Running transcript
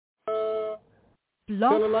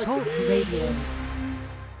Blog Like Talk Radio.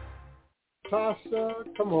 Tasha,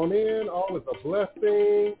 come on in. All is a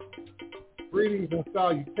blessing. Greetings and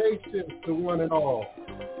salutations to one and all.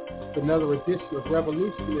 It's another edition of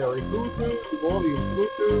Revolutionary Hoodoo, New Orleans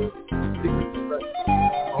Voodoo, Secret Expression.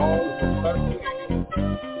 All is a blessing.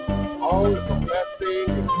 All is a blessing.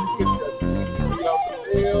 If you get that CD out the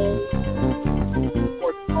mail, of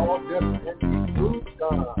course, all definitely food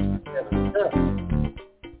God and a test.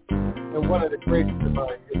 And one of the greatest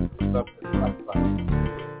divine histories of this lifetime.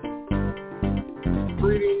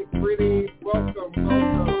 Greetings, welcome. Come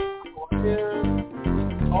on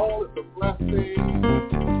in. All is a blessing.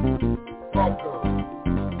 Welcome.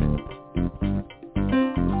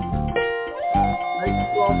 Thank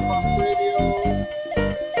you all for radio.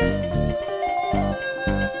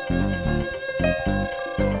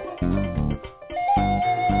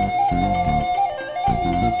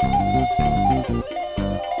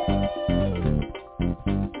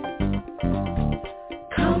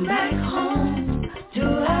 Come back home to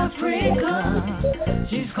Africa.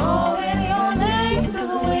 She's calling your name to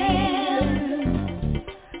the wind.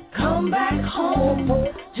 Come back home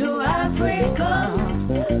to Africa.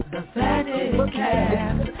 The fatted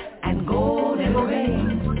calf and golden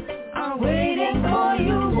rings are waiting for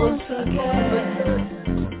you once again.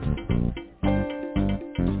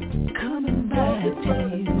 Coming back to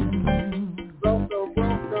you. Welcome.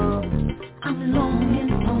 I'm longing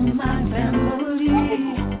for my family.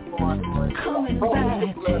 Coming back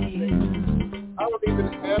to you. I don't even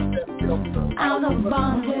have that filter. Out of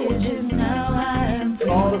bondage and now I am free.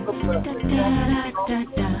 All is a blessing.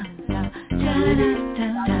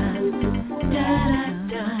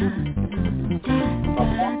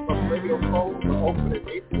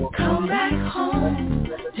 Come back home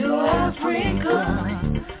to Africa.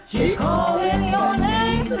 She's calling your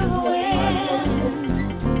name to the wind.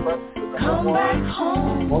 Come back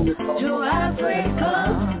home to Africa.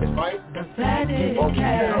 The fatted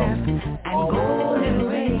calf and golden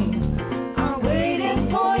rings are waiting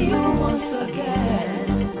for you once again.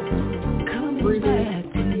 Coming back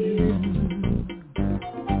to you.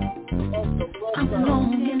 I'm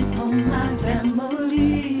longing for my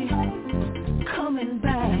family. Coming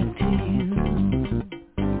back to you.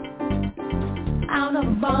 Out of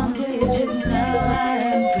bondage and now I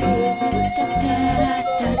am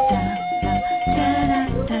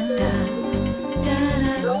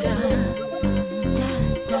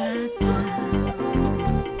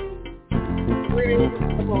free.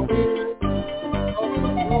 Come on in.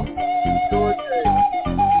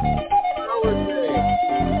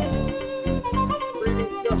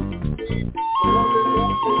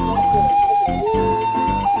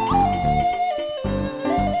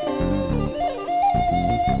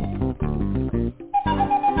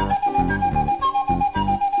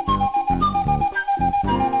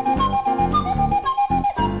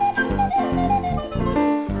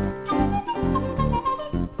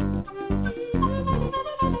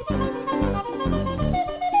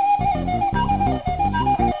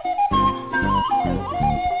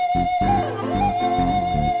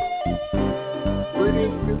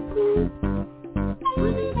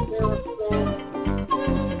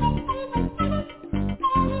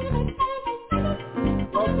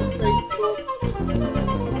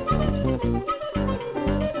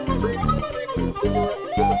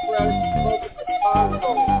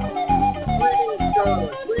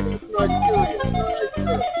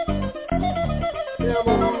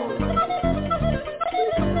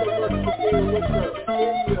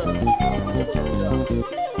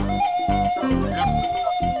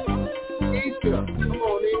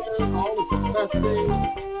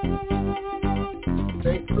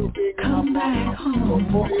 Come back home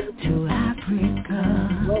to Africa.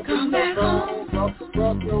 Come back home.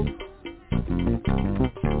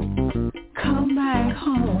 Come back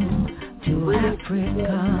home to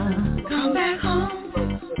Africa. Come back home.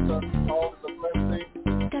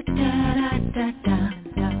 Da da da da da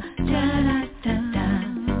da da da da da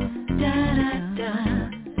da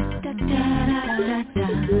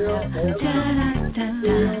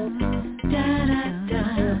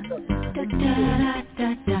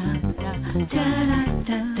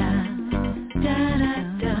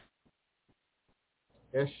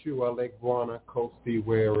Eshu Alegwana Kosi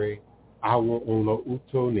Were Awo Onlo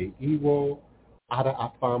Uto Ne Iwo Ada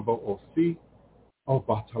Afambo Osi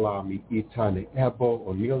Obatalami Itane Ebo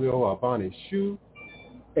Onilio Abane Shu.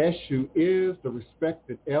 Eshu is the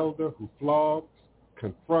respected elder who flogs,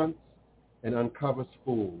 confronts, and uncovers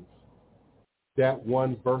fools. That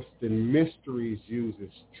one versed in mysteries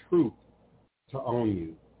uses truth to own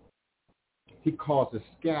you. He causes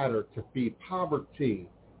scatter to feed poverty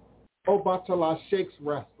Obatala shakes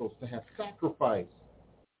rascals to have sacrifice.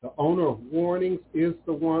 The owner of warnings is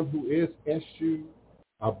the one who is Eshu.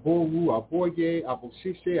 Abowu, Aboye,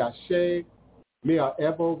 Aboshishe, Ashe. May our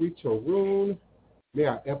Ebo reach a rune. May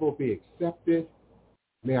our Ebo be accepted.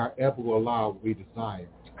 May our Ebo allow what we desire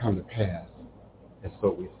to come to pass. And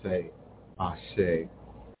so we say, Ashe.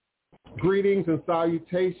 Greetings and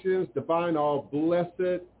salutations, divine all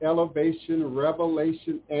blessed, elevation,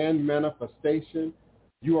 revelation, and manifestation.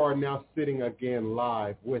 You are now sitting again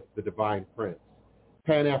live with the Divine Prince,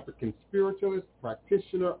 Pan-African spiritualist,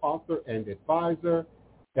 practitioner, author, and advisor,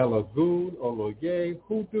 Elagun Oloye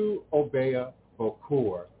Hoodoo Obeya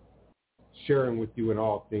Bokur, sharing with you in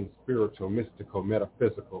all things spiritual, mystical,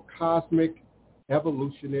 metaphysical, cosmic,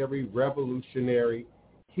 evolutionary, revolutionary,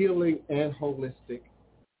 healing, and holistic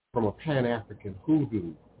from a Pan-African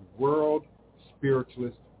Hoodoo, world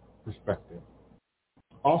spiritualist perspective.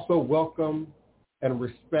 Also welcome and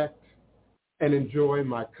respect and enjoy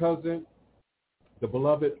my cousin, the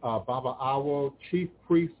beloved Baba Awo, Chief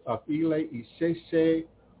Priest of Ile Isheshe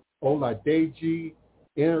Oladeji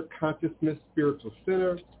Inner Consciousness Spiritual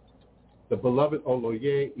Center, the beloved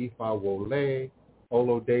Oloye Ifawole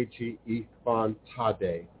Olodeji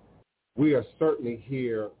Ifantade. We are certainly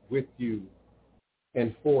here with you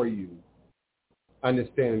and for you,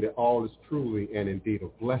 understanding that all is truly and indeed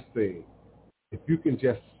a blessing. If you can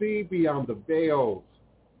just see beyond the veils,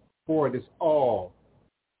 for it is all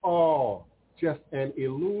just an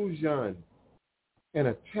illusion and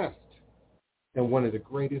a test and one of the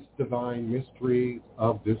greatest divine mysteries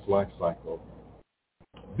of this life cycle.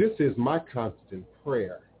 This is my constant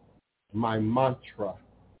prayer, my mantra,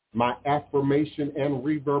 my affirmation and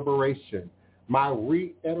reverberation, my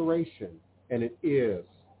reiteration, and it is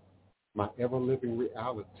my ever-living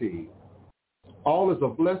reality. All is a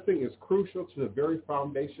blessing is crucial to the very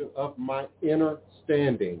foundation of my inner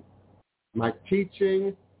standing, my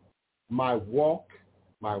teaching, my walk,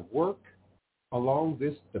 my work along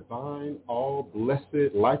this divine,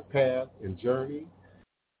 all-blessed life path and journey.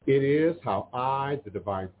 It is how I, the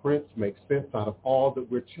Divine Prince, make sense out of all that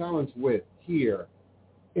we're challenged with here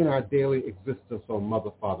in our daily existence on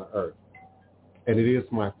Mother, Father, Earth. And it is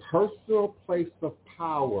my personal place of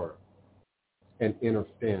power and inner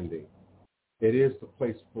standing. It is the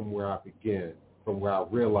place from where I begin, from where I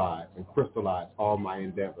realize and crystallize all my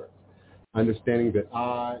endeavors, understanding that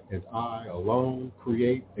I and I alone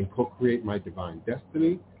create and co-create my divine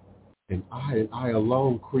destiny, and I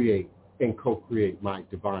alone create and co-create my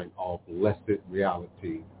divine all-blessed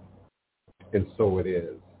reality. And so it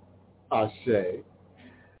is. Ashe.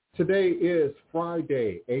 Today is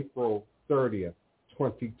Friday, April 30th,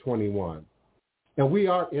 2021. And we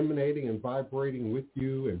are emanating and vibrating with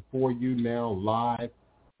you and for you now live,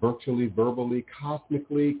 virtually, verbally,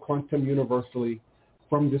 cosmically, quantum universally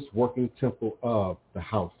from this working temple of the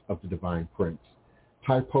House of the Divine Prince.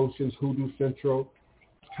 Thai Potions Hoodoo Central,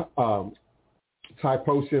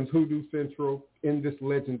 Hoodoo Central in this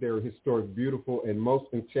legendary, historic, beautiful, and most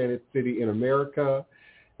enchanted city in America.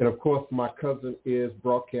 And of course, my cousin is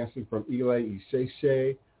broadcasting from Ile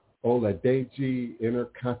Isheshe Oladeji Inner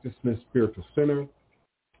Consciousness Spiritual Center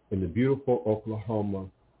in the beautiful Oklahoma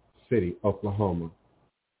City, Oklahoma.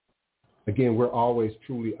 Again, we're always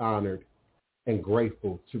truly honored and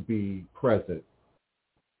grateful to be present,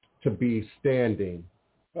 to be standing,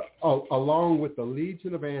 along with the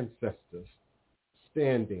legion of ancestors,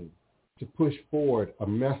 standing to push forward a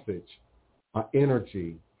message, an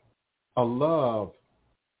energy, a love,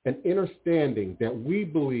 an understanding that we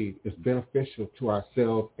believe is beneficial to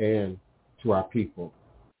ourselves and to our people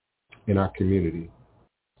in our community.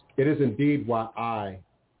 It is indeed why I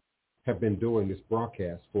have been doing this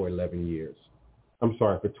broadcast for 12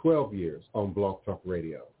 years on Blog Talk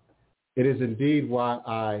Radio. It is indeed why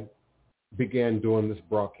I began doing this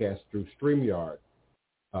broadcast through StreamYard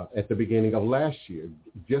at the beginning of last year,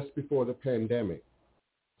 just before the pandemic.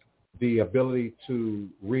 The ability to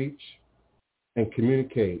reach and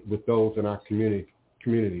communicate with those in our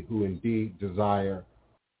community who indeed desire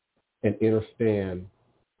and understand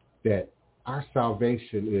that our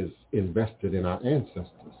salvation is invested in our ancestors.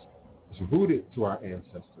 It's rooted to our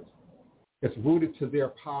ancestors. It's rooted to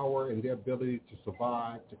their power and their ability to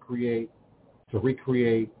survive, to create, to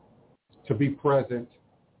recreate, to be present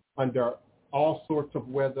under all sorts of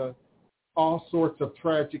weather, all sorts of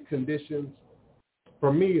tragic conditions.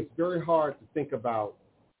 For me, it's very hard to think about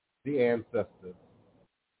the ancestors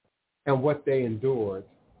and what they endured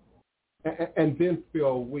and then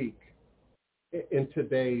feel weak in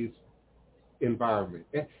today's environment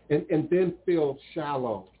and then feel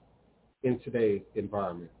shallow in today's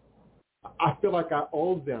environment. I feel like I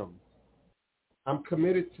owe them I'm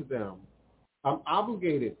committed to them. I'm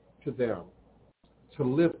obligated to them to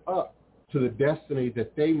live up to the destiny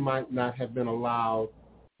that they might not have been allowed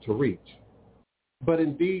to reach, but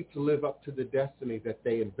indeed to live up to the destiny that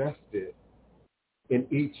they invested in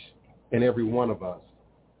each and every one of us.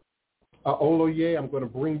 Oloye, I'm going to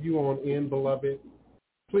bring you on in, beloved.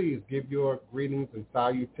 Please give your greetings and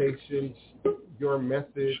salutations, your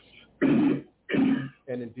message, and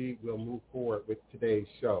indeed we'll move forward with today's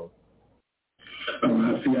show.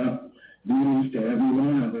 Greetings to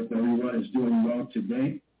everyone. I hope everyone is doing well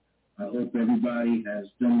today. I hope everybody has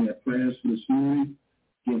done their prayers for this morning,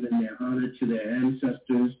 given their honor to their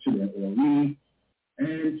ancestors, to their Ori,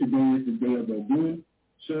 and today is the day of Ogun.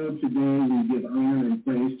 So today we give honor and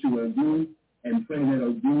praise to Ogun and pray that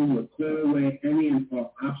Ogun will clear away any and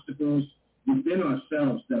all obstacles within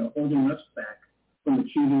ourselves that are holding us back from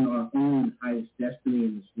achieving our own highest destiny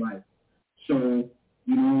in this life. So,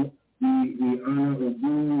 we honor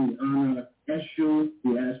Ogun, we honor Eshu.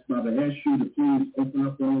 We ask Baba Eshu to please open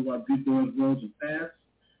up all of our good doors, roads, and paths,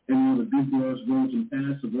 and all the good doors, roads, and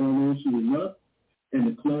paths of all those who we love, and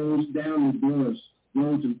to close down the doors,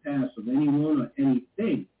 roads, and paths of anyone or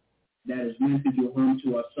anything that is meant to do harm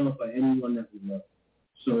to ourselves or anyone that we love.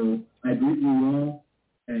 So I greet you all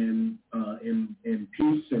and in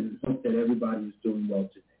peace, and hope that everybody is doing well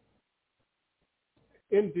today.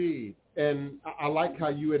 Indeed. And I like how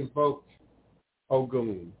you invoked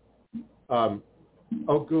Ogun.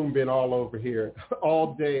 Ogun been all over here,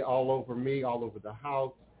 all day, all over me, all over the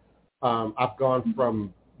house. I've gone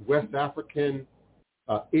from West African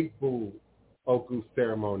Igbo Ogun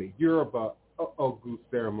ceremony, Yoruba Ogun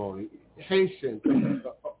ceremony, Haitian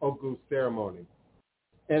Ogun ceremony,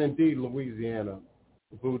 and indeed Louisiana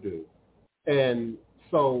Voodoo. And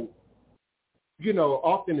so,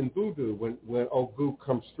 often in Voodoo, when Ogun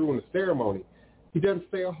comes through in the ceremony, he doesn't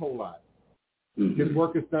say a whole lot. Mm-hmm. His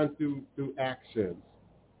work is done through actions,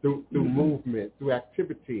 through movement, through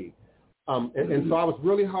activity. And so I was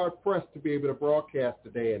really hard-pressed to be able to broadcast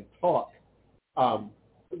today and talk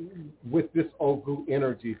with this Ogun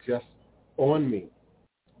energy just on me.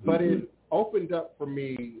 But it opened up for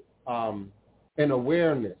me an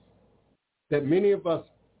awareness that many of us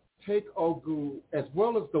take Ogun, as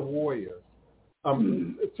well as the warriors,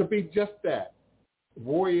 to be just that,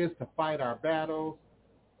 warriors, to fight our battles,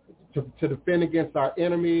 to defend against our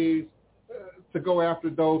enemies, to go after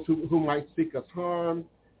those who might seek us harm.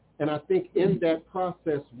 And I think in that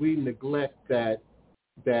process, we neglect that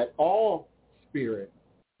all spirit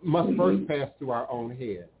must first pass through our own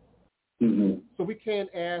head. So we can't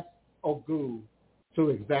ask Ogun to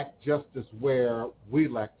exact justice where we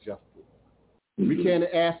lack justice. We can't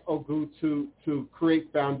ask Ogun to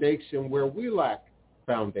create foundation where we lack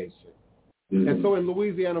foundation. And so in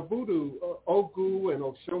Louisiana Voodoo, Ogun and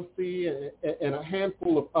Oshosi and a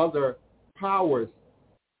handful of other powers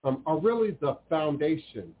are really the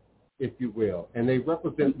foundation, if you will, and they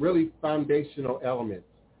represent really foundational elements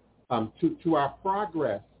to our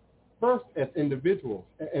progress, first as individuals,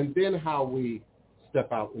 and then how we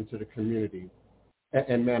step out into the community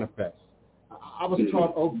and manifest. I was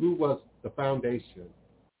taught Ogun was the foundation.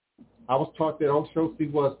 I was taught that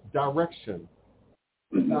Oshosi was direction.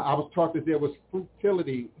 I was taught that there was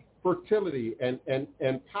fertility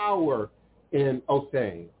and power in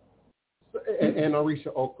Osei and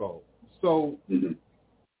Orisha Oko. So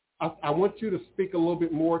I want you to speak a little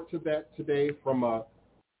bit more to that today from a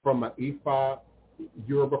Ifa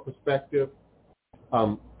Yoruba perspective.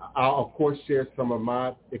 I'll of course share some of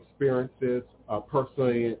my experiences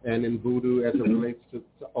personally and in Voodoo as it relates to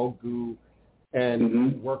Ogun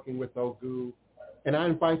and working with Ogun. And I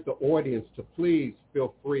invite the audience to please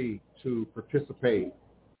feel free to participate.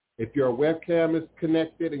 If your webcam is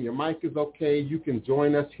connected and your mic is okay, you can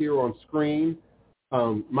join us here on screen.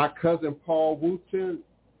 My cousin Paul Wooten,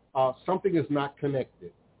 something is not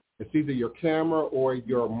connected. It's either your camera or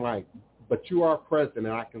your mic, but you are present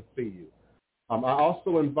and I can see you. I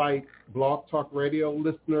also invite Blog Talk Radio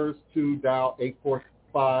listeners to dial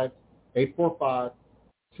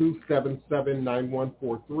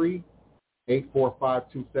 845-277-9143.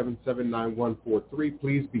 845-277-9143.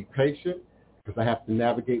 Please be patient because I have to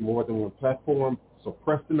navigate more than one platform. So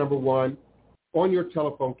press the number 1 on your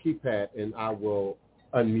telephone keypad and I will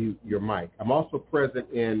unmute your mic. I'm also present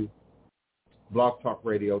in Blog Talk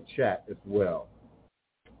Radio chat as well.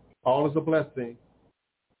 All is a blessing.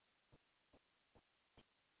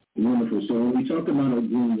 Wonderful. So when we talk about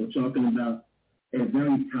Ogun, we're talking about a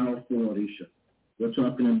very powerful Orisha. We're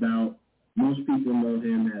talking about, most people know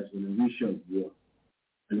him as an Orisha of war,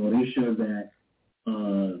 an Orisha that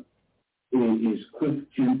is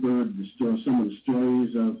quick-tempered. Some of the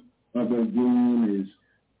stories of Ogun is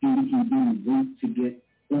he didn't wait to get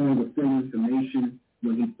all the full information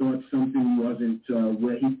when he thought something wasn't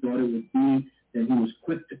where he thought it would be. Then he was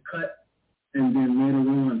quick to cut, and then later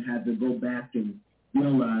on had to go back and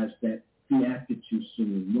realize that he acted too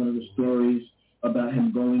soon. One of the stories about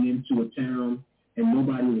him going into a town and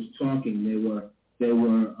nobody was talking. They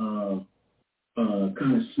were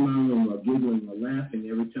kind of smiling or giggling or laughing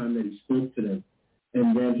every time that he spoke to them.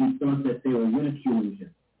 And then he thought that they were ridiculing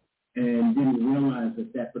him and didn't realize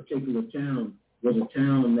that that particular town was a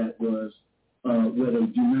town that was where they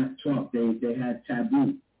do not talk. They had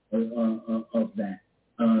taboo of that.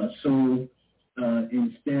 So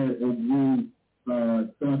instead, Ogun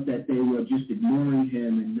thought that they were just ignoring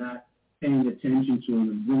him and not paying attention to him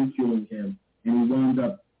and ridiculing him. And he wound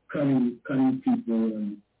up cutting people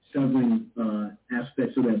and severing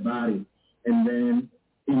aspects of their body. And then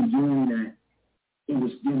in doing that, it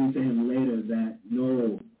was given to him later that,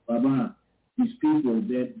 no, Baba, these people,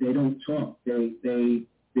 they don't talk.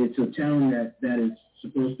 It's a town that is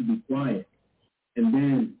supposed to be quiet. And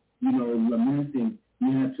then, lamenting,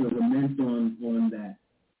 you have to lament on that.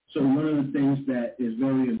 So one of the things that is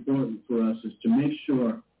very important for us is to make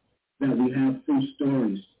sure that we have full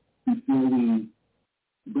stories before we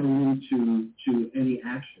go into any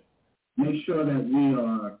action. Make sure that we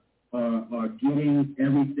are getting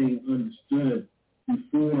everything understood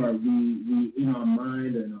before we in our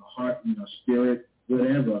mind and our heart and our spirit,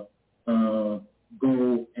 whatever,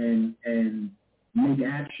 go and make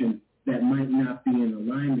action that might not be in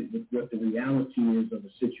alignment with what the reality is of the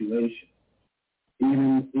situation.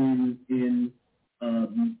 Even in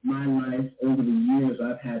my life over the years,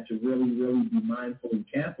 I've had to really, really be mindful and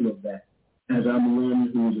careful of that, as I'm the one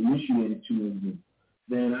who was initiated to Voodoo.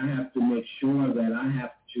 Then I have to make sure that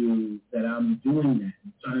I'm doing that.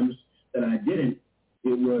 In times that I didn't,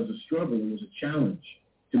 it was a struggle, it was a challenge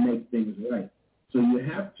to make things right. So you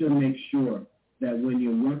have to make sure that when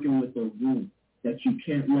you're working with Voodoo, that you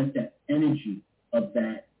can't let that energy of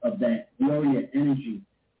that warrior energy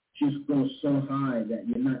just go so high that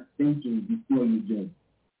you're not thinking before you do.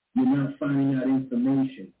 You're not finding out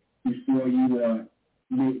information before you are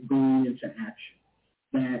going into action.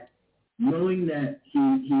 That knowing that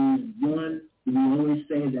he's one, we always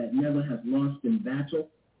say that never has lost in battle,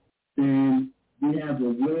 then we have a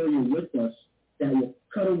warrior with us that will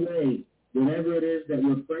cut away whatever it is that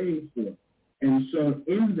we're praying for. And so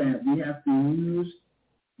in that, we have to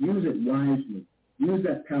use it wisely. Use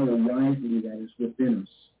that power wisely that is within us.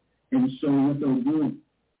 And so with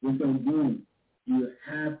Ogun, you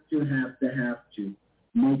have to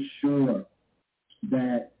make sure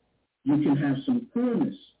that you can have some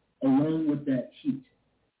coolness along with that heat.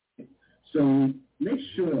 So make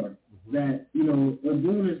sure that,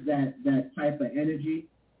 Ogun is that type of energy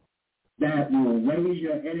that will raise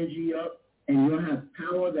your energy up, and you'll have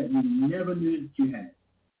power that you never knew that you had.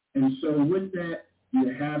 And so with that,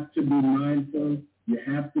 you have to be mindful. You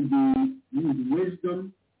have to use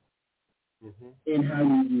wisdom in how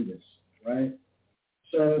you do this, right?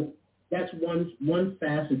 So that's one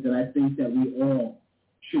facet that I think that we all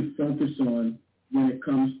should focus on when it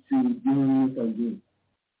comes to dealing with Ogun.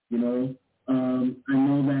 I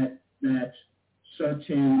know that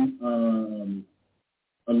certain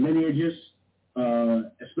lineages,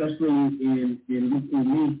 especially in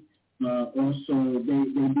Lukumi, also they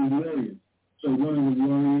do warriors. So one of the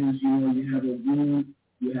warriors, you have Ogun,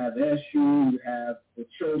 you have Eshu, you have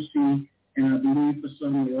Ochosi, and I believe for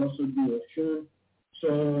some they also do Oshun.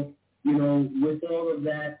 So, with all of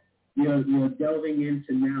that, you're delving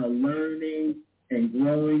into now learning and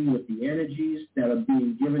growing with the energies that are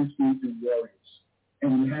being given to these warriors.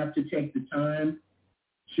 And you have to take the time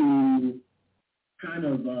to kind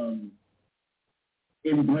of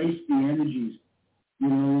embrace the energies,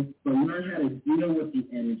 but learn how to deal with the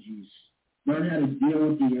energies. Learn how to deal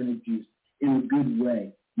with the energies in a good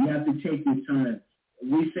way. You have to take your time.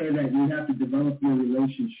 We say that you have to develop your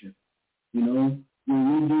relationship. When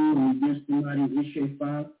we give somebody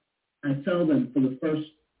Ishe-Fa, I tell them for the first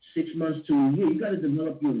 6 months to a year, you got to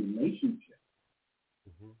develop your relationship.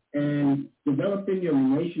 And developing your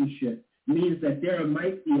relationship means that there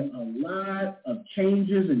might be a lot of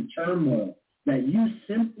changes and turmoil that you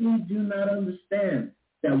simply do not understand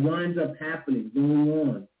that winds up happening, going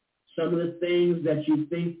on. Some of the things that you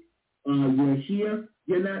think you're here,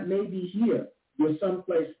 you're not maybe here. You're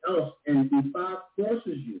someplace else, and Ifa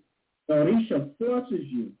forces you, Orisha forces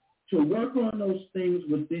you to work on those things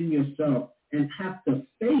within yourself and have to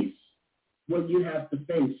face what you have to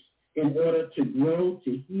face in order to grow,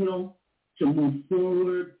 to heal, to move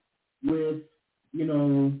forward with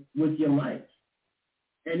your life.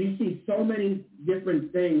 And you see so many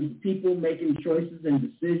different things, people making choices and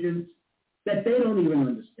decisions that they don't even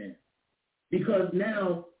understand. Because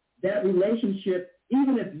now that relationship,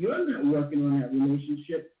 even if you're not working on that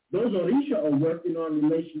relationship, those Orisha are working on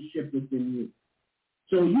relationship within you.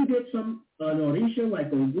 So you get an Orisha like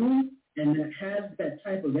Ogun, and that has that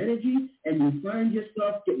type of energy, and you find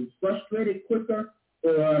yourself getting frustrated quicker,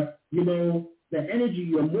 or, the energy,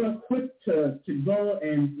 you're more quick to go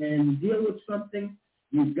and deal with something.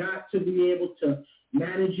 You've got to be able to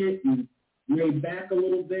manage it and lay back a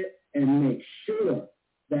little bit and make sure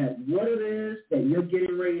that what it is that you're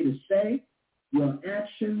getting ready to say, your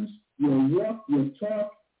actions, your walk, your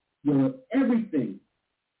talk, your everything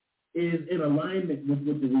is in alignment with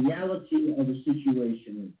what the reality of the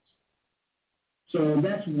situation is. So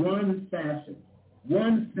that's one facet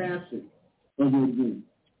of Voodoo.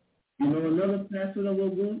 Another facet of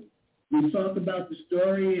Voodoo, we talked about the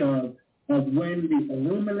story of when the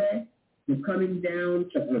Olumile were coming down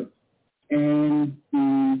to earth. And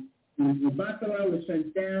the Baccarat was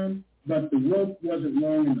sent down, but the rope wasn't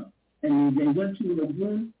long enough. And they went to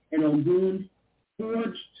Ogun, and Ogun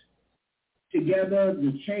forged together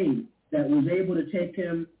the chain that was able to take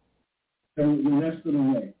him the rest of the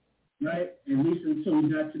way, right? At least until we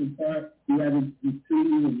got to the part we had the treaty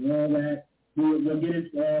and all that. We'll get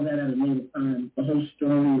into all that at a later time, the whole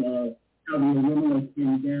story of how the Olumile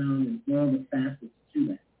came down and all the facets to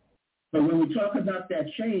that. But when we talk about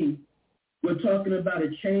that chain, we're talking about a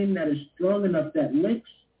chain that is strong enough that links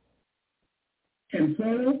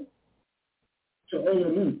Temporal to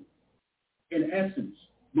Ololu, in essence,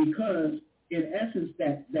 because in essence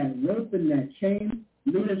that rope and that chain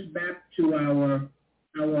lead us back to our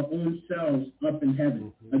own selves up in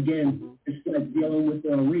heaven. Again, instead of dealing with the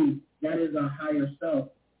Ori, that is our higher self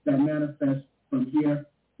that manifests from here,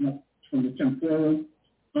 from the temporal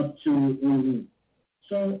up to Ololu.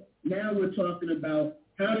 So now we're talking about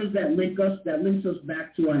how does that link us? That links us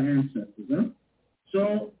back to our ancestors. Huh?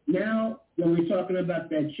 So now when we're talking about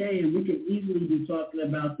that chain, we can easily be talking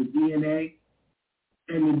about the DNA,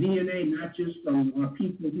 and the DNA not just from our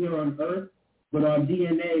people here on Earth, but our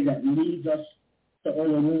DNA that leads us to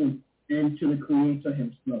Ololu and to the Creator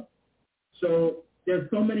himself. So there's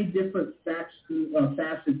so many different facets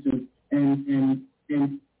and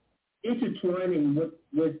intertwining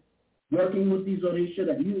with working with these Orisha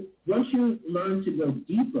that once you learn to go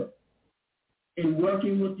deeper in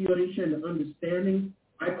working with the Orisha and understanding,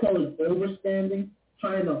 I call it overstanding,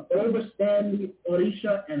 trying to overstand the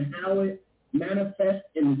Orisha and how it manifests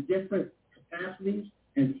in different capacities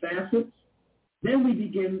and facets, then we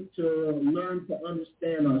begin to learn to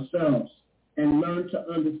understand ourselves and learn to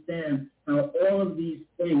understand how all of these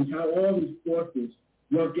things, how all these forces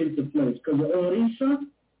work into place. Because the Orisha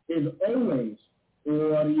is always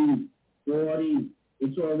Ori.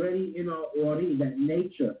 It's already in our Ori, that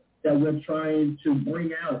nature that we're trying to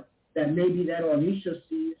bring out, that maybe that Orisha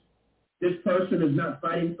sees this person is not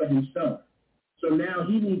fighting for himself. So now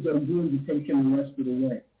he needs Ogun to take him the rest of the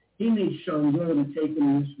way. He needs Shango to take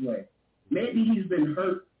him this way. Maybe he's been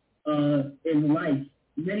hurt in life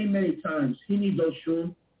many, many times. He needs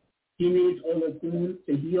Oshun. He needs Olokun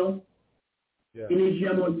to heal. Yeah. He needs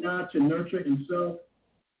Yemoya to nurture himself.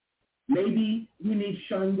 Maybe he needs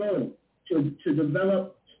Shango to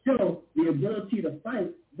develop still the ability to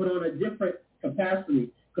fight, but on a different capacity.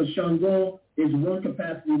 Because Shango is one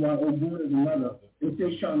capacity while Ogun is another. Until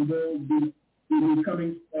Shango be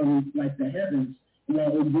coming from like the heavens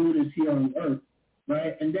while Ogun is here on earth,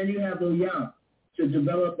 right? And then you have Oya to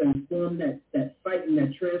develop and form that fight and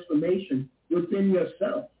that transformation within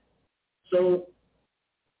yourself. So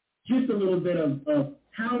just a little bit of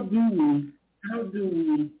how do we,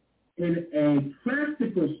 in a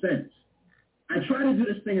practical sense, I try to do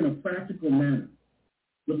this thing in a practical manner.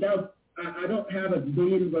 I don't have a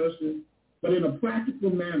billion verses, but in a practical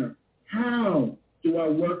manner, how do I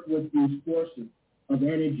work with these forces of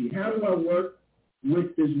energy? How do I work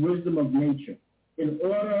with this wisdom of nature in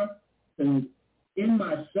order to, in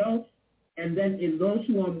myself, and then in those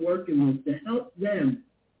who I'm working with, to help them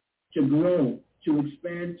to grow, to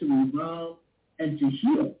expand, to evolve, and to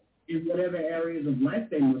heal in whatever areas of life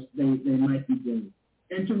they might be doing,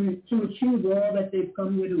 and to achieve all that they've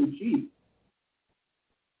come here to achieve.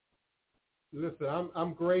 Listen,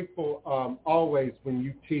 I'm grateful always when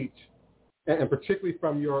you teach, and particularly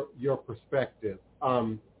from your perspective,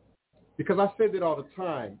 because I say that all the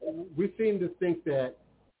time. We seem to think that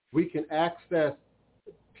we can access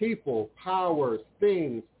people, powers,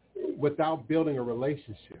 things without building a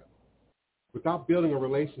relationship.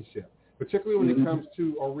 Particularly when it comes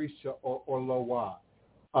to Orisha or Loa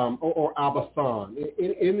or Abasan.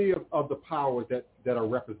 Any of of the powers that are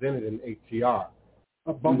represented in ATR.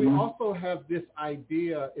 But we also have this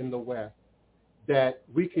idea in the West that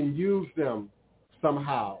we can use them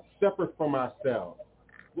somehow, separate from ourselves,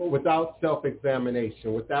 without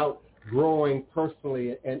self-examination, without growing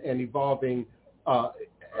personally and evolving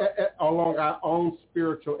along our own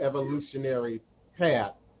spiritual evolutionary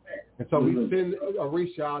path. And so we send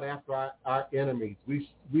Orisha out after our enemies. We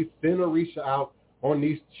send Orisha out on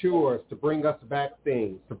these chores to bring us back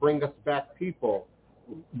things, to bring us back people,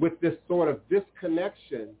 with this sort of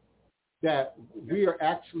disconnection that we are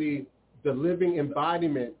actually the living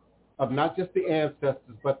embodiment of not just the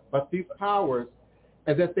ancestors, but these powers,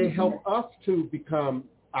 and that they help us to become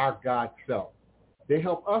our God self. They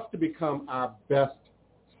help us to become our best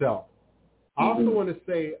self. I also want to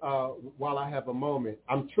say, while I have a moment,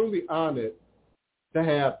 I'm truly honored to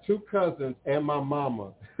have two cousins and my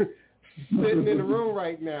mama sitting in the room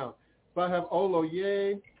right now. So I have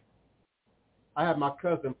Oloye, I have my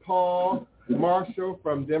cousin Paul Marshall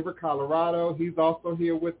from Denver, Colorado. He's also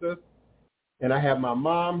here with us. And I have my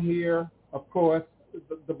mom here, of course,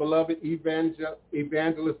 the beloved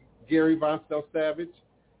evangelist Gary Von Savage.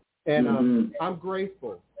 And I'm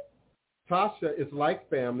grateful. Tasha is like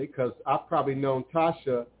family because I've probably known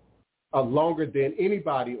Tasha longer than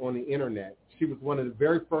anybody on the internet. She was one of the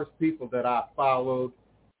very first people that I followed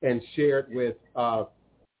and shared with a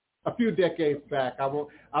few decades back. I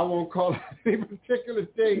won't call any particular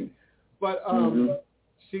date, but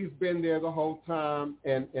she's been there the whole time,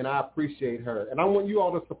 and I appreciate her. And I want you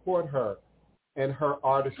all to support her and her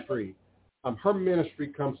artistry. Her ministry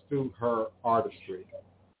comes through her artistry.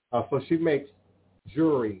 So she makes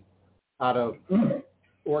jewelry out of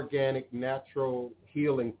organic, natural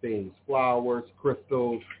healing things, flowers,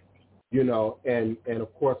 crystals, and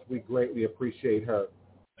of course we greatly appreciate her.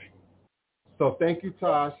 So thank you,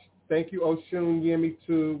 Tosh. Thank you, Oshun Yemi,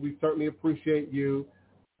 too. We certainly appreciate you.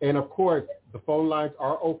 And, of course, the phone lines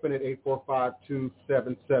are open at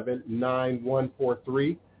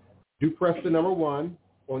 845-277-9143. Do press the number 1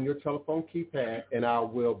 on your telephone keypad, and I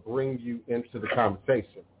will bring you into the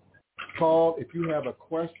conversation. Call if you have a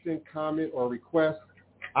question, comment, or request.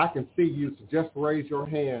 I can see you, so just raise your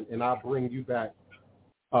hand, and I'll bring you back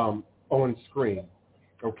on screen,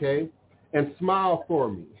 okay? And smile for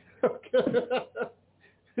me, okay?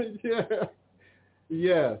 Yeah.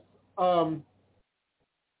 Yes.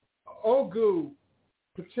 Ogu,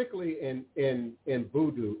 particularly in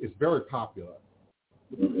Voodoo, is very popular.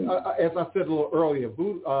 As I said a little earlier,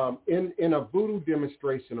 in a Voodoo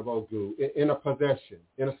demonstration of Ogu, in a possession,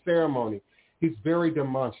 in a ceremony, he's very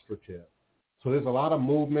demonstrative. So there's a lot of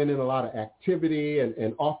movement and a lot of activity,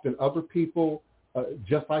 and often other people,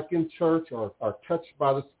 just like in church, are touched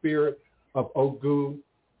by the spirit of Ogu.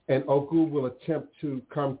 And Ogu will attempt to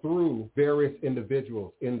come through various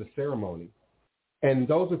individuals in the ceremony. And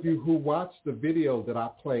those of you who watched the video that I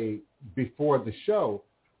played before the show,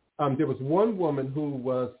 there was one woman who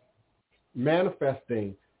was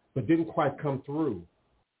manifesting but didn't quite come through,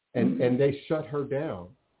 and they shut her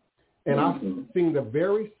down. And I've seen the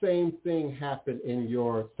very same thing happen in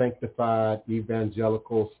your sanctified,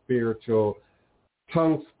 evangelical, spiritual,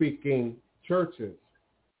 tongue-speaking churches,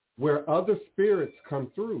 where other spirits come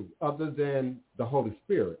through other than the Holy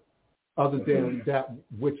Spirit, other than that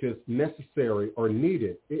which is necessary or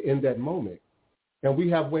needed in that moment. And we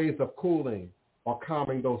have ways of cooling or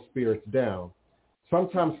calming those spirits down.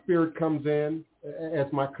 Sometimes spirit comes in,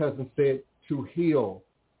 as my cousin said, to heal,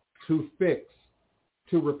 to fix,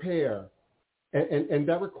 to repair. And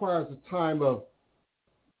that requires a time of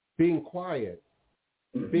being quiet,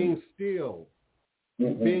 being still,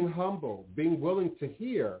 being humble, being willing to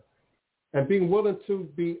hear, and being willing to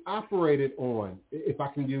be operated on, if I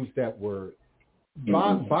can use that word,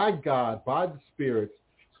 by God, by the spirits,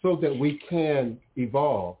 so that we can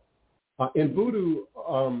evolve. In Voodoo,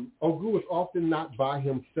 Ogu is often not by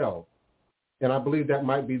himself, and I believe that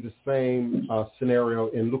might be the same scenario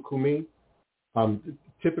in Lukumi.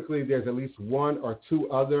 Typically, there's at least one or two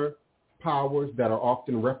other powers that are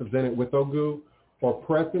often represented with Ogu or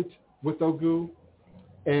present with Ogu.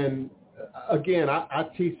 And again, I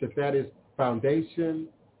teach that is foundation,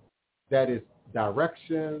 that is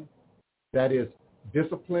direction, that is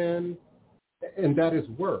discipline, and that is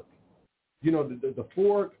work. The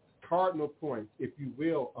 4 cardinal points, if you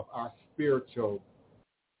will, of our spiritual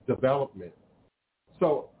development.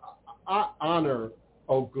 So I honor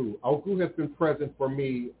Ogu. Ogu has been present for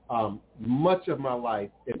me much of my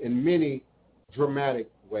life in many dramatic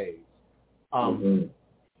ways.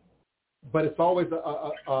 But it's always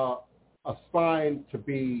a sign to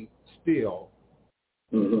be still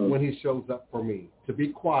when he shows up for me, to be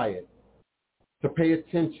quiet, to pay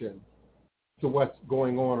attention to what's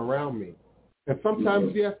going on around me. And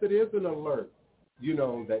sometimes, yes, it is an alert,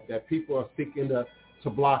 that people are seeking to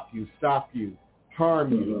block you, stop you,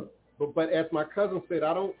 harm you. But as my cousin said,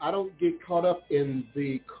 I don't get caught up in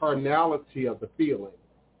the carnality of the feeling.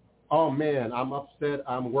 Oh, man, I'm upset,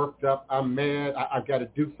 I'm worked up, I'm mad, I've got to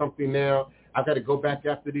do something now, I've got to go back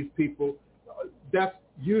after these people. That's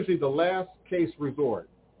usually the last case resort.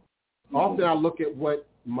 Often I look at what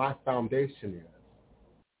my foundation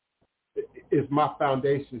is. Is my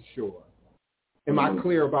foundation sure? Am I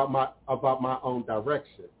clear about my own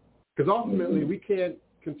direction? Because ultimately we can't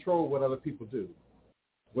control what other people do,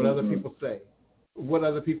 what other people say, what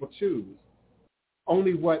other people choose.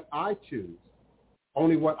 Only what I choose.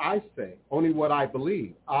 Only what I say, only what I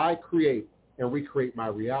believe. I create and recreate my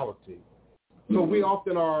reality. So we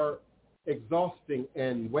often are exhausting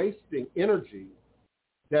and wasting energy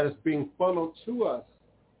that is being funneled to us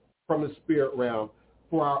from the spirit realm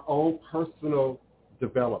for our own personal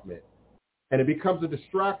development. And it becomes a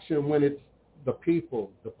distraction when it's the people,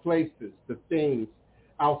 the places, the things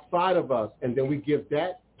outside of us, and then we give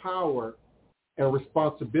that power and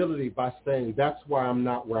responsibility by saying, that's why I'm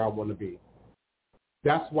not where I want to be.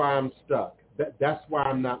 That's why I'm stuck. That's why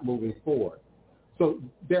I'm not moving forward. So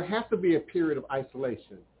there has to be a period of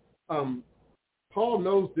isolation. Paul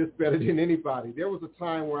knows this better than anybody. There was a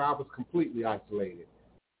time where I was completely isolated.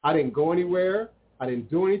 I didn't go anywhere. I didn't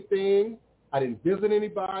do anything. I didn't visit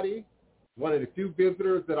anybody. One of the few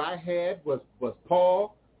visitors that I had was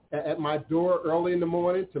Paul at my door early in the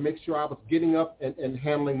morning to make sure I was getting up and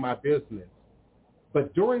handling my business.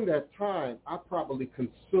 But during that time, I probably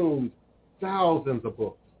consumed thousands of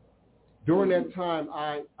books. During that time,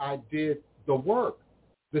 I did the work,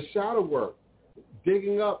 the shadow work,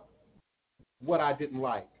 digging up what I didn't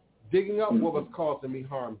like, digging up what was causing me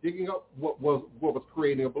harm, digging up what was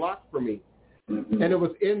creating a block for me. And it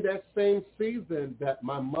was in that same season that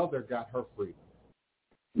my mother got her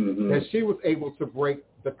freedom, that she was able to break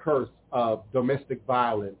the curse of domestic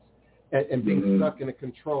violence and being stuck in a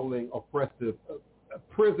controlling, oppressive,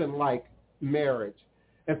 prison-like marriage.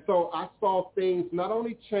 And so I saw things not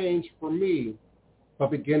only change for me,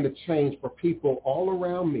 but begin to change for people all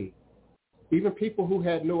around me, even people who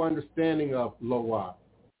had no understanding of Loa,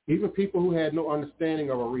 even people who had no understanding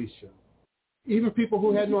of Orisha, even people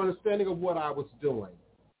who had no understanding of what I was doing.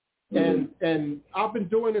 And I've been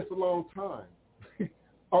doing this a long time,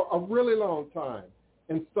 a really long time.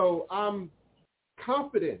 And so I'm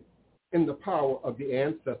confident in the power of the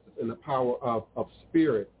ancestors and the power of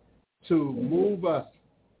spirit to move us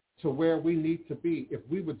to where we need to be if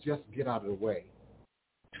we would just get out of the way.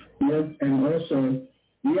 Yes, and also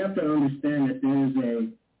we have to understand that there's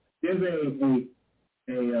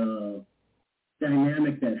a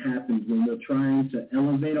dynamic that happens when we're trying to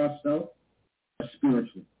elevate ourselves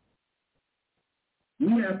spiritually.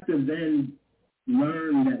 We have to then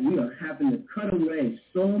learn that we are having to cut away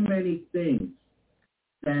so many things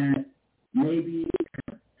that maybe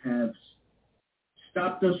have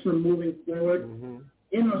stopped us from moving forward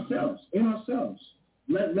in ourselves.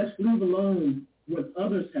 Let's leave alone what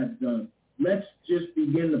others have done. Let's just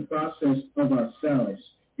begin the process of ourselves.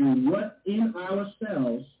 And what in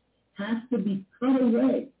ourselves has to be cut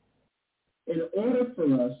away in order for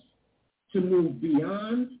us to move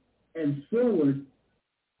beyond and forward.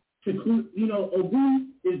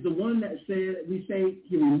 Ogun is the one that we say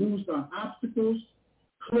he removes our obstacles,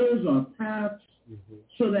 clears our paths,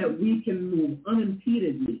 so that we can move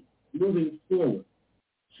unimpededly moving forward.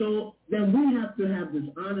 So then we have to have this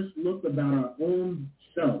honest look about our own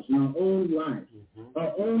selves and our own lives,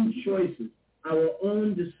 our own choices, our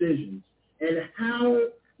own decisions, and how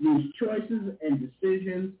these choices and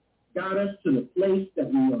decisions got us to the place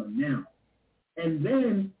that we are now. And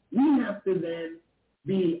then we have to then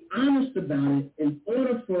be honest about it in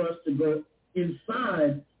order for us to go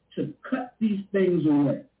inside to cut these things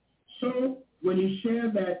away. So when you share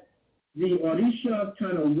that the Orisha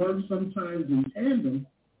kind of works sometimes in tandem,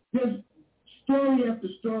 there's story after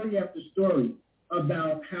story after story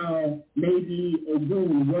about how maybe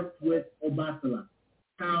Ogun worked with Obatala,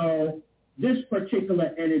 how this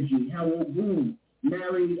particular energy, how Ogun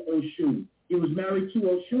married Oshun. He was married to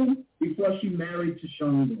Oshun before she married to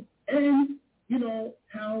Shango. And,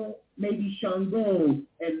 how maybe Shango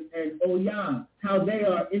and Oya, how they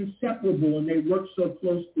are inseparable and they work so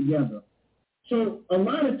close together. So a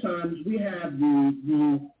lot of times we have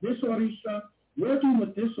this Orisha working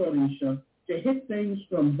with this Orisha to hit things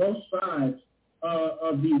from both sides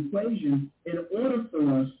of the equation in order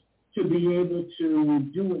for us to be able to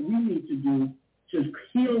do what we need to do to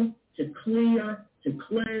heal, to clear, to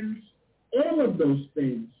cleanse, all of those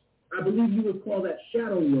things I believe you would call that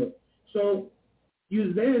shadow work. So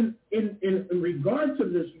you then, in regard to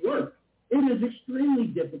this work, it is extremely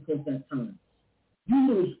difficult at times. You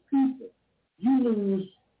lose people. You lose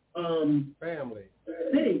family.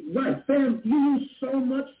 Family. You lose so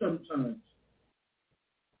much sometimes.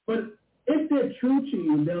 But if they're true to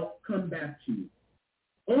you, they'll come back to you.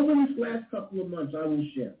 Over these last couple of months, I will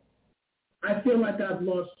share. I feel like I've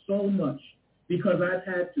lost so much because I've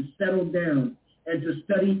had to settle down and to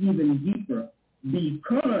study even deeper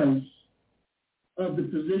because of the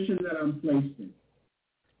position that I'm placed in.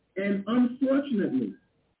 And unfortunately,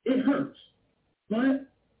 it hurts. But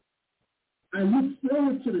I look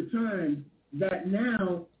forward to the time that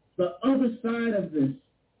now the other side of this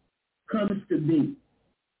comes to be.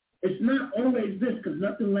 It's not always this, because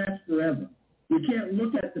nothing lasts forever. We can't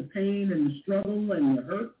look at the pain and the struggle and the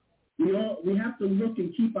hurt. We have to look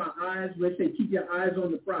and keep our eyes, let's say keep your eyes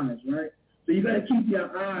on the prize, right? So you got to keep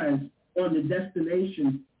your eyes on the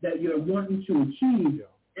destination that you're wanting to achieve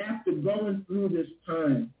after going through this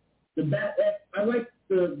time. I like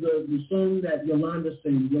the song that Yolanda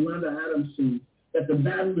Adams sings, that the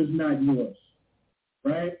battle is not yours,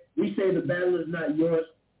 right? We say the battle is not yours,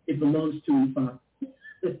 it belongs to you, Father.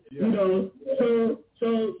 The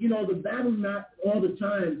battle not all the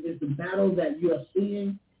time is the battle that you are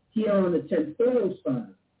seeing here on the temporal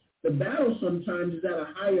side. The battle sometimes is at a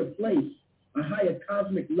higher place, a higher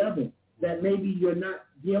cosmic level that maybe you're not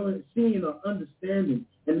seeing or understanding.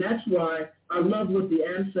 And that's why I love what the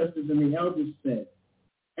ancestors and the elders said.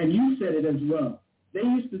 And you said it as well. They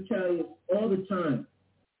used to tell you all the time,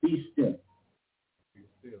 be still. Be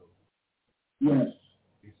still. Yes.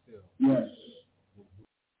 Be still. Yes.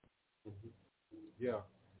 Yeah,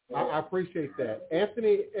 I appreciate that.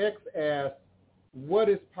 Anthony X asks, what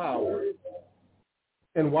is power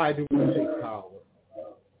and why do we seek power?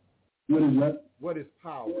 What is what? What is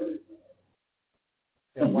power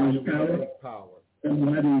and why do we seek power? And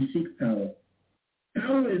why do we seek power?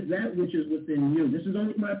 Power is that which is within you. This is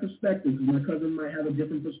only my perspective, because my cousin might have a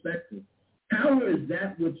different perspective. Power is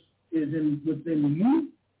that which is within you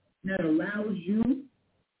that allows you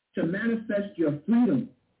to manifest your freedom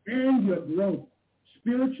and your growth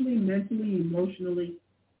spiritually, mentally, emotionally,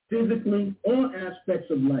 physically, all aspects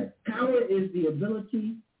of life. Power is the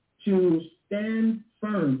ability to stand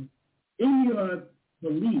firm in your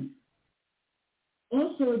belief.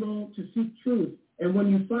 Also, though, to seek truth. And when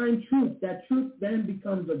you find truth, that truth then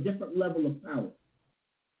becomes a different level of power.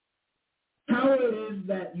 Power is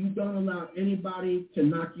that you don't allow anybody to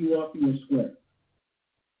knock you off your square.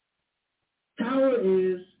 Power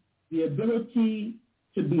is the ability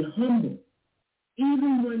to be humble,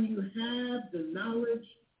 even when you have the knowledge,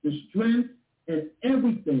 the strength, and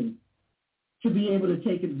everything to be able to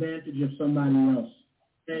take advantage of somebody else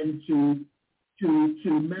and to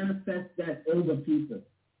manifest that over people.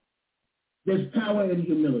 There's power in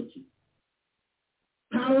humility.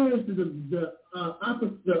 Power is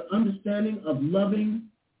the understanding of loving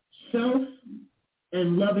self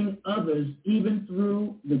and loving others, even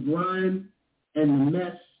through the grime and the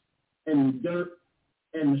mess and the dirt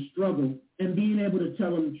and the struggle, and being able to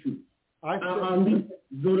tell them the truth. I'll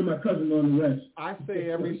go to my cousin on the rest. I say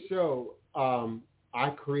every show, I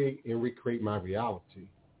create and recreate my reality.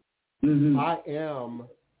 Mm-hmm. I am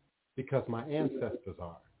because my ancestors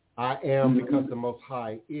are. I am because the Most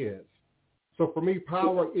High is. So for me,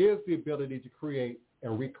 power is the ability to create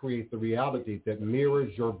and recreate the reality that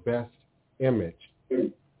mirrors your best image.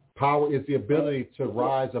 Power is the ability to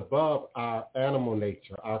rise above our animal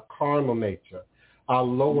nature, our carnal nature, our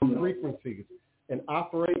lower frequencies, and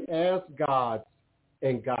operate as gods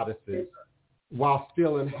and goddesses while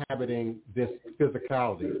still inhabiting this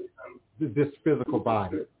physicality, this physical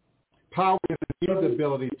body. Power is the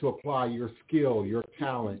ability to apply your skill, your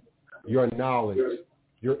talent, your knowledge,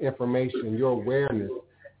 your information, your awareness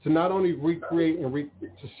to not only recreate and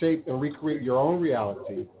to shape and recreate your own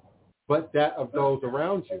reality, but that of those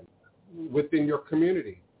around you, within your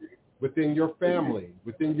community, within your family,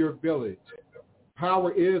 within your village.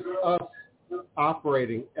 Power is us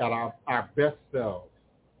operating at our best selves.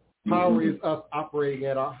 Power is us operating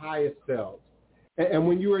at our highest selves. And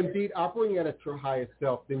when you are indeed operating at your highest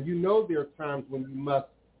self, then you know there are times when you must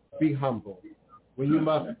be humble, when you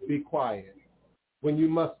must be quiet, when you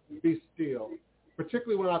must be still.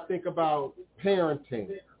 Particularly when I think about parenting.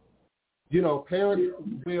 You know, parents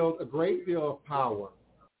wield a great deal of power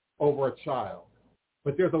over a child,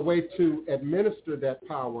 but there's a way to administer that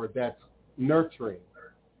power that's nurturing,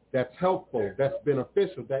 that's helpful, that's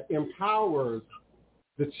beneficial, that empowers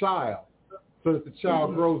the child so that the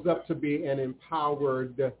child grows up to be an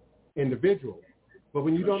empowered individual. But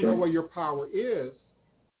when you don't know where your power is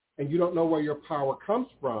and you don't know where your power comes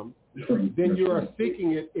from, then you are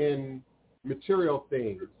seeking it in material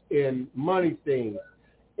things, in money things,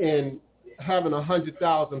 in having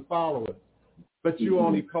 100,000 followers, but you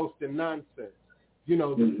only posting nonsense. You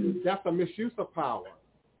know, that's a misuse of power,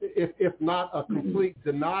 if not a complete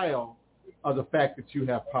denial of the fact that you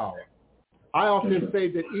have power. I often say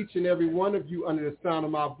that each and every one of you under the sound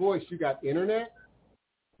of my voice, you got internet,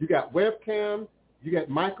 you got webcam, you got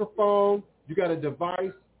microphone, you got a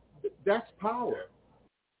device. That's power.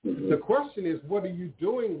 The question is, what are you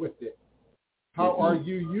doing with it? How are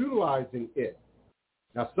you utilizing it?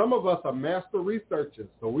 Now, some of us are master researchers,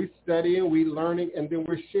 so we're studying, we're learning, and then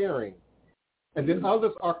we're sharing. And then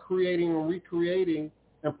others are creating and recreating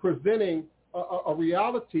and presenting a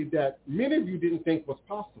reality that many of you didn't think was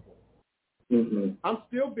possible. I'm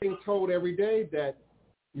still being told every day that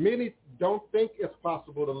many don't think it's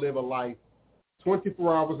possible to live a life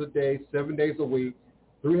 24 hours a day, 7 days a week,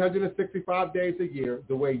 365 days a year,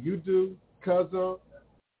 the way you do, Cousin,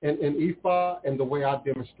 and Ifa, and the way I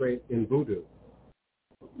demonstrate in Voodoo.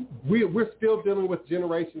 We're still dealing with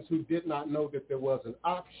generations who did not know that there was an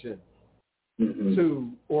option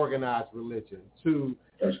to organized religion,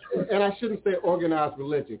 and I shouldn't say organized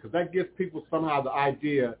religion, because that gives people somehow the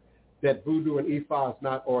idea that Voodoo and Ifa is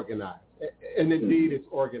not organized. And indeed, it's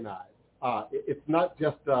organized. It's not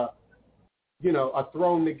just a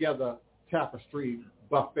thrown together tapestry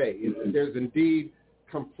buffet. There's indeed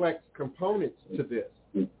complex components to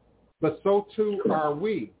this. But so too are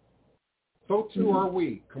we. So too are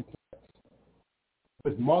we, complex,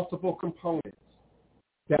 with multiple components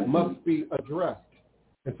that must be addressed.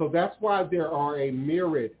 And so that's why there are a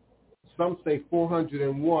myriad, some say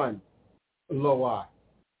 401 Loa,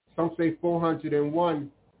 some say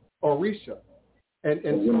 401 Orisha, and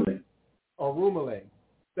Orumale.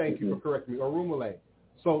 Thank you for correcting me, Orumale.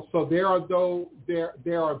 So there are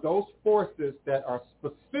those forces that are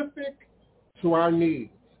specific to our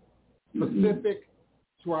needs, specific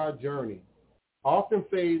to our journey. I often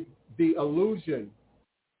say the illusion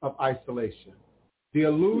of isolation, the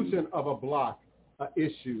illusion of a block, an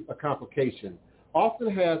issue, a complication, often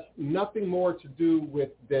has nothing more to do with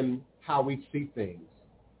than how we see things,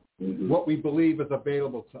 what we believe is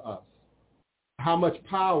available to us, how much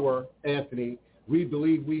power, Anthony, we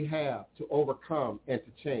believe we have to overcome and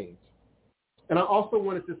to change. And I also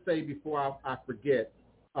wanted to say before I forget,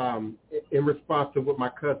 in response to what my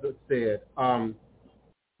cousin said,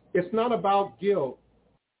 it's not about guilt.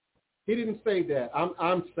 He didn't say that.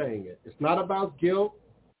 I'm saying it. It's not about guilt.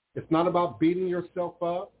 It's not about beating yourself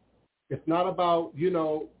up. It's not about,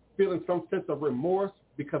 feeling some sense of remorse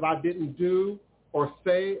because I didn't do or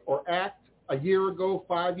say or act a year ago,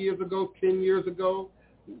 5 years ago, 10 years ago.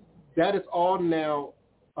 That is all now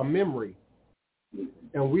a memory.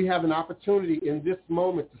 And we have an opportunity in this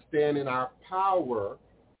moment to stand in our power,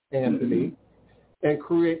 Anthony, and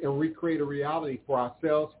create and recreate a reality for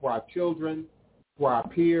ourselves, for our children, for our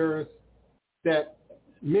peers, that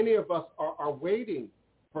many of us are waiting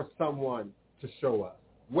for someone to show us,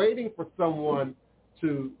 waiting for someone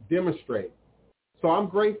to demonstrate. So I'm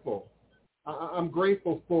grateful. I'm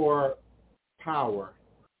grateful for power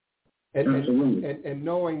and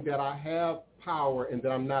knowing that I have power and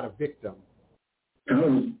that I'm not a victim.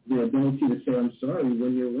 Power is the ability to say I'm sorry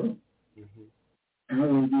when you're wrong.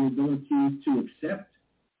 Power is the ability to accept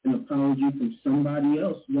an apology from somebody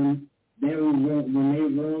else when they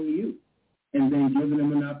wrong you, and then giving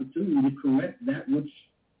them an opportunity to correct that which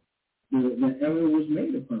the error was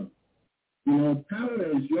made upon.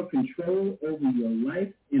 Power is your control over your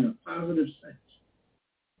life in a positive sense.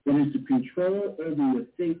 It is the control over your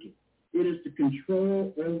thinking. It is the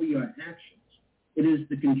control over your actions. It is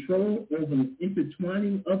the control over the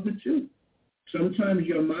intertwining of the two. Sometimes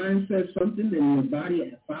your mind says something and your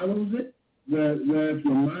body follows it, where if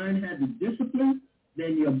your mind had the discipline,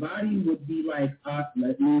 then your body would be like,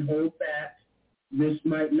 let me hold back. This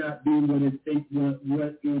might not be what it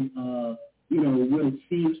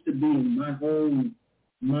seems to be in my own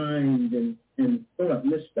mind and thought,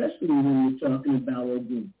 and especially when you're talking about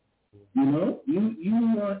Ogun. You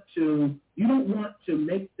don't want to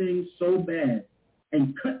make things so bad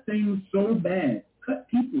and cut things so bad, cut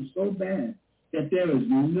people so bad that there is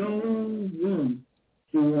no room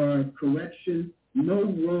for correction, no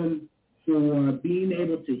room for being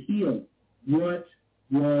able to heal what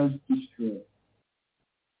was destroyed.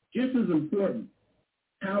 Just as important,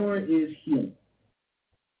 power is healing.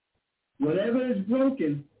 Whatever is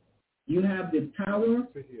broken, you have the power,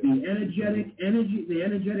 the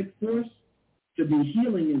energetic force to be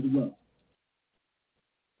healing as well.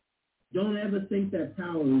 Don't ever think that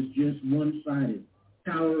power is just one-sided.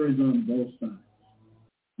 Power is on both sides.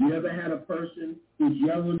 You ever had a person who's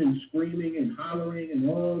yelling and screaming and hollering and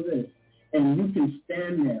all of this, and you can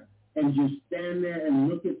stand there and just stand there and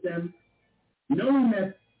look at them, knowing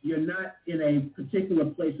that you're not in a particular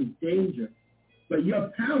place of danger, but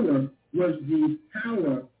your power was the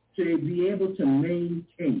power to be able to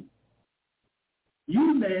maintain.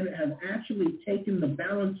 You then have actually taken the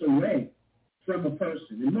balance away from a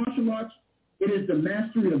person. In martial arts, it is the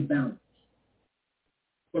mastery of balance.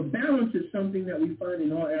 But balance is something that we find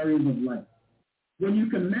in all areas of life. When you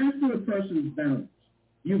can master a person's balance,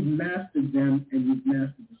 you've mastered them and you've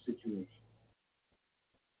mastered the situation.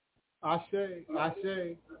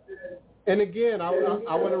 Ashe. And again, I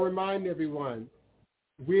want to remind everyone,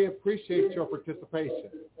 we appreciate your participation.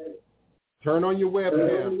 Turn on your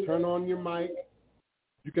webcam, turn on your mic.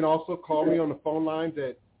 You can also call me on the phone lines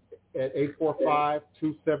at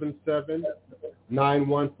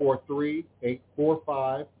 845-277-9143,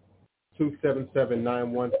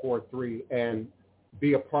 845-277-9143, and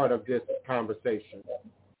be a part of this conversation.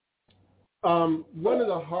 One of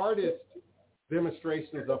the hardest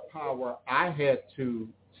demonstrations of power I had to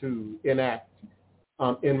enact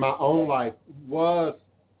in my own life was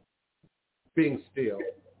being still,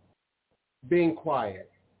 being quiet,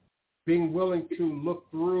 being willing to look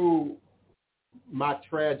through my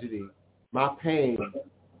tragedy, my pain,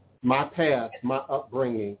 my past, my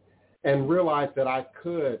upbringing, and realize that I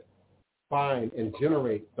could find and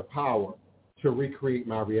generate the power to recreate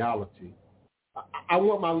my reality. I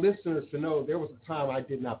want my listeners to know there was a time I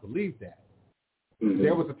did not believe that. Mm-hmm.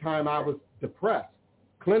 There was a time I was depressed,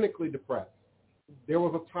 clinically depressed. There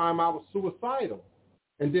was a time I was suicidal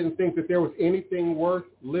and didn't think that there was anything worth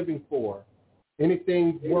living for,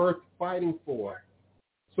 anything worth fighting for.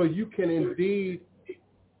 So you can indeed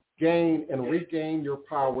gain and regain your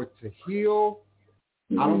power to heal.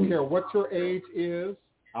 I don't care what your age is.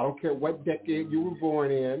 I don't care what decade you were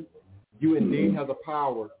born in. You indeed have the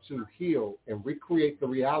power to heal and recreate the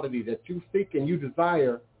reality that you seek and you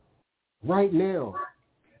desire right now.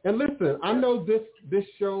 And listen, I know this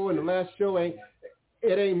show and the last show ain't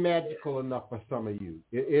magical enough for some of you.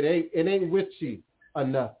 It ain't witchy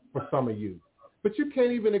enough for some of you. But you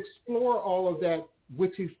can't even explore all of that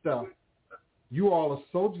witchy stuff you all are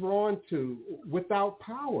so drawn to without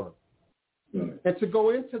power. And to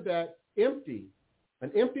go into that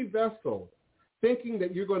an empty vessel, thinking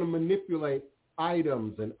that you're going to manipulate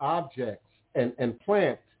items and objects and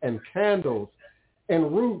plants and candles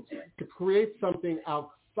and roots to create something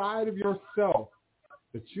outside of yourself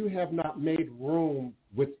that you have not made room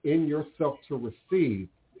within yourself to receive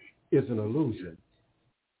is an illusion.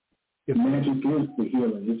 Magic is the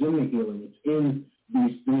healing. It's in the healing. It's in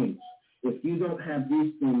these things. If you don't have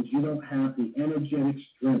these things, you don't have the energetic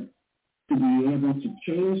strength to be able to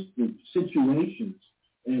change the situations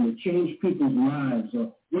and to change people's lives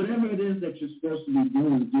or whatever it is that you're supposed to be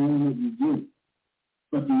doing what you do.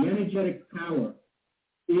 But the energetic power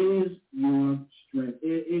is your strength.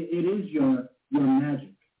 It is your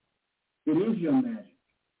magic. It is your magic.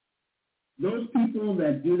 Those people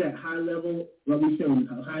that do that high level, what we say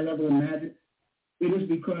high level of magic, it is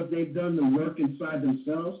because they've done the work inside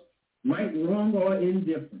themselves, right, wrong, or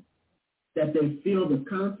indifferent, that they feel the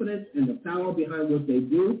confidence and the power behind what they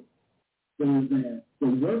do, the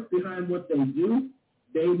work behind what they do.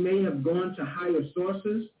 They may have gone to higher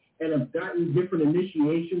sources and have gotten different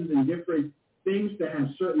initiations and different things to have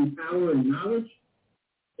certain power and knowledge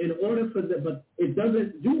in order for that, but it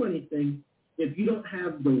doesn't do anything if you don't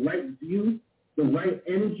have the right view, the right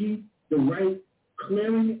energy, the right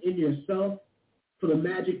clearing in yourself for the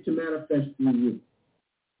magic to manifest through you.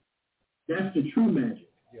 That's the true magic.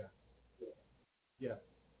 Yeah.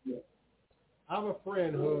 I have a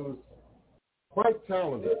friend who's quite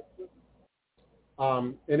talented,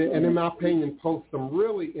 and in my opinion, posts some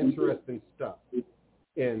really interesting stuff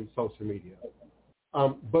in social media,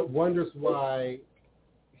 but wonders why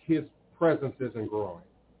his presence isn't growing,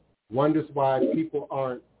 wonders why people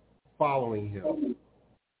aren't following him.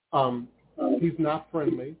 He's not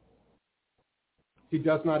friendly. He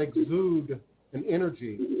does not exude an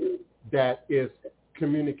energy that is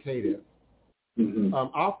communicative. I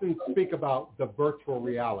often speak about the virtual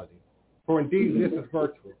reality. For indeed, this is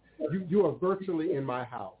virtual. You are virtually in my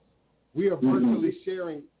house. We are virtually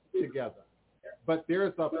sharing together. But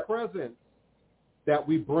there's a presence that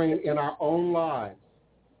we bring in our own lives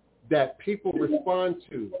that people respond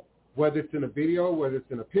to, whether it's in a video, whether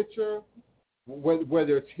it's in a picture,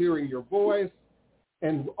 whether it's hearing your voice.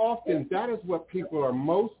 And often that is what people are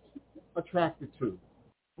most attracted to.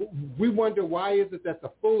 We wonder, why is it that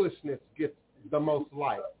the foolishness gets the most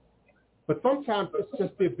light? But sometimes it's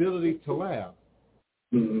just the ability to laugh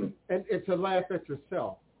and to laugh at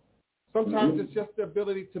yourself. Sometimes it's just the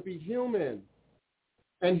ability to be human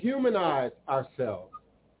and humanize ourselves.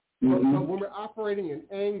 But when we're operating in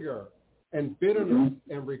anger and bitterness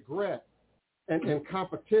and regret and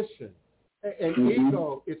competition and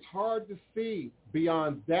ego, it's hard to see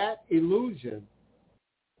beyond that illusion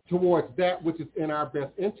towards that which is in our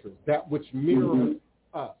best interest, that which mirrors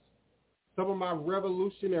us. Some of my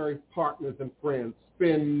revolutionary partners and friends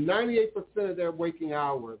spend 98% of their waking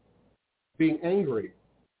hours being angry,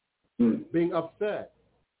 being upset,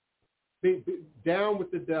 being down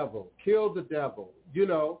with the devil, kill the devil, you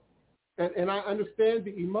know. And I understand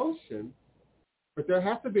the emotion, but there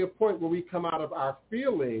has to be a point where we come out of our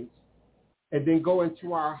feelings and then go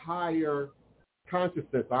into our higher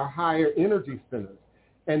consciousness, our higher energy centers.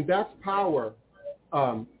 And that's power,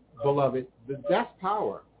 beloved. That's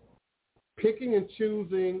power. Picking and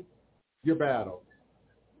choosing your battles,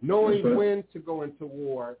 knowing when to go into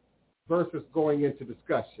war versus going into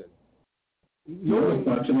discussion. Knowing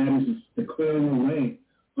part of that is the clearing away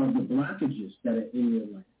of the blockages that are in your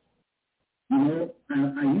life. You know,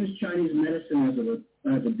 I use Chinese medicine as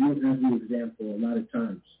an example a lot of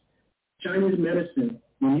times. Chinese medicine,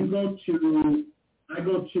 when you go to, I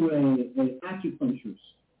go to an acupuncturist.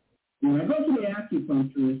 When I go to the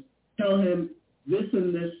acupuncturist, tell him this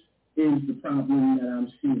and this is the problem that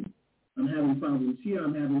I'm seeing. I'm having problems here,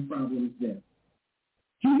 I'm having problems there.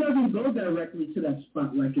 He doesn't go directly to that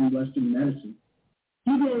spot like in Western medicine.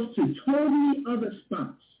 He goes to totally other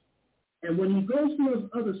spots. And when he goes to those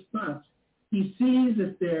other spots, he sees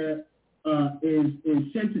if there is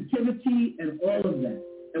sensitivity and all of that.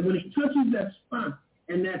 And when he touches that spot,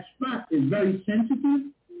 and that spot is very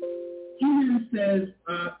sensitive, he then says,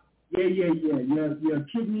 your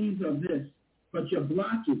kidneys are this, but your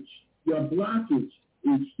blockage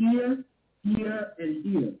is here, here, and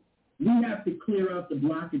here. We have to clear out the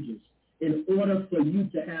blockages in order for you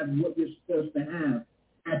to have what you're supposed to have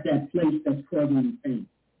at that place that's causing you pain.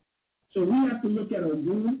 So we have to look at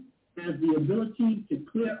Voodoo as the ability to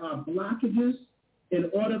clear our blockages in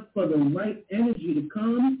order for the right energy to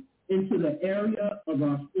come into the area of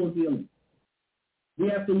our full healing. We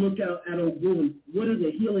have to look at Voodoo. What are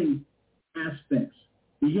the healing aspects?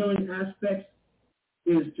 The healing aspects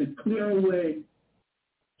is to clear away,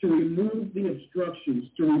 to remove the obstructions,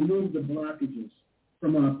 to remove the blockages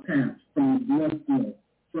from our path, from the blood flow,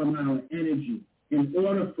 from our energy, in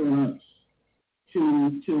order for us to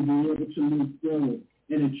be able to move forward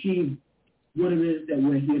and achieve what it is that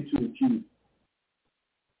we're here to achieve.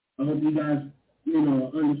 I hope you guys,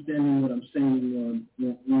 are understanding what I'm saying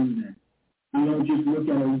on that. We don't just look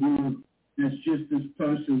at a group as just this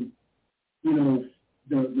person,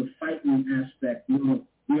 the fighting aspect.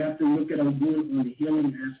 We have to look at a group on the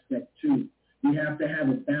healing aspect too. We have to have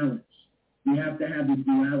a balance. We have to have the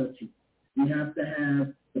duality. We have to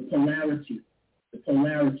have the polarity,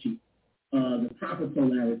 the proper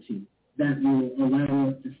polarity that will allow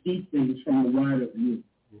us to see things from a wider view.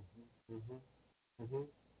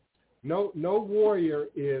 No warrior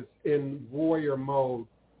is in warrior mode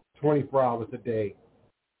 24 hours a day,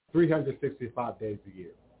 365 days a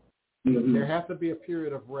year. There has to be a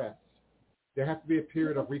period of rest. There has to be a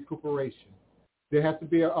period of recuperation. There has to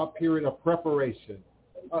be a period of preparation,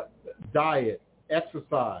 diet,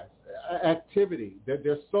 exercise, activity.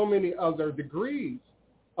 There's so many other degrees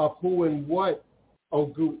of who and what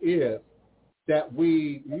Ogu is that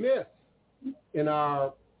we miss in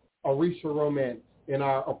our Orisha romance, in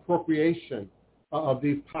our appropriation of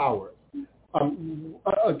these powers.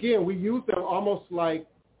 Again, we use them almost like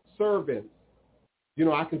servants.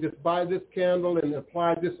 I can just buy this candle and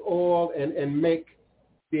apply this oil and make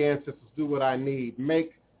the ancestors do what I need,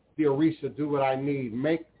 make the Orisha do what I need,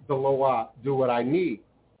 make the Loa do what I need.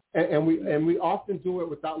 And we often do it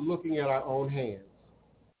without looking at our own hands,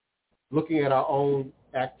 looking at our own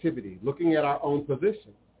activity, looking at our own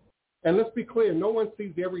position. And let's be clear, no one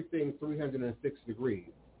sees everything 306 degrees.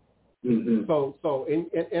 So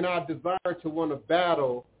in our desire to want to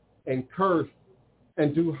battle and curse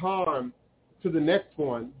and do harm to the next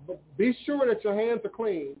one, be sure that your hands are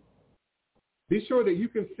clean. Be sure that you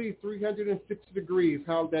can see 360 degrees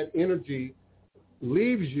how that energy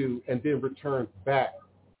leaves you and then returns back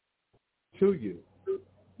to you.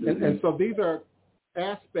 And so these are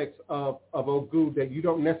aspects of Ogu that you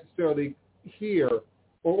don't necessarily hear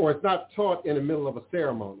or it's not taught in the middle of a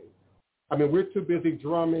ceremony. I mean, we're too busy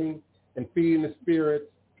drumming and feeding the spirits,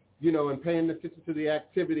 and paying attention to the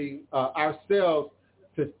activity ourselves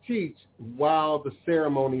to teach while the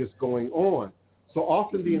ceremony is going on. So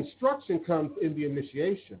often the instruction comes in the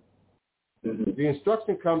initiation. The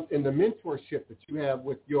instruction comes in the mentorship that you have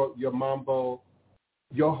with your mambo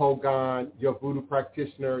your Hogan, your Voodoo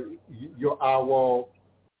practitioner, your Awo,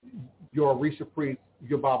 your Orisha priest,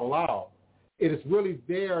 your Babalao. It is really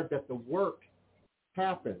there that the work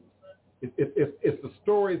happens. It's the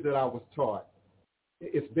stories that I was taught.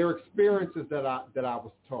 It's their experiences that I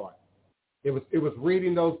was taught. It was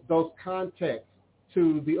reading those contexts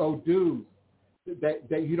to the Odus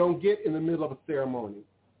that you don't get in the middle of a ceremony,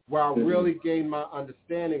 where I really gained my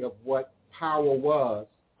understanding of what power was,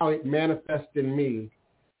 how it manifests in me,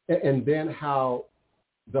 and then how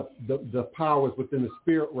the powers within the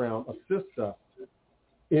spirit realm assist us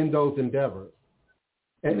in those endeavors.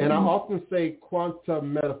 And I often say,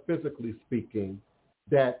 quantum metaphysically speaking,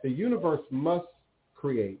 that the universe must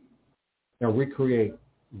create and recreate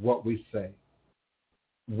what we say,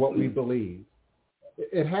 what we believe.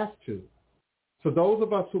 It has to. So those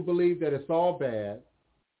of us who believe that it's all bad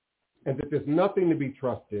and that there's nothing to be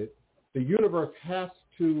trusted, the universe has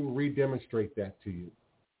to redemonstrate that to you.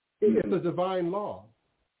 It's a divine law.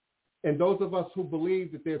 And those of us who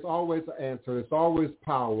believe that there's always an answer, there's always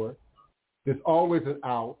power, there's always an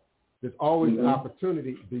out, there's always an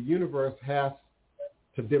opportunity, the universe has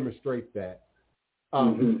to demonstrate that.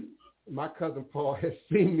 My cousin Paul has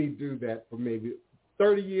seen me do that for maybe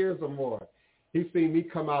 30 years or more. He's seen me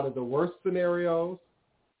come out of the worst scenarios,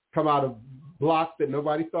 come out of blocks that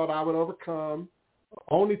nobody thought I would overcome,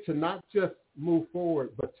 only to not just move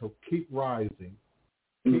forward, but to keep rising,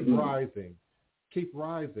 keep rising, keep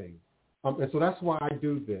rising. And so that's why I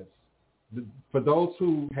do this. For those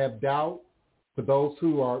who have doubt, for those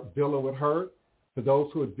who are dealing with hurt, for those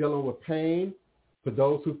who are dealing with pain, for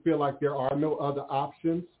those who feel like there are no other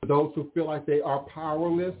options, for those who feel like they are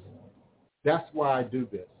powerless, that's why I do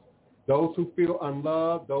this. Those who feel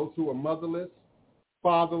unloved, those who are motherless,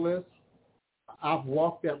 fatherless, I've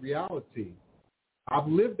walked that reality. I've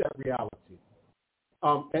lived that reality.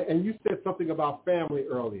 And you said something about family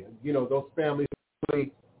earlier. You know, those families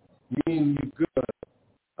really mean you good,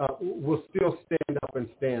 will still stand up and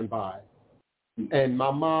stand by. And my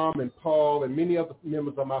mom and Paul and many other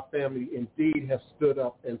members of my family indeed have stood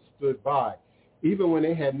up and stood by, even when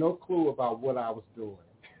they had no clue about what I was doing.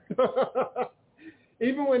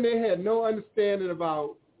 Even when they had no understanding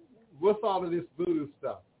about what's all of this voodoo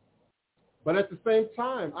stuff. But at the same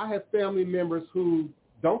time, I have family members who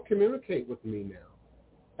don't communicate with me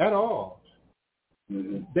now at all.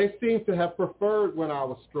 They seem to have preferred when I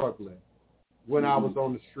was struggling, when I was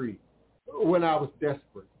on the street, when I was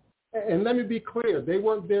desperate. And let me be clear, they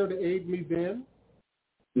weren't there to aid me then,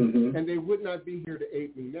 and they would not be here to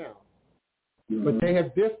aid me now. But they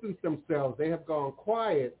have distanced themselves. They have gone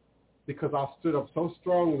quiet because I've stood up so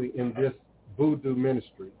strongly in this voodoo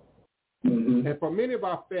ministry. And for many of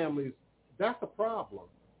our families, that's a problem.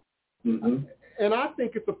 And I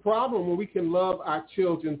think it's a problem when we can love our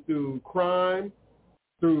children through crime,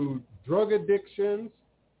 through drug addictions,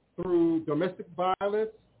 through domestic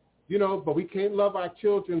violence, you know, but we can't love our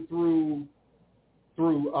children through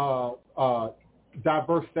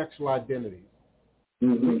diverse sexual identities.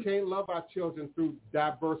 We can't love our children through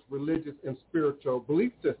diverse religious and spiritual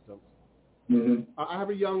belief systems. I have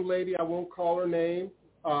a young lady, I won't call her name.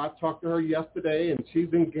 I talked to her yesterday, and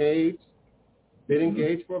she's engaged, been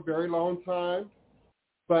engaged for a very long time,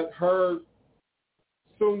 but her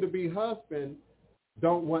soon-to-be husband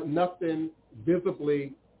don't want nothing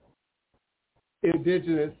visibly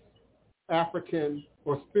indigenous, African,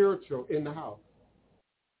 or spiritual in the house.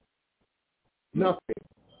 Nothing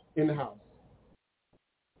in the house.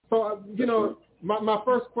 So, you know, my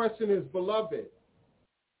first question is, beloved,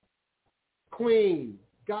 queen,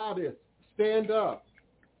 goddess, stand up.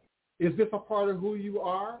 Is this a part of who you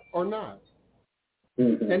are or not?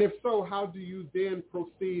 And if so, how do you then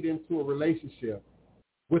proceed into a relationship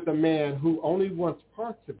with a man who only wants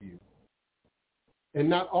parts of you and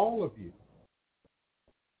not all of you?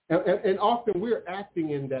 And often we're acting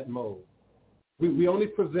in that mode. We only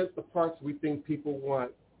present the parts we think people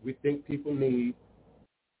want, we think people need,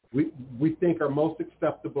 we think are most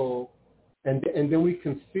acceptable, and then we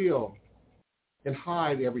conceal and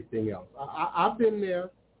hide everything else. I've been there.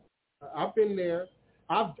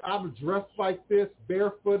 I've dressed like this,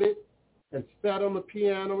 barefooted, and sat on the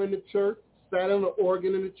piano in the church, sat on the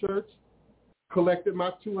organ in the church, collected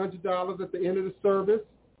my $200 at the end of the service,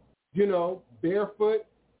 you know, barefoot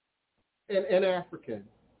and African,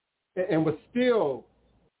 and was still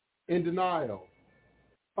in denial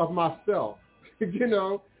of myself, you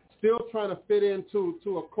know, still trying to fit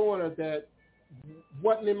into a corner that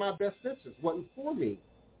wasn't in my best interest, wasn't for me.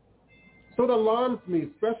 So it alarms me,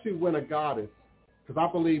 especially when a goddess, because I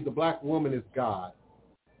believe the black woman is God.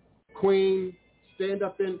 Queen, stand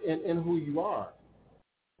up in who you are.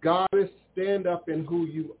 Goddess, stand up in who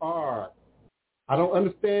you are. I don't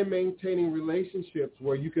understand maintaining relationships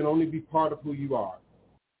where you can only be part of who you are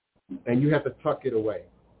and you have to tuck it away.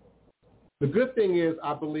 The good thing is,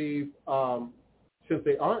 I believe, since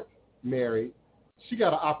they aren't married, she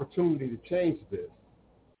got an opportunity to change this.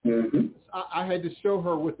 Mm-hmm. I had to show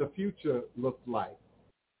her what the future looked like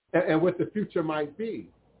and what the future might be,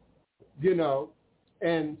 you know.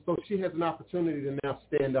 And so she has an opportunity to now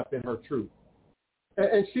stand up in her truth.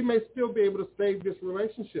 And she may still be able to save this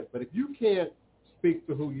relationship. But if you can't speak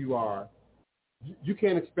to who you are, you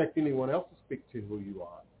can't expect anyone else to speak to who you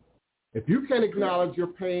are. If you can't acknowledge your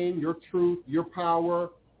pain, your truth, your power,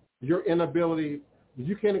 your inability,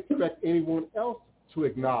 you can't expect anyone else to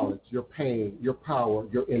acknowledge your pain, your power,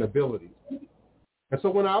 your inabilities. And so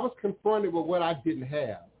when I was confronted with what I didn't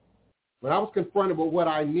have, when I was confronted with what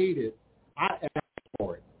I needed, I asked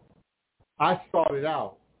for it. I sought it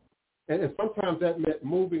out. And sometimes that meant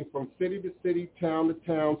moving from city to city, town to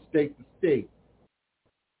town, state to state.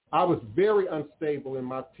 I was very unstable in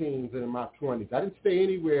my teens and in my 20s. I didn't stay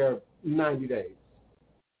anywhere 90 days,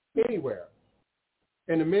 anywhere.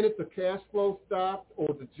 And the minute the cash flow stopped or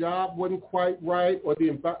the job wasn't quite right or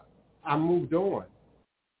I moved on.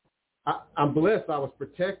 I'm blessed. I was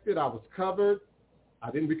protected. I was covered. I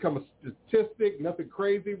didn't become a statistic. Nothing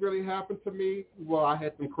crazy really happened to me. Well, I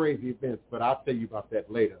had some crazy events, but I'll tell you about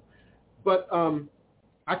that later. But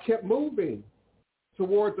I kept moving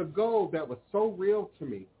towards a goal that was so real to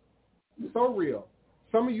me, so real.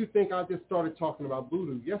 Some of you think I just started talking about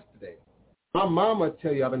voodoo yesterday. My mama would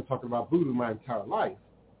tell you I've been talking about voodoo my entire life.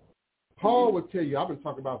 Paul would tell you I've been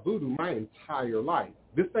talking about voodoo my entire life.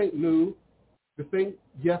 This ain't new. This ain't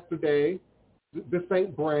yesterday. This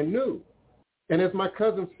ain't brand new. And as my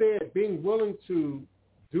cousin said, being willing to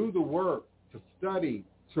do the work, to study,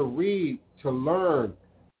 to read, to learn,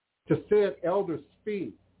 to sit at elders'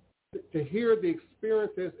 feet, to hear the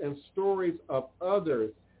experiences and stories of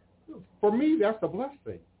others, for me, that's a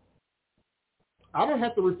blessing. I don't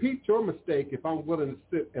have to repeat your mistake if I'm willing to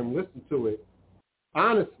sit and listen to it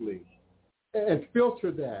honestly and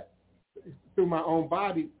filter that through my own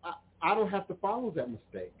body. I don't have to follow that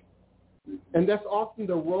mistake. And that's often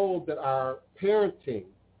the role that our parenting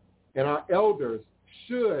and our elders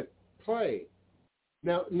should play.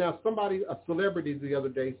 Now, somebody, a celebrity the other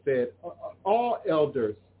day said, all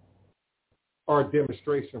elders are a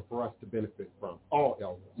demonstration for us to benefit from, all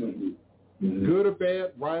elders. Mm-hmm. Good or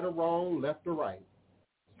bad, right or wrong, left or right.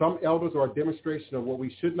 Some elders are a demonstration of what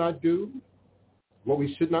we should not do, what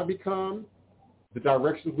we should not become, the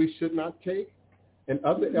directions we should not take, and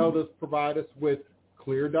other elders provide us with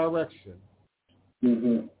clear direction,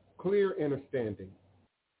 clear understanding.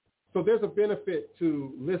 So there's a benefit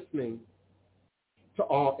to listening to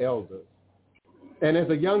all elders. And as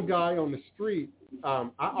a young guy on the street, I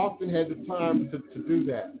often had the time to do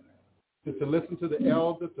that, to listen to the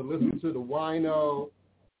elder, to listen to the wino,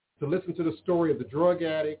 to listen to the story of the drug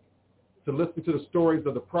addict, to listen to the stories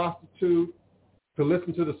of the prostitute, to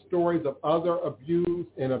listen to the stories of other abused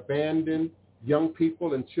and abandoned young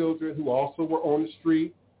people and children who also were on the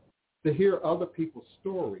street, to hear other people's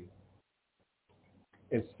stories.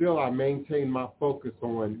 And still I maintained my focus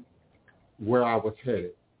on where I was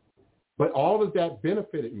headed. But all of that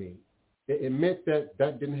benefited me. It meant that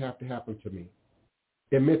didn't have to happen to me.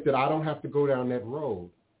 It meant that I don't have to go down that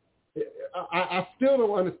road. I still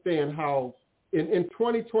don't understand how in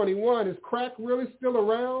 2021, is crack really still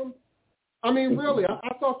around? I mean, really,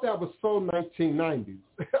 I thought that was so 1990s.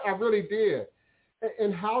 I really did.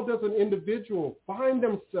 And how does an individual find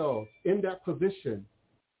themselves in that position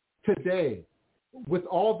today with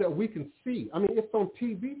all that we can see? I mean, it's on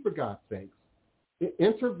TV, for God's sakes.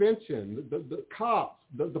 Intervention, the cops,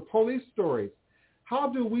 the police stories. How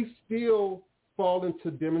do we still fall into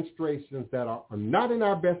demonstrations that are not in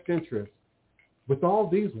our best interest with all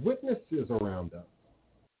these witnesses around us?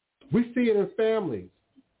 We see it in families.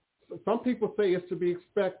 Some people say it's to be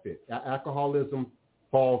expected. Alcoholism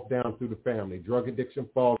falls down through the family. Drug addiction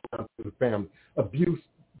falls down through the family. Abuse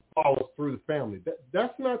follows through the family.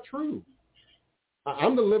 That's not true.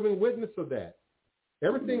 I'm the living witness of that.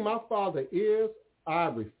 Everything my father is, I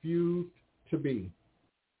refused to be.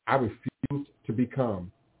 I refused to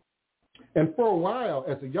become. And for a while,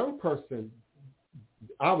 as a young person,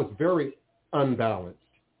 I was very unbalanced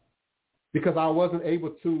because I wasn't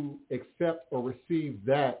able to accept or receive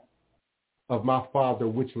that of my father,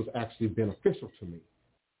 which was actually beneficial to me.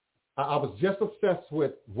 I was just obsessed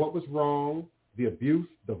with what was wrong, the abuse,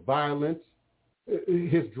 the violence,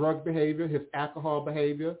 his drug behavior, his alcohol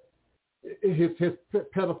behavior, his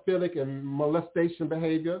pedophilic and molestation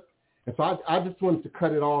behavior. And so I just wanted to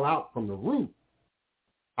cut it all out from the root.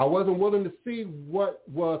 I wasn't willing to see what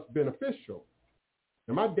was beneficial.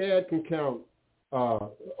 Now, my dad can count,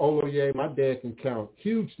 Oloye, my dad can count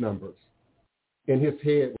huge numbers in his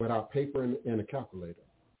head without paper and a calculator.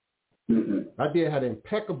 Mm-hmm. My dad had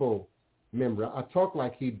impeccable memory. I talk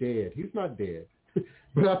like he dead. He's not dead,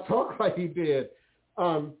 but I talk like he dead.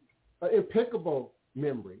 Impeccable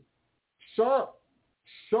memory, sharp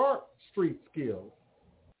street skills.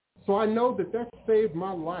 So I know that saved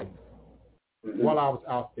my life while I was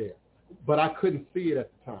out there, but I couldn't see it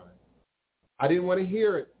at the time. I didn't want to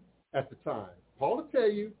hear it at the time. Paul will tell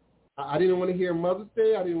you, I didn't want to hear Mother's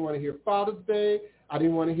Day. I didn't want to hear Father's Day. I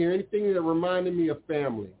didn't want to hear anything that reminded me of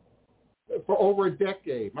family. For over a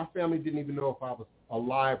decade, my family didn't even know if I was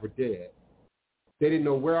alive or dead. They didn't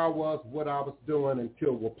know where I was, what I was doing,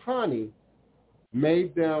 until Wapani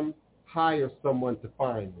made them hire someone to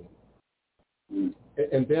find me.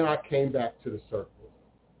 And then I came back to the circle.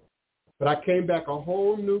 But I came back a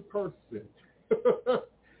whole new person.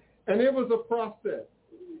 And it was a process.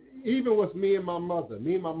 Even with me and my mother.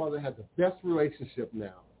 Me and my mother had the best relationship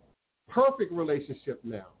now. Perfect relationship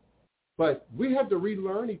now. But we had to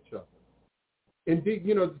relearn each other. Indeed,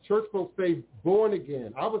 the church folks say born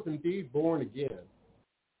again. I was indeed born again.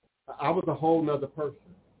 I was a whole nother person.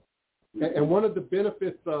 And one of the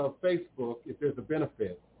benefits of Facebook, if there's a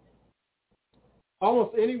benefit,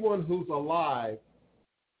 almost anyone who's alive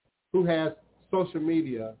who has social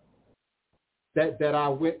media that I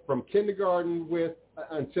went from kindergarten with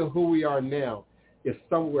until who we are now is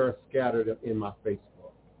somewhere scattered in my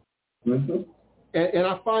Facebook. Mm-hmm. And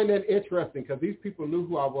I find that interesting because these people knew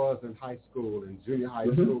who I was in high school and junior high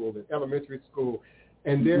mm-hmm. school and elementary school,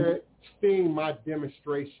 and they're seeing my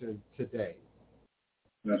demonstration today.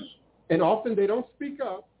 Yes. And often they don't speak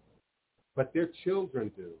up, but their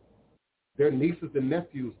children do. Their nieces and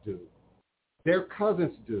nephews do. Their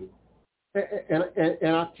cousins do.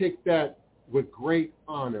 And I take that with great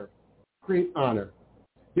honor, great honor.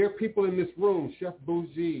 There are people in this room, Chef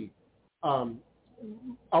Bougie,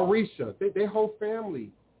 Arisha, their whole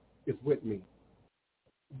family is with me.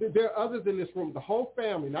 There are others in this room, the whole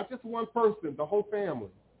family, not just one person, the whole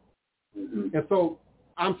family. Mm-hmm. And so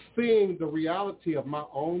I'm seeing the reality of my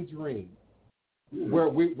own dream, mm-hmm.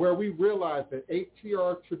 where we realize that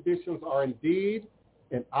ATR traditions are indeed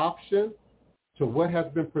an option to what has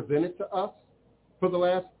been presented to us for the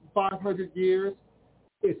last 500 years.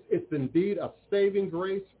 It's indeed a saving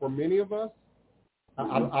grace for many of us.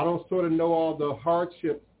 Mm-hmm. I don't sort of know all the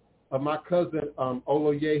hardships of my cousin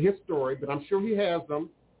Oloye, his story, but I'm sure he has them.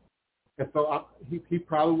 And so he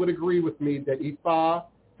probably would agree with me that Ifa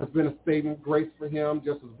has been a saving grace for him,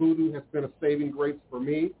 just as Voodoo has been a saving grace for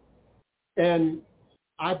me. And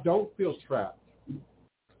I don't feel trapped.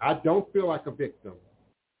 I don't feel like a victim.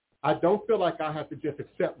 I don't feel like I have to just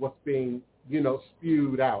accept what's being,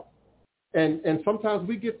 spewed out. And sometimes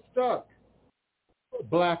we get stuck.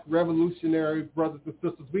 Black revolutionary brothers and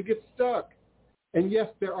sisters, we get stuck. And yes,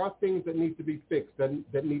 there are things that need to be fixed,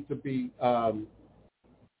 that need to be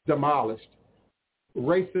demolished.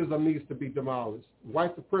 Racism needs to be demolished.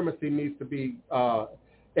 White supremacy needs to be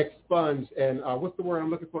expunged and, what's the word I'm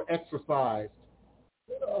looking for, exorcised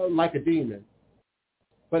like a demon.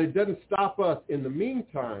 But it doesn't stop us in the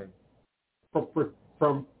meantime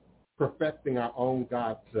from perfecting our own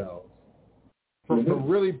God selves, from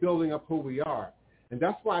really building up who we are. And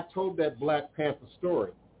that's why I told that Black Panther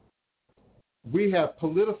story. We have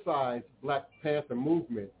politicized Black Panther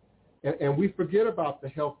movement, and we forget about the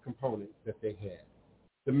health component that they had,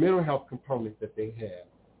 the mental health component that they had,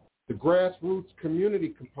 the grassroots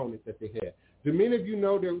community component that they had. Do many of you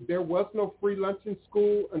know there was no free lunch in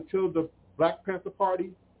school until the Black Panther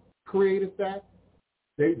Party created that?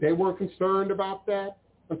 They weren't concerned about that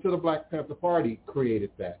until the Black Panther Party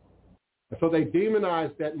created that. And so they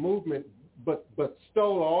demonized that movement, but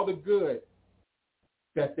stole all the good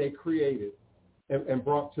that they created and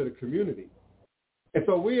brought to the community. And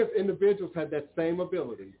so we as individuals had that same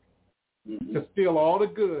ability to steal all the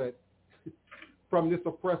good from this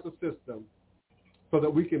oppressive system so that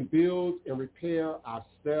we can build and repair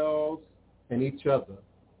ourselves and each other.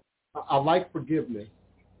 I like forgiveness.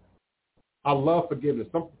 I love forgiveness.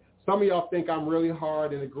 Some of y'all think I'm really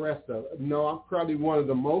hard and aggressive. No, I'm probably one of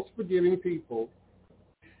the most forgiving people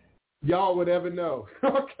y'all would ever know.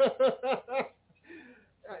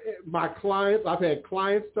 My clients, I've had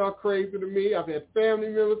clients talk crazy to me. I've had family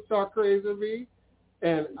members talk crazy to me,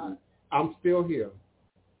 and I'm still here.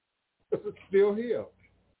 Still here.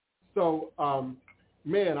 So,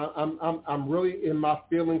 man, I'm really in my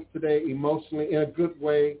feelings today, emotionally, in a good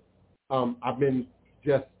way. I've been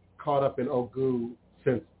just caught up in Ogu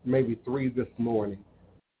since maybe 3 this morning.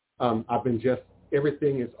 I've been just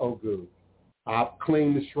everything is Ogu. I've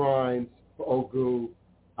cleaned the shrines for Ogu.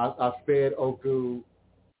 I've fed Ogu.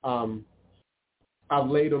 I've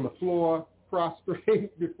laid on the floor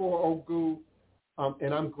prostrate before Ogu.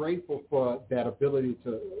 And I'm grateful for that ability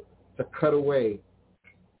to cut away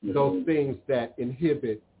those things that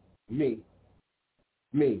inhibit me.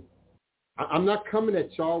 I'm not coming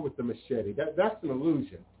at y'all with the machete. That's an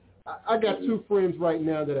illusion. I got two friends right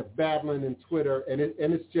now that are battling in Twitter, and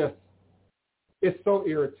it's so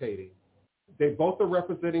irritating. They both are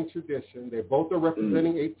representing tradition. They both are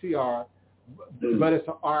representing ATR, but it's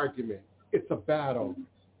an argument. It's a battle.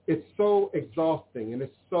 It's so exhausting, and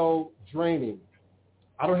it's so draining.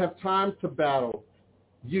 I don't have time to battle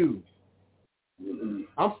you.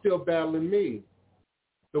 I'm still battling me.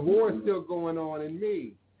 The war is still going on in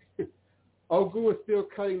me. Ogu is still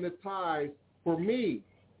cutting the ties for me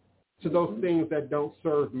to those things that don't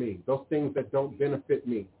serve me, those things that don't benefit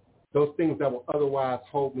me, those things that will otherwise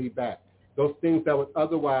hold me back, those things that would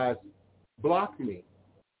otherwise block me.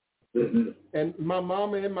 And my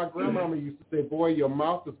mama and my grandmama used to say, boy, your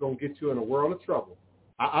mouth is going to get you in a world of trouble.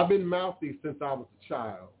 I've been mouthy since I was a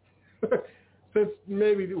child. Since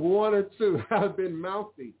maybe 1 or 2, I've been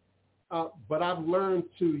mouthy. But I've learned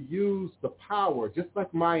to use the power, just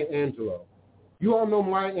like Maya Angelou. You all know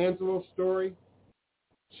Maya Angelou's story?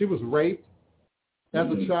 She was raped as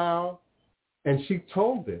a child, and she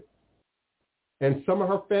told it. And some of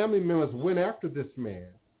her family members went after this man,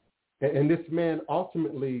 and this man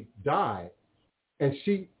ultimately died. And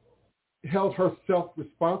she held herself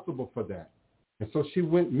responsible for that. And so she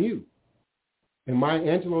went mute. And Maya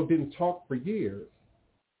Angelou didn't talk for years.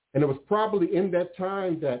 And it was probably in that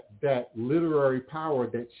time that literary power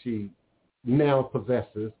that she now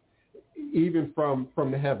possesses, even from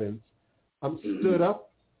the heavens, stood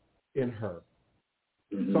up in her.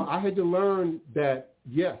 So I had to learn that,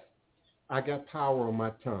 yes, I got power on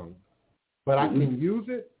my tongue, but I can use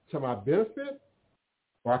it to my benefit,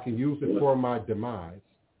 or I can use it for my demise.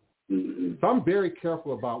 So I'm very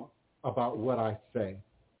careful about what I say.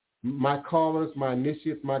 My callers, my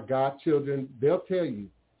initiates, my godchildren, they'll tell you,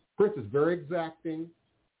 Prince is very exacting,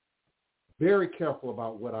 very careful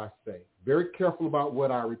about what I say, very careful about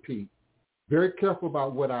what I repeat, very careful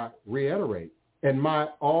about what I reiterate. And my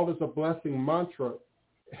all is a blessing mantra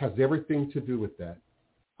has everything to do with that.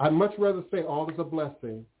 I'd much rather say all is a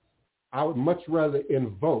blessing. I would much rather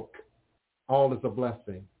invoke all is a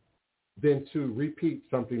blessing than to repeat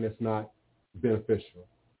something that's not beneficial,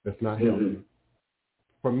 that's not healthy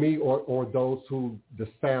for me or those who the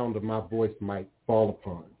sound of my voice might fall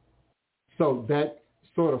upon. So that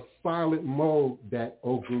sort of silent mode that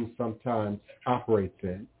Ogu sometimes operates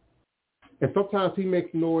in. And sometimes he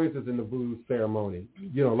makes noises in the voodoo ceremony,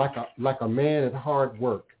 like a man at hard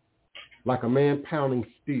work, like a man pounding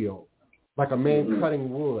steel, like a man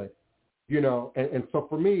cutting wood, And so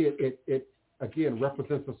for me, it again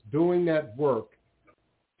represents us doing that work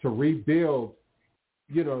to rebuild,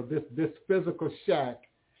 this physical shack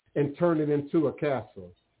and turn it into a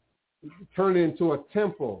castle, turn it into a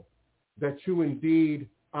temple that you indeed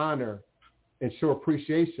honor and show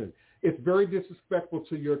appreciation. It's very disrespectful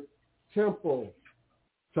to your temple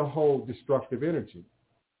to hold destructive energy.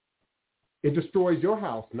 It destroys your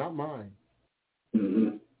house, not mine.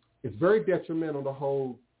 It's very detrimental to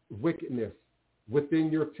hold wickedness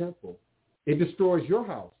within your temple. It destroys your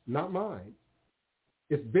house, not mine.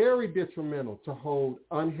 It's very detrimental to hold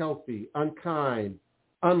unhealthy, unkind,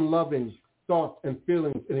 unloving thoughts and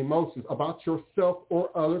feelings and emotions about yourself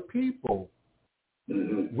or other people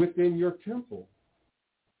within your temple.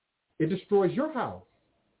 It destroys your house,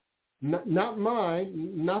 not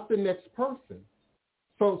mine, not the next person.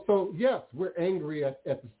 So yes, we're angry at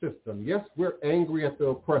the system. Yes, we're angry at the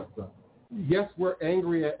oppressor. Yes, we're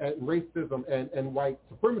angry at racism and white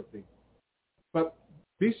supremacy. But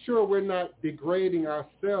be sure we're not degrading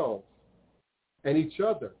ourselves and each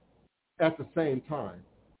other at the same time.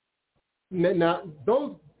 Now,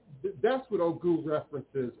 that's what Ogu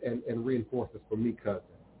references and reinforces for me,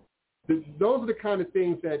 cousin. Those are the kind of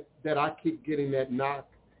things that I keep getting that knock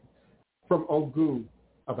from Ogu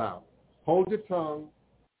about. Hold your tongue.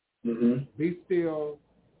 Be still.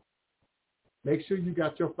 Make sure you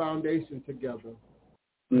got your foundation together.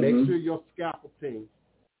 Make sure your scaffolding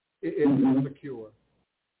is secure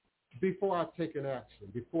before I take an action,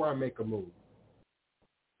 before I make a move.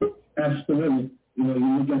 Absolutely. You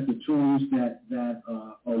look at the tools that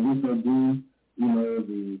are with Ogu,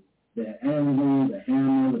 the anvil, the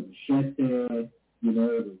hammer, the machete, the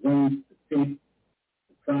rope, the pick,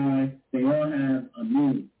 the pry, they all have a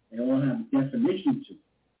meaning. They all have a definition to it.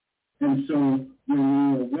 And so when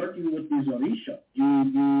you're working with these Orisha, you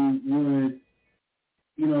would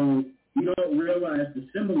you don't realize the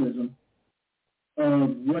symbolism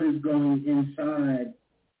of what is going inside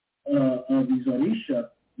of these Orisha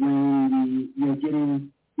when you're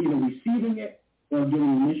getting either receiving it or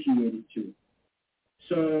getting initiated to it.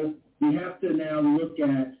 So we have to now look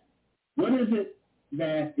at what is it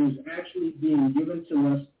that is actually being given to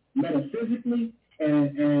us metaphysically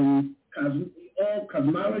and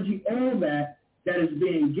cosmology, all that is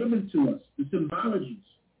being given to us, the symbologies.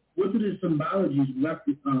 What do the symbologies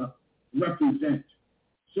represent?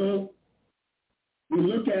 So we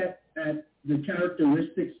look at the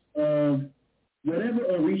characteristics of whatever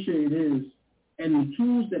Orisha it is and the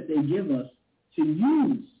tools that they give us to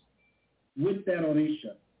use with that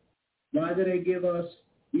Orisha. Why do they give us,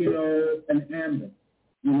 an amber?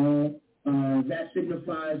 That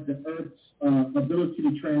signifies the earth's ability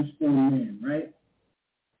to transform man, right?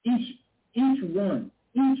 Each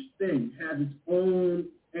thing has its own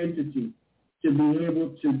entity to be able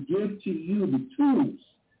to give to you the tools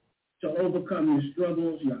to overcome your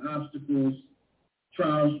struggles, your obstacles,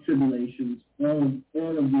 trials, tribulations, all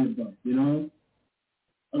of the above,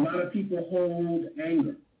 A lot of people hold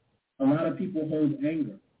anger.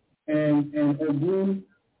 And Ogun,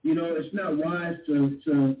 it's not wise to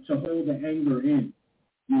hold the anger in.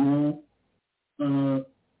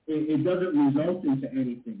 It doesn't result into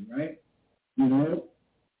anything, right? In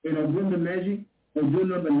Ogun Meji, Ogun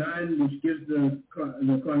number 9, which gives the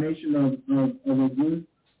carnation of Ogun,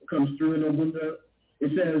 comes through in Ogun.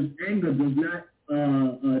 It says anger does not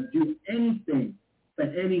do anything for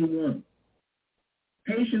anyone.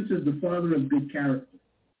 Patience is the father of good character,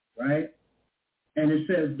 right? And it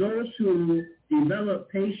says those who develop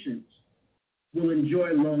patience will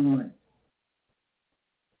enjoy long life.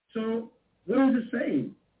 So what is it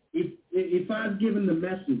saying? If I've given the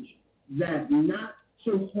message that not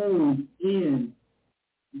to hold in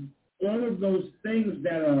all of those things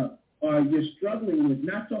that are you're struggling with,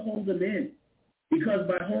 not to hold them in, because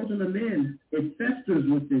by holding them in, it festers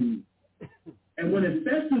within you. And when it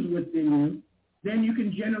festers within you, then you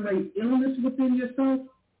can generate illness within yourself.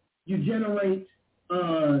 You generate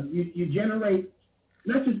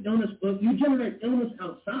not just illness, but you generate illness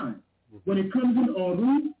outside. When it comes in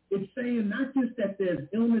Oru, it's saying not just that there's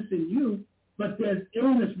illness in you, but there's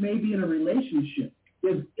illness maybe in a relationship.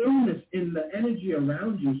 There's illness in the energy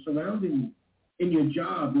around you, surrounding you, in your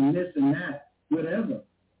job, and this and that, whatever.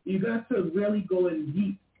 You got to really go in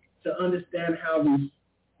deep to understand how these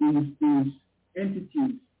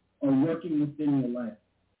entities are working within your life.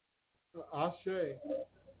 Ashe.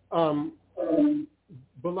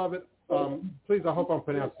 Beloved, please, I hope I'm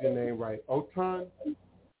pronouncing your name right. Otan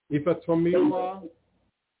Ifatomiwa.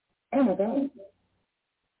 Oh my God.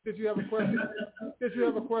 Did you have a question? Did you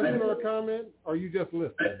have a question or a comment, or are you just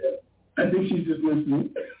listening? I think she's just listening.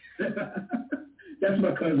 That's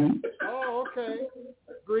my cousin. Oh, okay.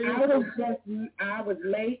 Greetings. I was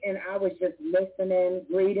late and I was just listening.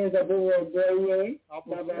 Greetings, Abu Greetings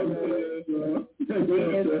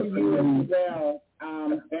to you as well.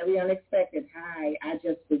 Very unexpected. Hi. I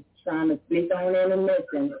just was trying to sneak on in and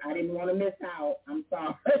listen. I didn't want to miss out. I'm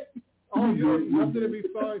sorry. Oh, you're nothing to be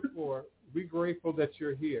sorry for. Be grateful that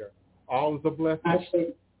you're here. All is a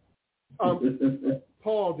blessing.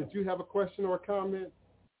 Paul, did you have a question or a comment?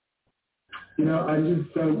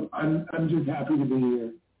 I'm just happy to be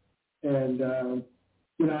here, and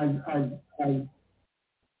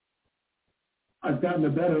I've gotten a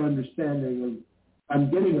better understanding of. I'm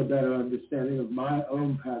getting a better understanding of my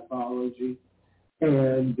own pathology,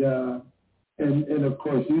 and of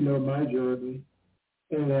course my journey,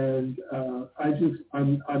 and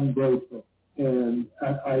I'm grateful, and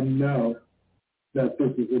I know that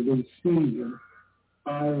this is a new season.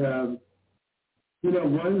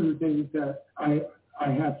 One of the things that I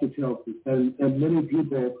have to tell people, and many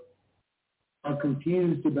people are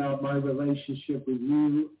confused about my relationship with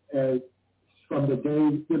you as from the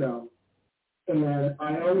day, and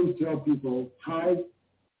I always tell people,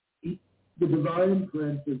 the Divine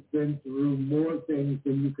Prince has been through more things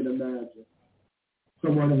than you can imagine.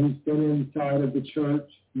 Someone who's been inside of the church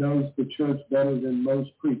knows the church better than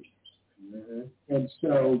most preachers. Mm-hmm. And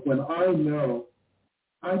so when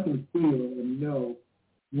I can feel and know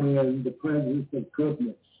when the presence of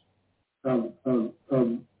goodness, of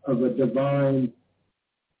a divine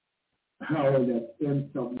power that's in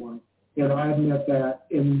someone. And I met that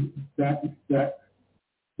in that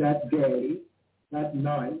day, that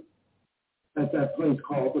night, at that place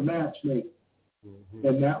called the Matchmaker. Mm-hmm.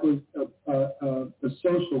 And that was a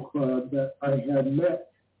social club that I had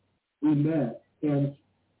met. We met. And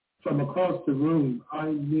from across the room,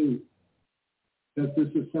 I knew that this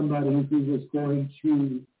is somebody who was going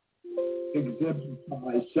to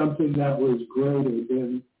exemplify something that was greater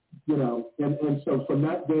than, and so from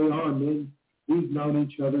that day on, we've known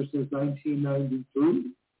each other since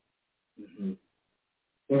 1993. Mm-hmm.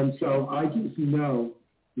 And so I just know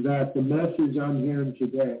that the message I'm hearing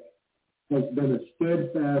today has been a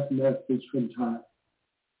steadfast message from Ty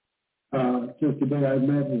since the day I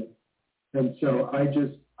met him. And so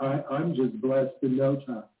I'm just blessed to know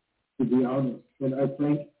Ty, to be honest. And I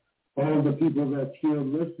thank all the people that's here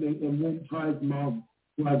listening, and then Ty's mom,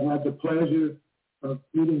 who I've had the pleasure of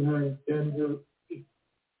meeting her in Denver.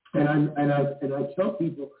 And I tell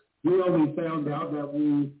people, we only found out that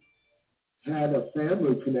we had a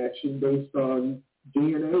family connection based on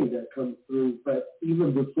DNA that comes through, but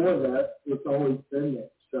even before that, it's always been there.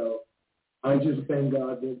 So I just thank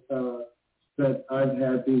God that I've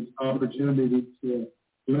had these opportunities to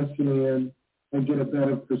listen in and get a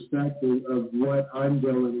better perspective of what I'm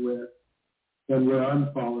dealing with and where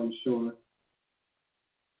I'm falling short.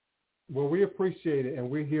 Well, we appreciate it, and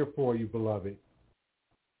we're here for you, beloved.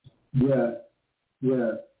 Yeah.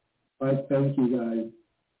 I thank you guys.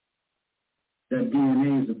 That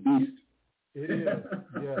DNA is a beast. It is,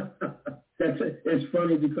 yeah. It's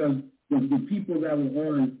funny because the people that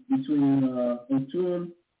were on between O'Toole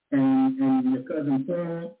and your cousin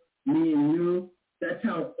Paul, me and you, that's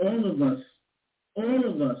how all of us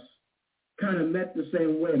kind of met the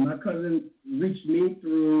same way. My cousin reached me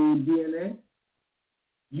through DNA.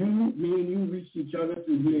 Me and you reached each other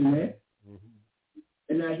through DNA. Mm-hmm.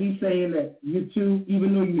 And now he's saying that you two,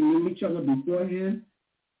 even though you knew each other beforehand,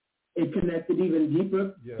 it connected even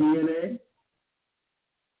deeper, yeah. DNA.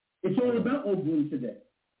 It's all about Ogun today.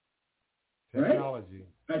 Technology.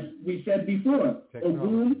 Right? As we said before,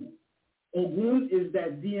 Ogun is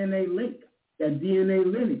that DNA link, that DNA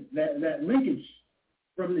lineage, that linkage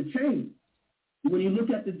from the chain. When you look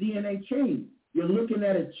at the DNA chain, you're looking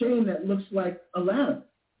at a chain that looks like a ladder.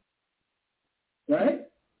 Right?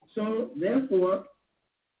 So, therefore,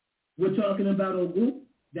 we're talking about Ogun.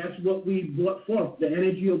 That's what we brought forth. The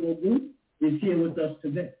energy of Ogun is here with us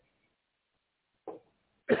today.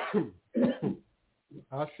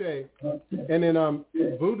 Ashe. And in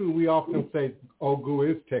Voodoo, we often say Ogun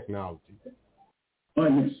is technology. Oh,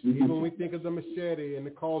 yes. Even when we think of the machete and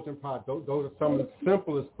the cauldron pot, those are some of the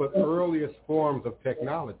simplest but earliest forms of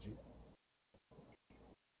technology.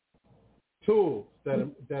 Tools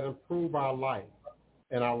that improve our life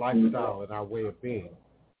and our lifestyle and our way of being.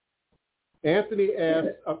 Anthony asks,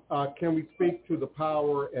 can we speak to the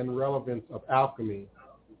power and relevance of alchemy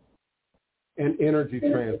and energy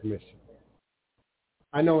transmission?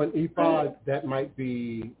 I know in EFOD that might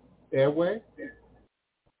be airway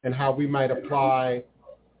and how we might apply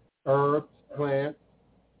herbs, plants,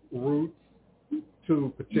 roots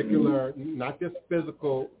to particular, not just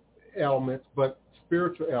physical ailments, but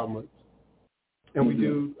spiritual ailments. And we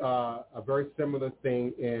do a very similar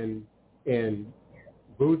thing in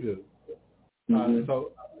Voodoo.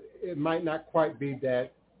 So it might not quite be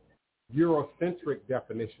that Eurocentric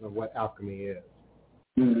definition of what alchemy is.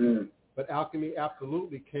 Mm-hmm. But alchemy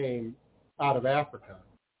absolutely came out of Africa,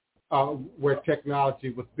 where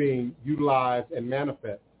technology was being utilized and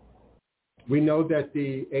manifested. We know that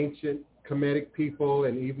the ancient Kemetic people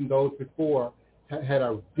and even those before had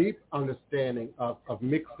a deep understanding of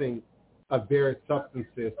mixing of various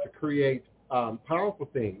substances to create powerful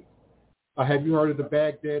things. Have you heard of the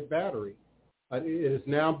Baghdad battery? It is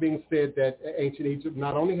now being said that ancient Egypt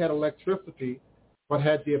not only had electricity, but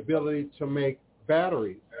had the ability to make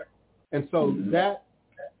batteries. And so that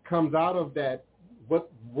comes out of that, what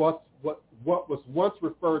was once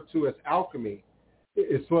referred to as alchemy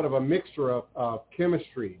is sort of a mixture of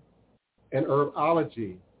chemistry and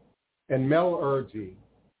herbology and metallurgy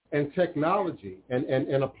and technology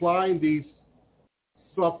and applying these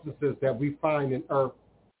substances that we find in earth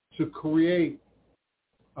to create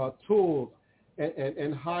tools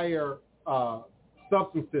and higher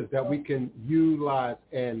substances that we can utilize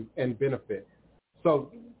and benefit.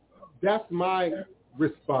 So that's my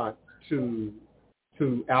response to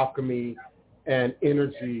alchemy and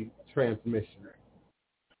energy transmission.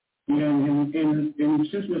 Yeah, and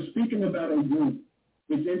since we're speaking about Ogun,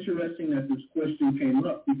 it's interesting that this question came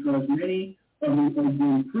up because many of the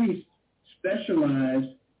Ogun priests specialize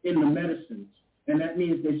in the medicines. And that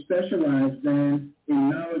means they specialize then in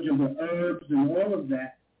knowledge of the herbs and all of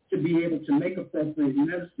that to be able to make appropriate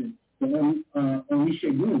medicine, the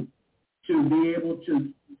Onishegun, to be able to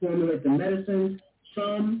formulate the medicines.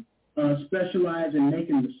 Some specialize in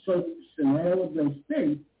making the soaps and all of those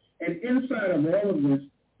things. And inside of all of this,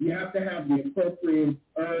 you have to have the appropriate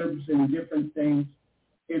herbs and different things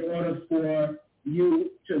in order for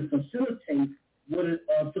you to facilitate what it,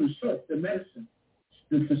 for the soap, the medicine,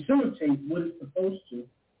 to facilitate what it's supposed to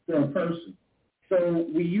for a person. So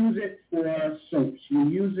we use it for soaps. We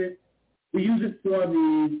use it for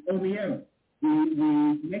the omiero. We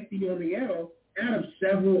make the omiero out of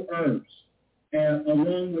several herbs,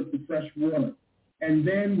 along with the fresh water. And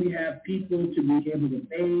then we have people to be able to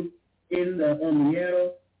bathe in the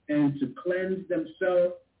omiero and to cleanse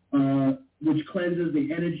themselves, which cleanses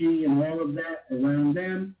the energy and all of that around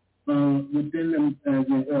them, within them,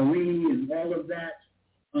 the ori and all of that.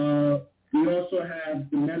 We also have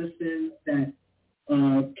the medicine that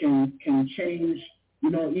can change,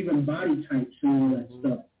 even body types and all that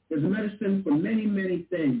stuff. There's medicine for many, many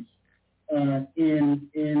things in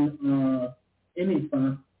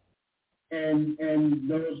Ifa, and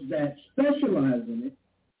those that specialize in it,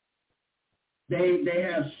 they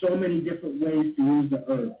have so many different ways to use the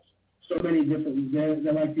herbs. So many different.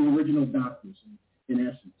 They're like the original doctors in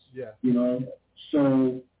essence. Yeah.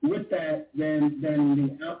 So with that, then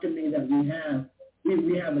the alchemy that we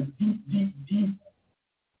have a deep,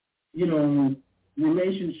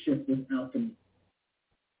 relationship with alchemy.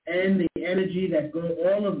 And the energy that goes,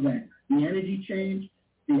 all of that, the energy change,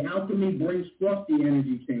 the alchemy brings forth the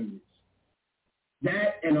energy changes.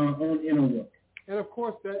 That and our own inner work. And of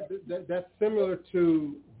course, that's similar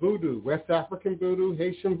to voodoo, West African voodoo,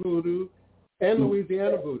 Haitian voodoo, and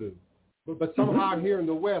Louisiana voodoo. But somehow here in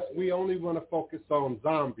the West, we only want to focus on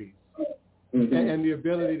zombies and the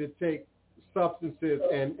ability to take substances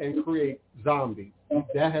and create zombies.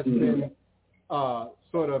 That has been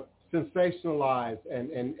sort of sensationalized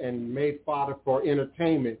and made fodder for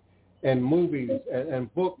entertainment and movies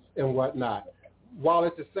and books and whatnot, while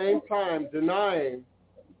at the same time denying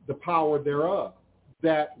the power thereof,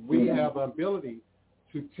 that we have an ability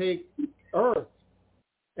to take earth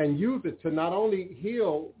and use it to not only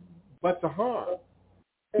heal, but to harm.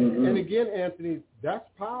 And again, Anthony, that's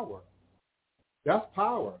power. That's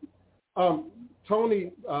power.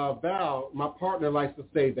 Tony Val, my partner, likes to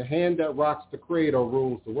say, the hand that rocks the cradle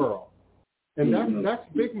rules the world. And that's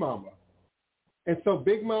Big Mama. And so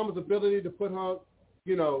Big Mama's ability to put her,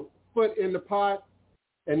 foot in the pot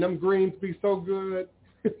and them greens be so good,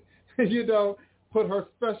 put her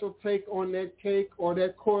special take on that cake or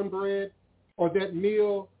that cornbread or that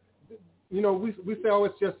meal. We say, oh,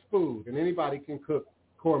 it's just food and anybody can cook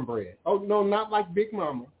cornbread. Oh, no, not like Big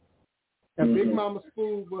Mama. And Big Mama's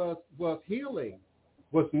food was healing,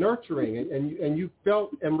 was nurturing, and you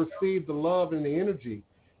felt and received the love and the energy,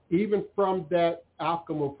 even from that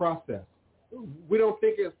alchemical process. We don't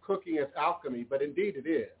think of cooking as alchemy, but indeed it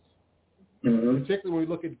is. Particularly when we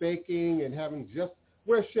look at baking and having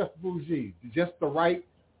where's Chef Bougie? Just the right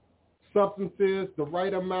substances, the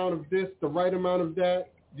right amount of this, the right amount of that.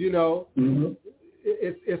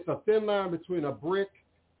 It's a thin line between a brick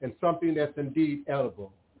and something that's indeed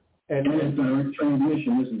edible. And it's direct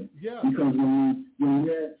transmission, isn't it? Yeah. Because when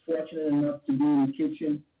we're fortunate enough to be in the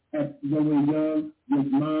kitchen when we're young with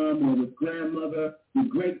mom or with grandmother, with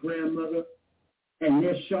great-grandmother, and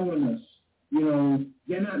they're showing us,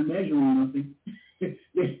 they're not measuring nothing.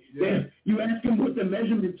 You ask them what the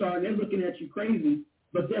measurements are, and they're looking at you crazy,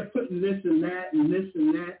 but they're putting this and that and this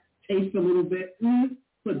and that, taste a little bit,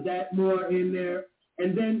 put that more in there.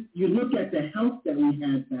 And then you look at the health that we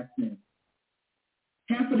had back then.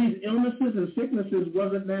 Half of these illnesses and sicknesses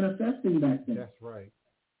wasn't manifesting back then. That's right.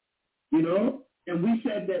 And we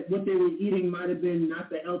said that what they were eating might have been not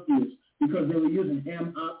the healthiest because they were using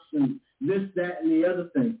ham hocks and this, that, and the other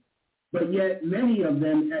thing. But yet many of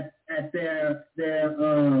them at their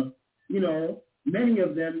many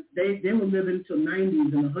of them, they were living till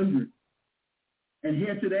 90s and 100s. And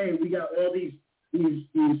here today, we got all these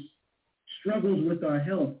struggles with our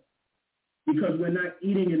health because we're not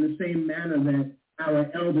eating in the same manner that our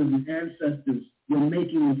elders and ancestors were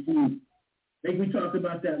making the food. I think we talked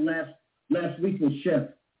about that last week with Chef.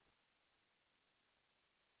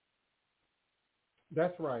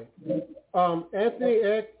 That's right. Anthony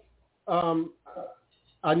X,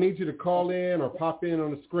 I need you to call in or pop in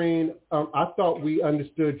on the screen. I thought we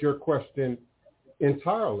understood your question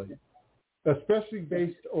entirely, especially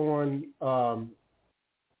based on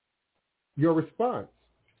your response.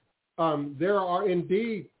 There are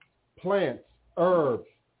indeed plants, herbs,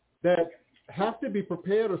 that have to be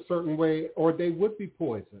prepared a certain way or they would be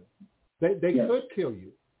poison. They Yes. could kill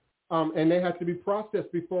you. And they have to be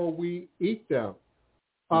processed before we eat them.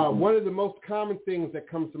 One of the most common things that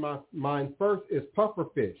comes to my mind first is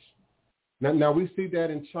pufferfish. Now we see that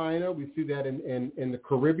in China. We see that in the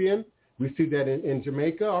Caribbean. We see that in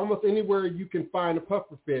Jamaica. Almost anywhere you can find a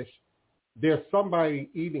pufferfish, there's somebody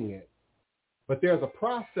eating it. But there's a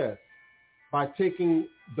process by taking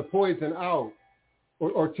the poison out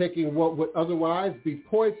or taking what would otherwise be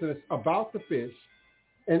poisonous about the fish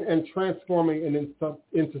and transforming it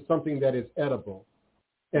into something that is edible.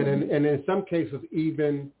 And in some cases,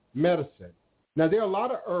 even medicine. Now, there are a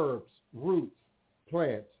lot of herbs, roots,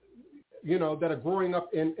 plants, that are growing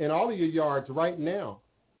up in all of your yards right now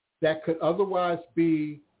that could otherwise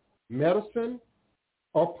be medicine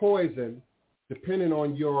or poison, depending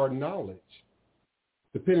on your knowledge,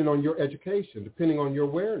 depending on your education, depending on your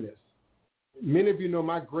awareness. Many of you know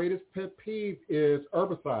my greatest pet peeve is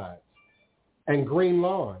herbicides and green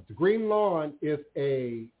lawns. Green lawn is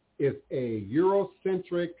a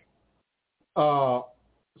Eurocentric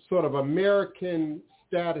sort of American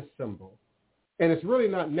status symbol. And it's really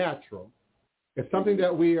not natural. It's something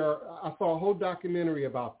that I saw a whole documentary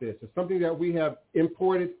about this. It's something that we have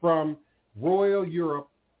imported from Royal Europe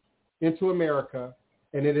into America,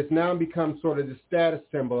 and it has now become sort of the status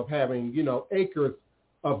symbol of having, acres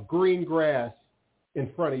of green grass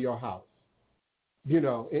in front of your house.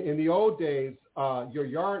 In the old days, your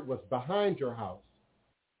yard was behind your house,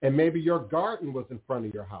 and maybe your garden was in front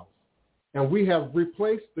of your house. And we have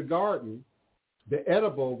replaced the garden, the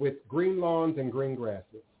edible, with green lawns and green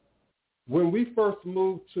grasses. When we first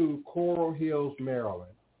moved to Coral Hills,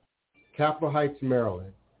 Maryland, Capitol Heights,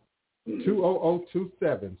 Maryland,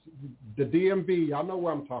 20027, the DMV, y'all know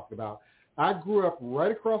what I'm talking about. I grew up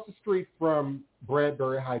right across the street from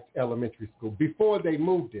Bradbury Heights Elementary School before they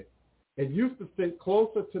moved it. It used to sit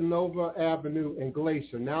closer to Nova Avenue and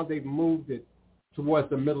Glacier. Now they've moved it towards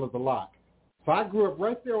the middle of the lot. So I grew up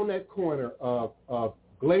right there on that corner of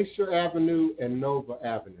Glacier Avenue and Nova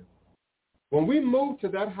Avenue. When we moved to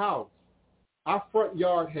that house, our front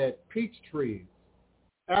yard had peach trees,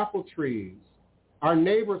 apple trees. Our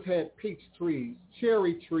neighbors had peach trees,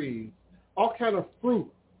 cherry trees, all kind of fruit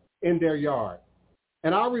in their yard.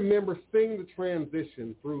 And I remember seeing the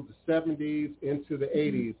transition through the 70s into the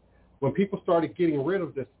 80s when people started getting rid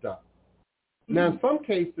of this stuff. Now, in some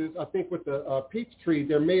cases, I think with the peach tree,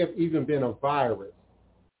 there may have even been a virus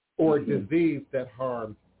or a disease that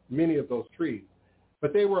harmed many of those trees.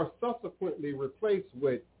 But they were subsequently replaced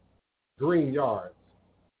with green yards,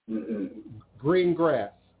 green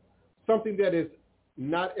grass, something that is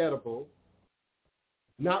not edible,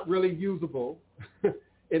 not really usable.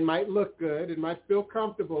 It might look good, it might feel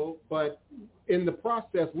comfortable, but in the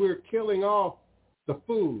process, we're killing off the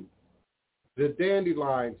food, the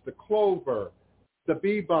dandelions, the clover, the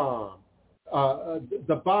bee balm,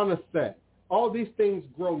 the boneset. All these things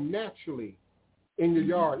grow naturally in your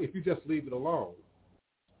yard if you just leave it alone.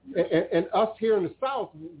 And us here in the South,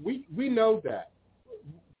 we know that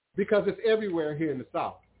because it's everywhere here in the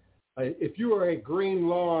South. If you are a green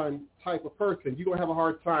lawn type of person, you're going to have a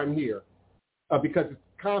hard time here because it's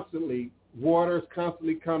constantly, water is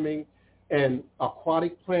constantly coming, and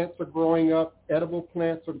aquatic plants are growing up, edible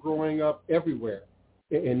plants are growing up everywhere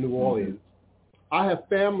in New Orleans. I have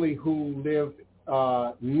family who live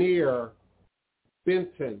near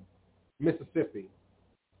Benton, Mississippi.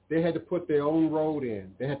 They had to put their own road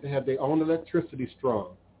in. They had to have their own electricity strung.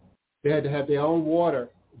 They had to have their own water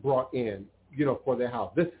brought in, for their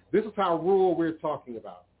house. This is how rural we're talking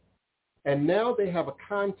about. And now they have a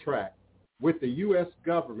contract with the U.S.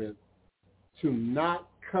 government to not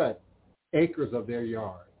cut acres of their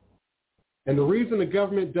yard. And the reason the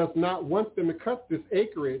government does not want them to cut this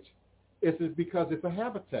acreage is because it's a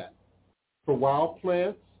habitat for wild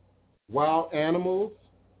plants, wild animals,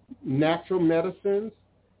 natural medicines,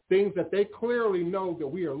 things that they clearly know that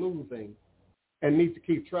we are losing and need to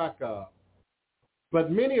keep track of.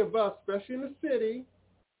 But many of us, especially in the city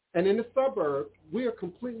and in the suburbs, we are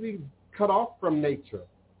completely cut off from nature,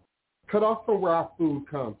 cut off from where our food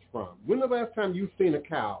comes from. When the last time you've seen a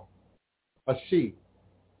cow, a sheep,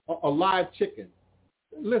 a live chicken?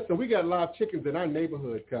 Listen, we got live chickens in our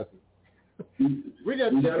neighborhood, cousin. We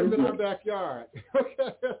got chickens in our backyard.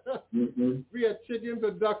 We got chickens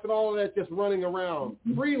and ducks and all of that just running around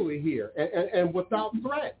freely here and without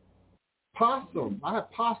threat. Possums. I have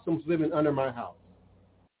possums living under my house.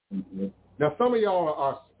 Now, some of y'all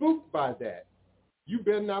are spooked by that. You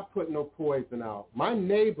better not put no poison out. My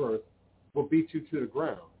neighbors will beat you to the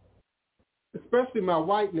ground, especially my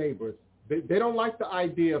white neighbors. They don't like the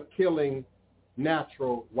idea of killing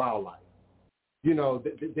natural wildlife.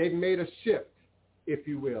 They've made a shift, if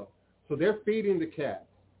you will. So they're feeding the cats.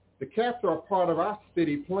 The cats are a part of our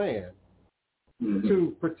city plan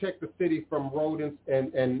to protect the city from rodents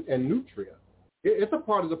and nutria. It's a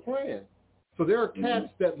part of the plan. So there are cats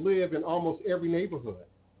that live in almost every neighborhood,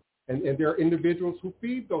 and there are individuals who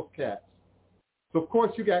feed those cats. So, of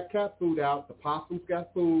course, you got cat food out. The possums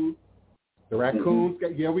got food. The raccoons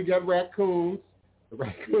we got raccoons. The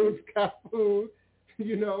raccoons got food.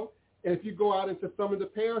 you know. And if you go out into some of the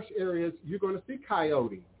parish areas, you're going to see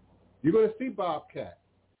coyotes. You're going to see bobcats.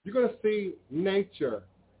 You're going to see nature.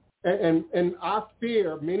 And I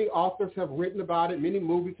fear, many authors have written about it, many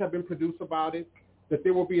movies have been produced about it, that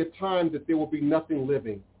there will be a time that there will be nothing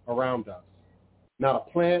living around us. Not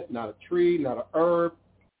a plant, not a tree, not a herb,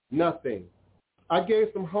 nothing. I gave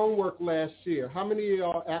some homework last year. How many of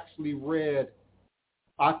y'all actually read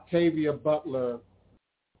Octavia Butler,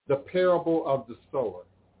 The Parable of the Sower?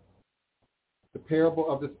 The Parable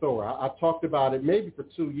of the Sower. I talked about it maybe for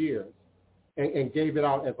 2 years and gave it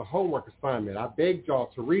out as a homework assignment. I begged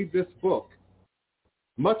y'all to read this book.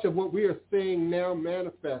 Much of what we are seeing now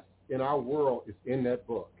manifest in our world is in that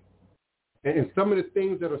book. And some of the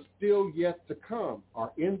things that are still yet to come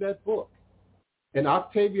are in that book. And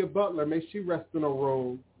Octavia Butler, may she rest in a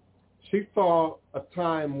room, she saw a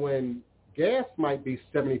time when gas might be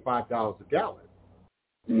 $75 a gallon.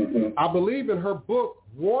 Mm-hmm. I believe in her book,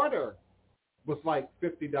 water was like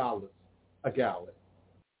 $50 a gallon.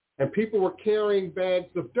 And people were carrying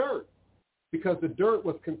bags of dirt because the dirt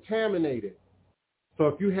was contaminated. So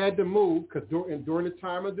if you had to move, because during the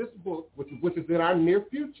time of this book, which is in our near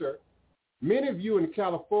future, many of you in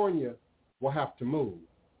California will have to move,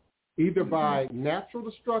 either by natural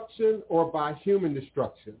destruction or by human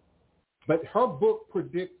destruction. But her book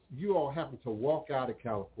predicts you all having to walk out of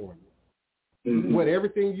California with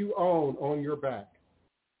everything you own on your back,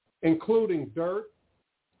 including dirt,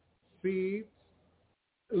 seeds.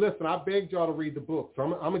 Listen, I begged y'all to read the book, so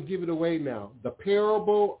I'm going to give it away now. The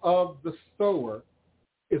Parable of the Sower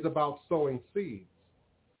is about sowing seeds.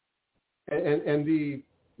 And the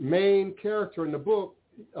main character in the book,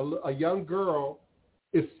 a young girl,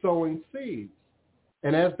 is sowing seeds.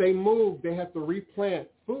 And as they move, they have to replant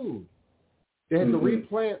food. They had to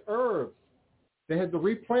replant herbs. They had to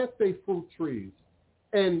replant their fruit trees.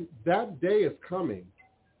 And that day is coming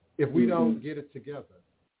if we don't get it together.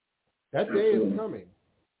 That day is coming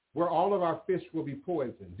where all of our fish will be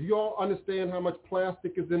poisoned. Do you all understand how much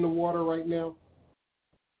plastic is in the water right now?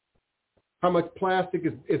 How much plastic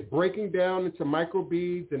is breaking down into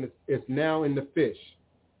microbeads and it's now in the fish.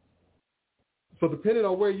 So depending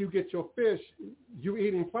on where you get your fish, you're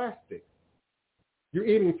eating plastic. You're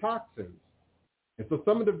eating toxins. And so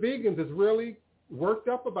some of the vegans is really worked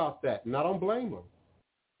up about that, and I don't blame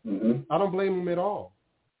them. I don't blame them at all.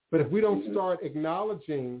 But if we don't start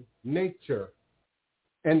acknowledging nature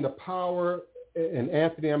and the power, and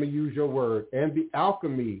Anthony, I'm going to use your word, and the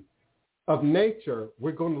alchemy of nature,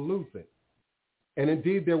 we're going to lose it. And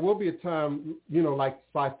indeed, there will be a time, like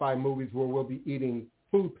sci-fi movies where we'll be eating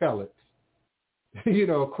food pellets,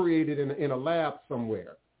 created in a lab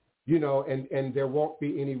somewhere, and there won't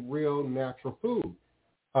be any real natural food.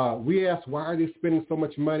 We ask, why are they spending so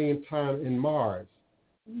much money and time in Mars?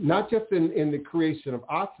 Not just in the creation of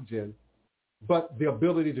oxygen, but the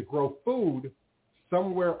ability to grow food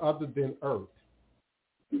somewhere other than Earth.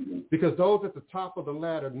 Because those at the top of the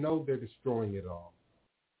ladder know they're destroying it all.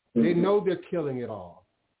 They know they're killing it all.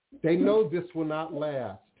 They know this will not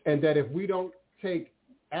last, and that if we don't take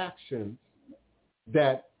action,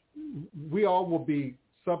 that we all will be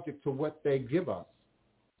subject to what they give us.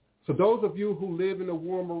 So those of you who live in the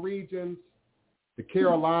warmer regions, the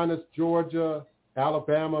Carolinas, Georgia,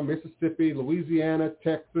 Alabama, Mississippi, Louisiana,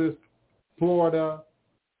 Texas, Florida,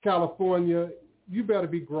 California, you better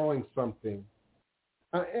be growing something.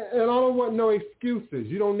 And I don't want no excuses.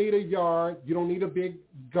 You don't need a yard. You don't need a big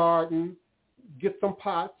garden. Get some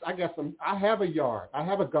pots. I have a yard. I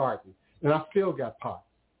have a garden, and I still got pots.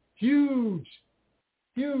 Huge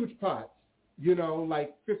pots,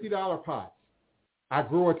 like $50 pots. I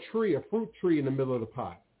grow a fruit tree in the middle of the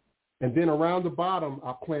pot. And then around the bottom,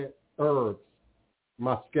 I plant herbs,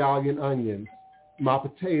 my scallion onions, my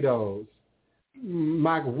potatoes,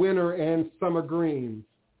 my winter and summer greens,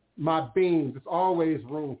 my beans. There's always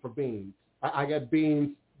room for beans. I got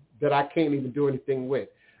beans that I can't even do anything with.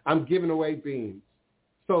 I'm giving away beans.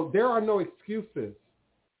 So there are no excuses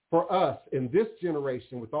for us in this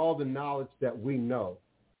generation with all the knowledge that we know,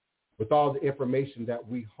 with all the information that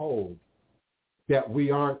we hold, that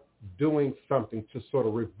we aren't doing something to sort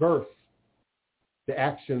of reverse the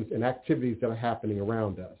actions and activities that are happening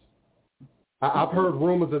around us. I've heard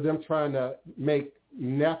rumors of them trying to make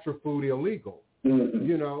natural food illegal.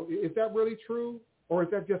 Is that really true, or is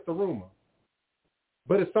that just a rumor?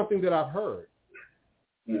 But it's something that I've heard.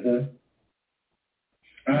 I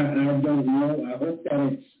don't know. I hope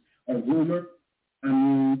that it's a rumor. I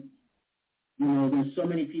mean, there's so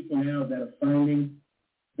many people now that are finding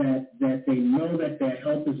that they know that their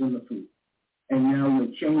health is in the food. And now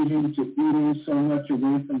we're changing to eating so much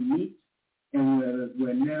away from meat, and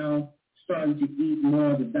we're now starting to eat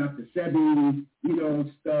more of the Dr. Sebi,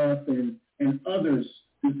 stuff and others.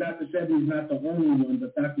 Because Dr. Sebi is not the only one,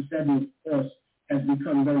 but Dr. Sebi, of course, has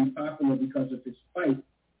become very popular because of his fight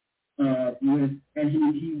and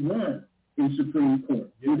he won in Supreme Court,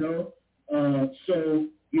 So,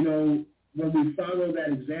 when we follow that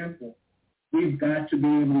example, we've got to be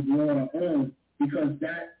able to grow our own because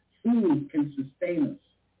that food can sustain us.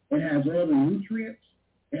 It has all the nutrients,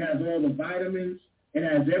 it has all the vitamins, it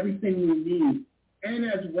has everything we need. And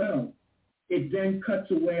as well, it then cuts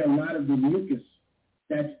away a lot of the mucus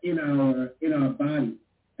that's in our body.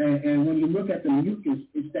 And when you look at the mucus,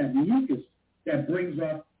 it's that mucus that brings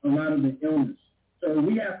up a lot of the illness. So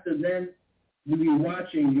we have to then be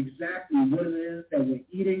watching exactly what it is that we're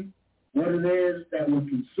eating, what it is that we're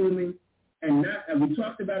consuming, and we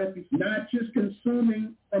talked about it before, not just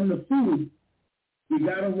consuming from the food. We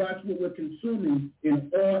got to watch what we're consuming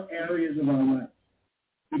in all areas of our life,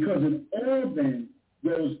 because it all then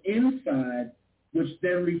goes inside, which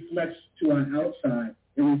then reflects to our outside.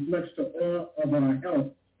 It reflects to all of our health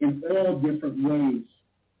in all different ways.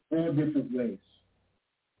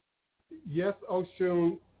 Yes,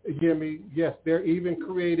 Oshun, hear me. Yes, they're even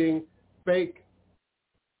creating fake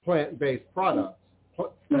plant-based products,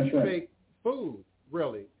 fake food,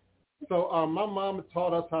 really. So my mom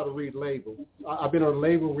taught us how to read labels. I've been a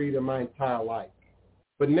label reader my entire life.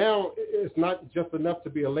 But now it's not just enough to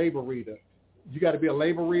be a label reader. You got to be a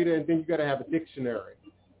label reader, and then you got to have a dictionary,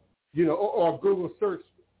 or a Google search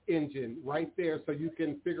engine right there so you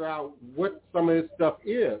can figure out what some of this stuff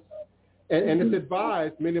is. And it's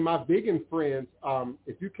advised, many of my vegan friends,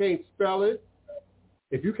 if you can't spell it,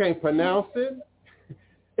 if you can't pronounce it,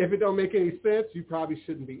 if it don't make any sense, you probably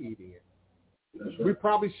shouldn't be eating it. Right. We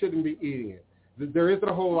probably shouldn't be eating it. There isn't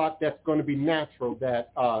a whole lot that's going to be natural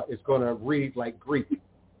that is going to read like Greek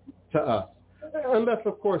to us. Unless,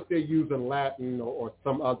 of course, they're using Latin or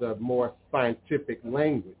some other more scientific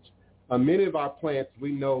language. Many of our plants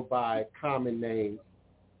we know by common names,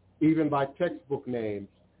 even by textbook names,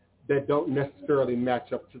 that don't necessarily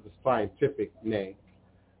match up to the scientific name.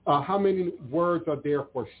 How many words are there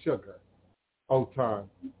for sugar, Otan?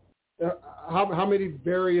 How many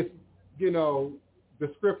various,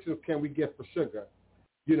 descriptions can we get for sugar?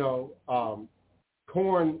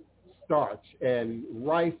 Corn starch and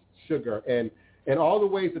rice sugar and all the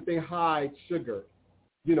ways that they hide sugar,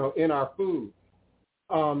 in our food.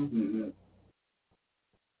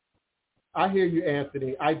 I hear you,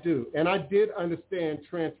 Anthony. I do. And I did understand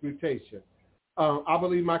transmutation. I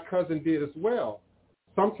believe my cousin did as well.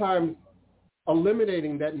 Sometimes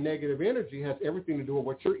eliminating that negative energy has everything to do with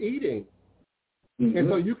what you're eating. Mm-hmm. And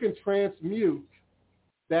so you can transmute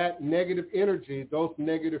that negative energy, those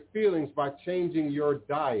negative feelings, by changing your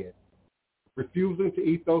diet, refusing to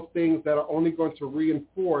eat those things that are only going to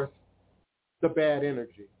reinforce the bad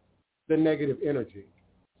energy, the negative energy.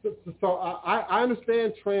 So I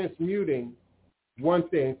understand transmuting one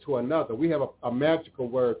thing to another. We have a magical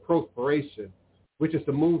word, prosperation, which is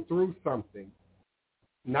to move through something,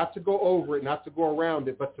 not to go over it, not to go around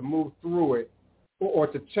it, but to move through it or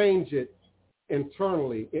to change it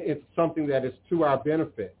internally into something that is to our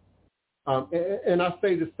benefit. And I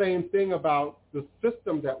say the same thing about the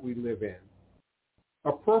system that we live in.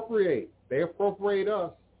 Appropriate. They appropriate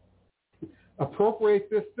us. Appropriate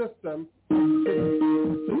this system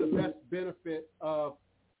to the best benefit of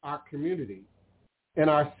our community and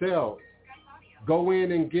ourselves. Go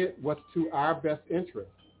in and get what's to our best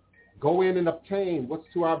interest. Go in and obtain what's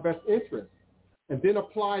to our best interest, and then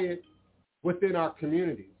apply it within our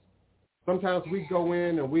communities. Sometimes we go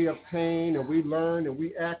in and we obtain and we learn and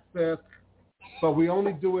we access, but we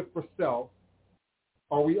only do it for self,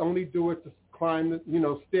 or we only do it to climb,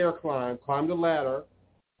 stair climb the ladder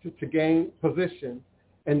to gain position,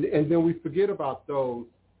 and then we forget about those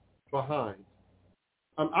behind.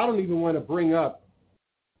 I don't even want to bring up,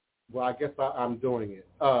 well, I guess I'm doing it,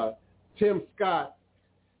 Tim Scott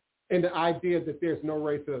and the idea that there's no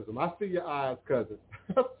racism. I see your eyes, cousin.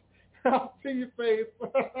 I see your face.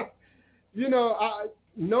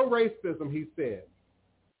 No racism, he said.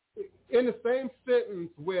 In the same sentence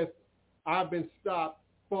with, I've been stopped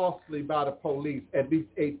falsely by the police at least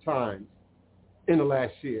 8 times in the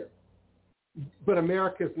last year. But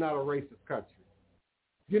America is not a racist country.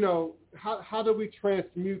 How do we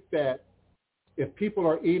transmute that if people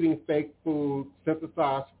are eating fake food,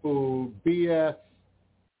 synthesized food, BS,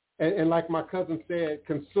 and like my cousin said,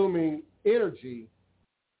 consuming energy,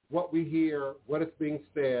 what we hear, what is being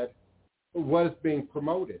said, what is being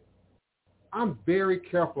promoted? I'm very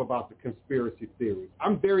careful about the conspiracy theories.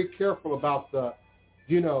 I'm very careful about the,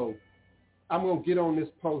 I'm going to get on this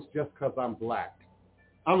post just because I'm black.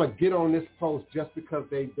 I'm going to get on this post just because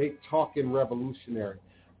they talking revolutionary.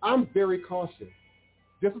 I'm very cautious.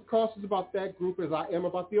 Just as cautious about that group as I am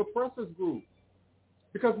about the oppressors group.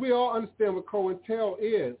 Because we all understand what COINTEL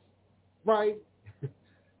is, right?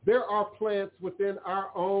 There are plants within our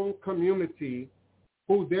own community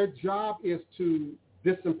who their job is to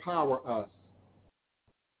disempower us,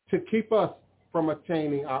 to keep us from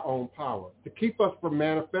attaining our own power, to keep us from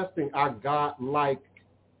manifesting our God-like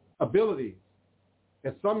abilities.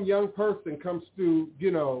 And some young person comes through,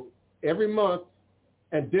 every month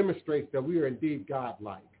and demonstrates that we are indeed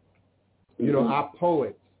God-like. Our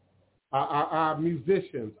poets, our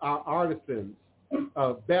musicians, our artisans,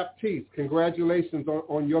 Baptiste, congratulations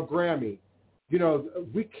on your Grammy.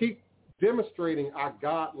 We keep demonstrating our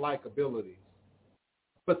God-like abilities.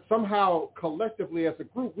 But somehow, collectively as a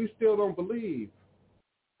group, we still don't believe.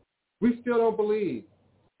 We still don't believe.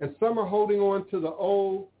 And some are holding on to the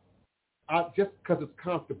old just because it's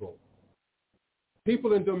comfortable.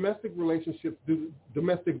 People in domestic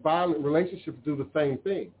violent relationships do the same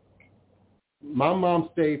thing. My mom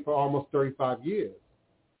stayed for almost 35 years.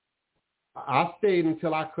 I stayed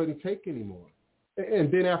until I couldn't take anymore.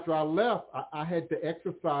 And then after I left, I had to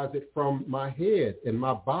exercise it from my head and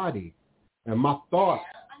my body and my thoughts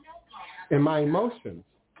and my emotions.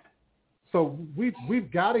 So we've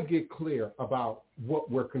got to get clear about what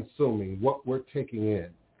we're consuming, what we're taking in,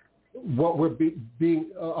 what we're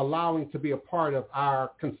allowing to be a part of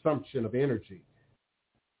our consumption of energy.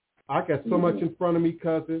 I got so much in front of me,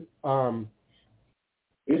 cousin.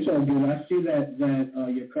 It's all good. I see that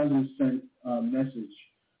your cousin sent a message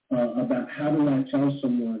about how do I tell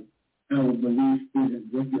someone our belief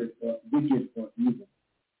isn't wicked or evil.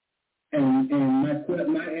 And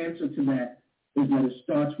my answer to that is that it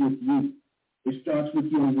starts with you. It starts with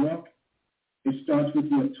your walk. It starts with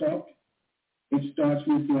your talk. It starts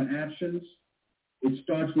with your actions. It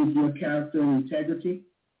starts with your character and integrity.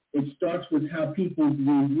 It starts with how people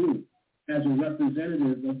view you as a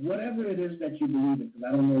representative of whatever it is that you believe in. Because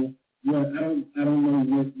I don't know what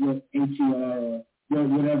ATR or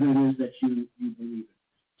whatever it is that you believe in.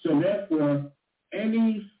 So therefore,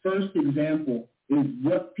 any first example is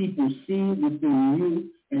what people see within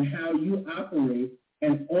you and how you operate,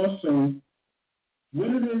 and also what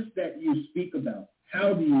it is that you speak about.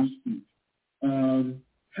 How do you speak?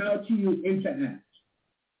 How do you interact?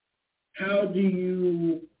 How do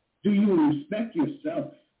you respect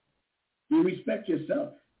yourself? You respect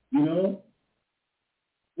yourself,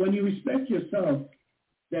 When you respect yourself,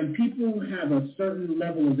 then people have a certain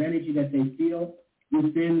level of energy that they feel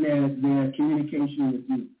within their communication with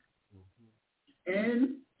you.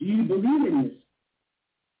 And do you believe in this?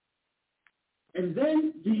 And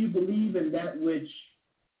then do you believe in that which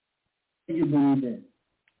you believe in?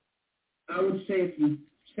 I would say if you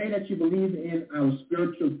say that you believe in our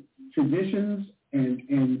spiritual traditions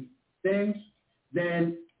and things,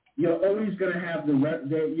 then you're always going to have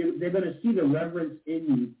they're going to see the reverence in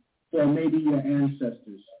you for maybe your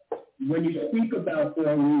ancestors. When you speak about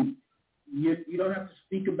Ori, you don't have to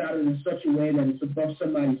speak about it in such a way that it's above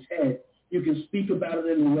somebody's head. You can speak about it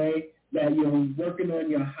in a way that you're working on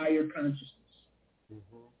your higher consciousness.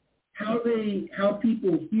 Mm-hmm. How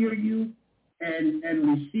people hear you and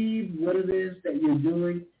receive what it is that you're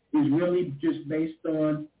doing is really just based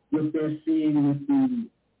on what they're seeing within you.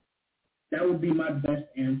 That would be my best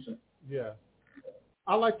answer. Yeah.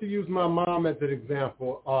 I like to use my mom as an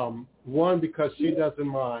example. One, because she doesn't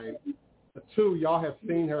mind. Two, y'all have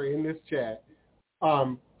seen her in this chat.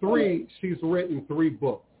 Three, she's written 3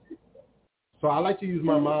 books. So I like to use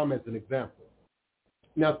my mom as an example.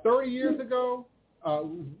 Now, 30 years ago,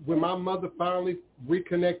 when my mother finally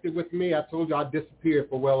reconnected with me, I told you I disappeared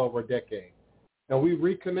for well over a decade. And we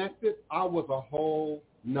reconnected, I was a whole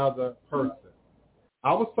nother person.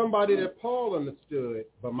 I was somebody that Paul understood,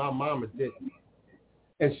 but my mama didn't.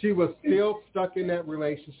 And she was still stuck in that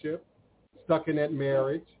relationship, stuck in that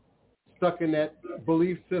marriage, stuck in that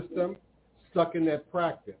belief system, stuck in that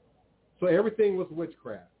practice. So everything was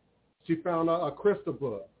witchcraft. She found a crystal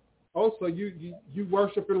book. Also, you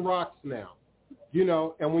worshiping rocks now,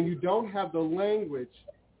 and when you don't have the language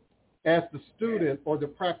as the student or the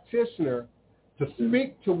practitioner to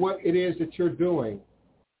speak to what it is that you're doing,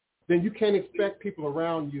 then you can't expect people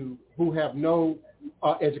around you who have no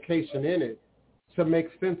education in it to make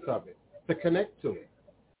sense of it, to connect to it.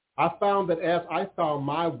 I found that as I found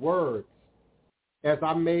my words, as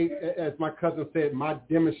I made, as my cousin said, my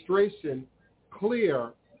demonstration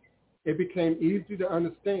clear, it became easy to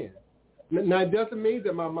understand. Now, it doesn't mean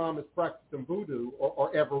that my mom is practicing voodoo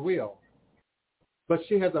or ever will, but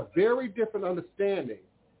she has a very different understanding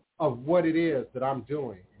of what it is that I'm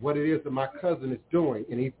doing, what it is that my cousin is doing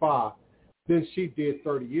in Ifa than she did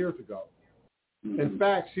 30 years ago. In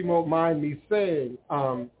fact, she won't mind me saying,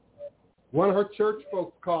 one of her church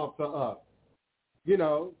folks called to us,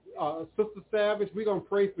 Sister Savage, we're going to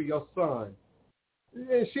pray for your son.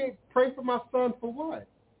 And she pray for my son for what?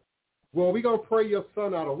 Well, we're going to pray your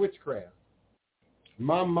son out of witchcraft.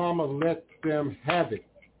 My mama let them have it.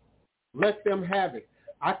 Let them have it.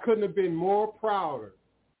 I couldn't have been more prouder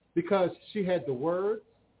because she had the words,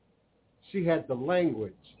 she had the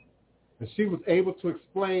language, and she was able to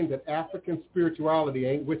explain that African spirituality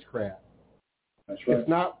ain't witchcraft. That's right. It's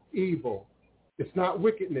not evil. It's not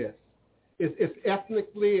wickedness. It's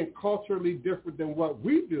ethnically and culturally different than what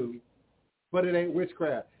we do, but it ain't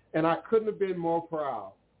witchcraft. And I couldn't have been more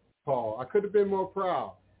proud, Paul. I couldn't have been more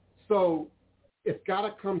proud. So it's got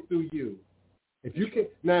to come through you. If you can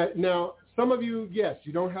now, some of you, yes,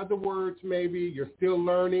 you don't have the words. Maybe you're still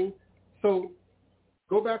learning. So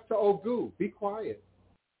go back to Ogu. Be quiet.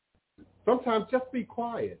 Sometimes just be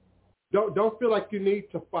quiet. Don't feel like you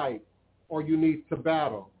need to fight or you need to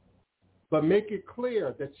battle, but make it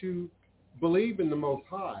clear that you believe in the Most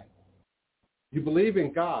High. You believe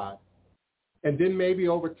in God, and then maybe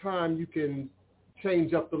over time you can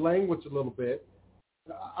change up the language a little bit.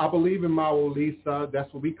 I believe in Mawo Lisa.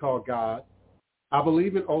 That's what we call God. I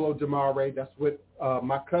believe in Olo Jamare. That's what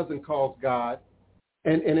my cousin calls God.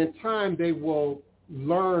 And in time, they will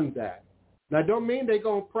learn that. Now, don't mean they're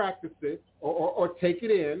going to practice it or take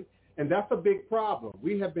it in, and that's a big problem.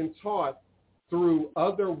 We have been taught through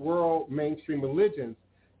other world mainstream religions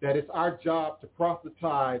that it's our job to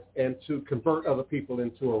proselytize and to convert other people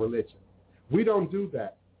into a religion. We don't do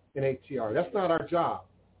that in ATR. That's not our job.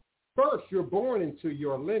 First, you're born into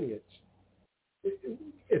your lineage.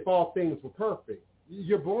 If all things were perfect,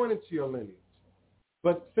 you're born into your lineage.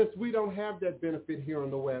 But since we don't have that benefit here in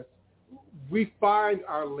the West, we find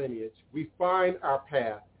our lineage, we find our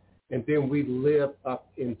path, and then we live up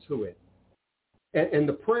into it. And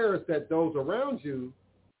the prayer is that those around you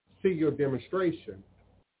see your demonstration,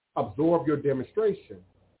 absorb your demonstration,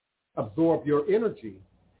 absorb your energy.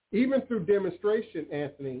 Even through demonstration,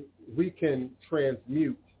 Anthony, we can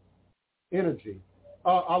transmute energy.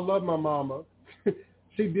 I love my mama.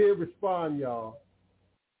 She did respond, y'all.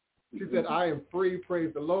 She said, I am free.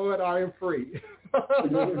 Praise the Lord, I am free.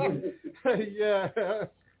 Yeah.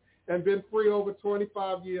 And been free over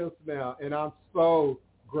 25 years now. And I'm so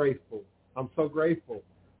grateful. I'm so grateful.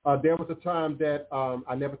 There was a time that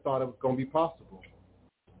I never thought it was going to be possible.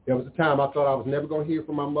 There was a time I thought I was never going to hear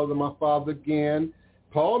from my mother and my father again.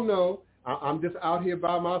 Paul, no, I'm just out here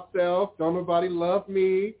by myself. Don't nobody love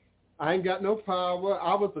me. I ain't got no power.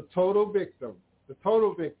 I was a total victim.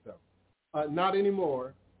 Not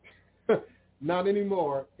anymore. Not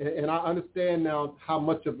anymore. And I understand now how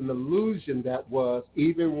much of an illusion that was,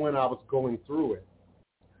 even when I was going through it.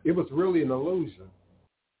 It was really an illusion.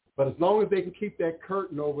 But as long as they can keep that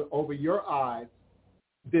curtain over your eyes,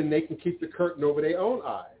 then they can keep the curtain over their own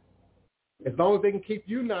eyes. As long as they can keep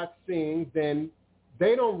you not seeing, then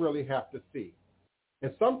they don't really have to see.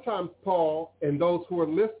 And sometimes, Paul, and those who are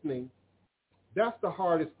listening, that's the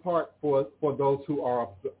hardest part for those who are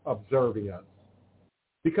observing us.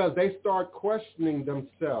 Because they start questioning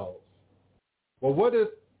themselves. Well, what does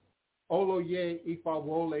Oloye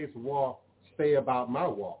Ifawole's walk say about my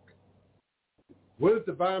walk? What does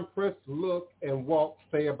Divine Prince's look and walk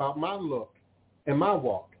say about my look and my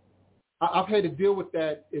walk? I've had to deal with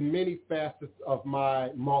that in many facets of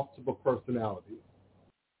my multiple personalities.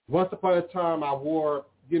 Once upon a time, I wore,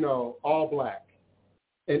 all black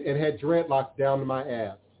and had dreadlocks down to my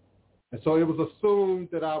ass. And so it was assumed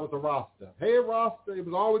that I was a Rasta. Hey, Rasta. It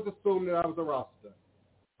was always assumed that I was a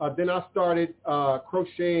Rasta. Then I started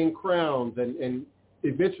crocheting crowns and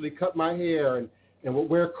eventually cut my hair and would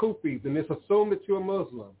wear kufis. And it's assumed that you're a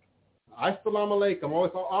Muslim. Assalamu alaikum.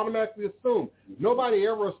 Always automatically assumed. Nobody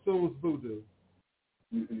ever assumes voodoo.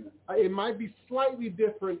 Mm-hmm. It might be slightly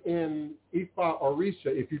different in Ifa or Risha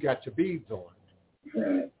if you got your beads on.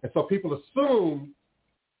 Right. And so people assume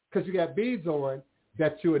because you got beads on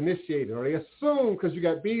that you're initiated, or they assume because you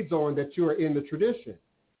got beads on that you are in the tradition.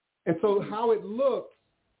 And so how it looks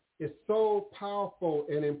is so powerful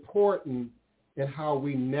and important in how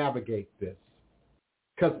we navigate this.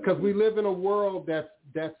 Because we live in a world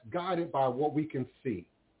that's guided by what we can see,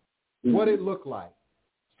 what it looked like.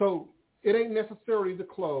 So it ain't necessarily the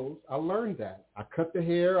clothes. I learned that. I cut the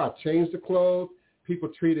hair. I changed the clothes. People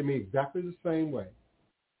treated me exactly the same way.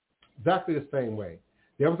 Exactly the same way.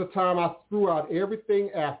 There was a time I threw out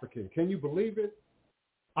everything African. Can you believe it?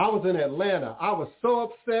 I was in Atlanta. I was so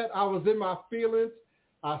upset. I was in my feelings.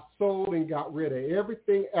 I sold and got rid of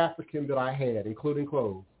everything African that I had, including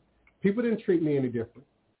clothes. People didn't treat me any different.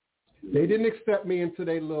 They didn't accept me into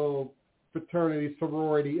their little fraternity,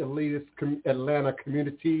 sorority, elitist Atlanta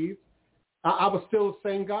communities. I was still the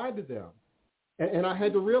same guy to them. And I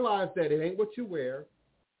had to realize that it ain't what you wear.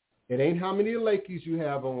 It ain't how many Lakers you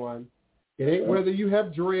have on. It ain't whether you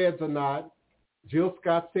have dreads or not. Jill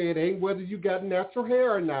Scott said it ain't whether you got natural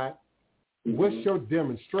hair or not. What's your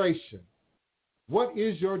demonstration? What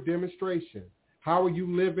is your demonstration? How are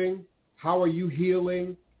you living? How are you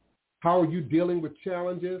healing? How are you dealing with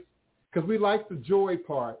challenges? Because we like the joy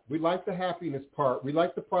part. We like the happiness part. We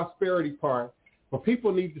like the prosperity part. But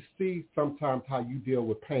people need to see sometimes how you deal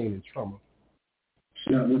with pain and trauma.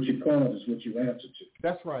 It's not what you cause, it's what you answer to.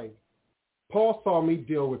 That's right. Paul saw me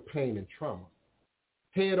deal with pain and trauma.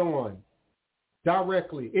 Head on.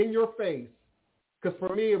 Directly. In your face. Because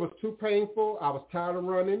for me, it was too painful. I was tired of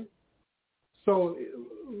running. So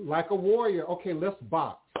like a warrior, okay, let's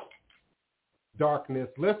box darkness.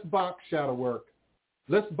 Let's box shadow work.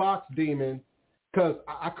 Let's box demon. Because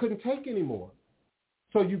I couldn't take anymore.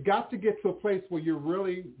 So you got to get to a place where you're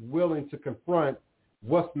really willing to confront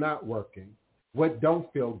what's not working, what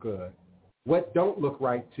don't feel good, what don't look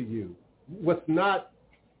right to you, what's not,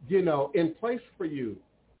 in place for you.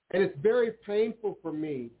 And it's very painful for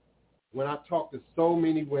me when I talk to so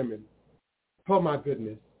many women, oh my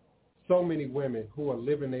goodness, so many women who are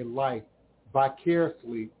living their life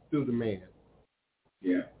vicariously through the man.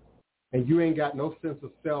 Yeah. And you ain't got no sense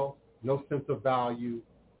of self, no sense of value,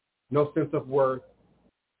 no sense of worth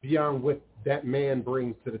beyond what that man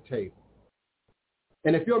brings to the table.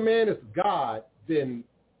 And if your man is God, then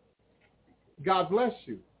God bless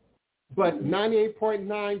you. But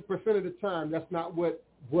 98.9% of the time, that's not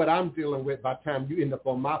what I'm dealing with by the time you end up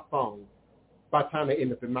on my phone, by the time they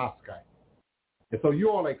end up in my Skype. And so you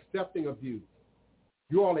all are accepting abuse.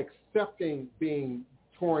 You all accepting being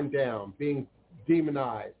torn down, being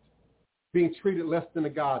demonized, being treated less than a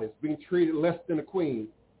goddess, being treated less than a queen.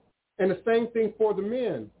 And the same thing for the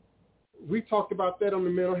men. We talked about that on the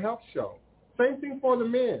mental health show. Same thing for the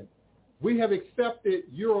men. We have accepted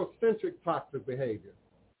Eurocentric toxic behavior.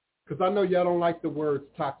 Because I know y'all don't like the words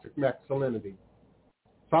toxic masculinity.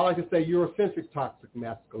 So I like to say Eurocentric toxic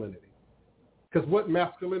masculinity. Because what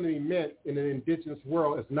masculinity meant in an indigenous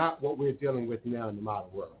world is not what we're dealing with now in the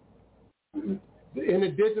modern world. In the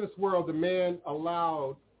indigenous world, the man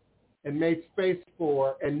allowed and made space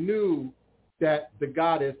for and knew that the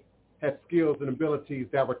goddess had skills and abilities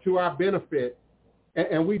that were to our benefit,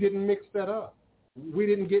 and we didn't mix that up. We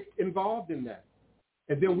didn't get involved in that.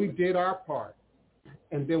 And then we did our part,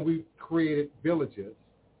 and then we created villages.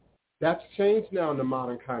 That's changed now in the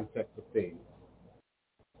modern context of things.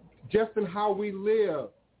 Just in how we live,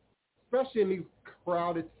 especially in these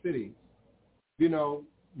crowded cities,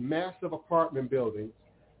 massive apartment buildings,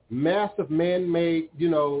 massive man-made,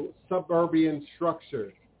 suburban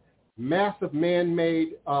structures, massive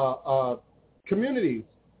man-made communities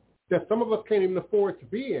that some of us can't even afford to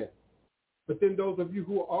be in. But then those of you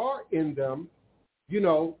who are in them,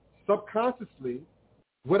 subconsciously,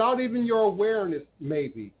 without even your awareness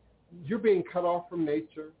maybe, you're being cut off from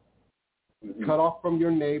nature, cut off from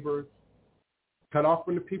your neighbors, cut off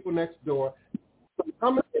from the people next door. How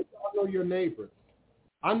many of y'all know your neighbors?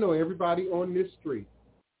 I know everybody on this street,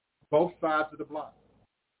 both sides of the block.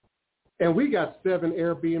 And we got 7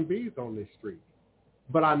 Airbnbs on this street,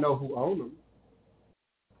 but I know who own them.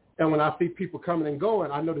 And when I see people coming and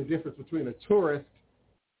going, I know the difference between a tourist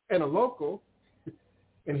and a local.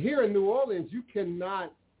 And here in New Orleans, you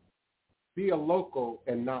cannot be a local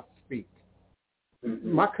and not speak.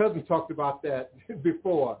 Mm-hmm. My cousin talked about that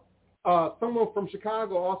before. Someone from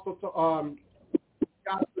Chicago also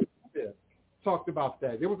talked about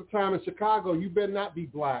that. There was a time in Chicago, you better not be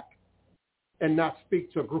black and not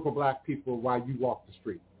speak to a group of black people while you walk the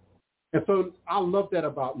street. And so I love that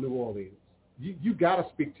about New Orleans. You got to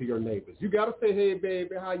speak to your neighbors. You got to say, hey,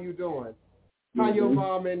 baby, how you doing? How your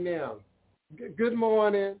mom and them? Good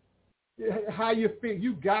morning. How you feel?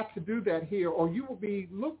 You got to do that here, or you will be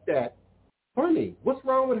looked at funny. What's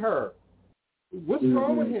wrong with her? What's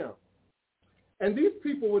wrong with him? And these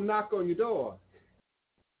people will knock on your door.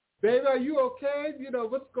 Baby, are you okay?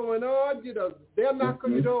 What's going on? They'll knock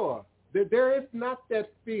on your door. There is not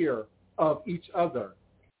that fear of each other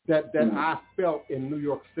that I felt in New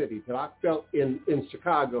York City, that I felt in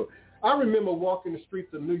Chicago. I remember walking the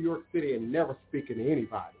streets of New York City and never speaking to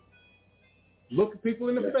anybody. Looking people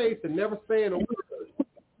in the face and never saying a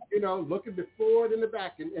word. Looking before and in the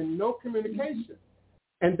back and no communication.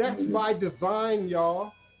 And that's by design,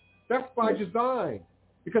 y'all. That's by design.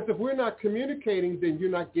 Because if we're not communicating, then you're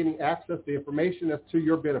not getting access to information that's to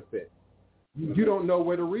your benefit. You don't know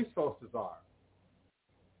where the resources are.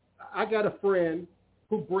 I got a friend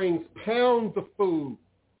who brings pounds of food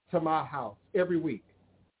to my house every week.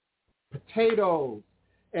 Potatoes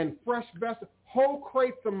and fresh vegetables, whole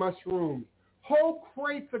crates of mushrooms, whole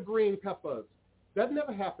crates of green peppers. That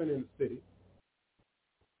never happened in the city.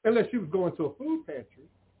 Unless you was going to a food pantry.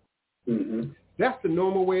 Mm-hmm. That's the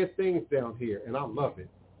normal way of things down here, and I love it.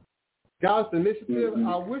 Guys, the initiative,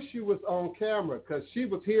 I wish you was on camera because she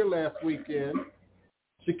was here last weekend.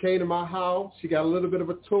 She came to my house. She got a little bit of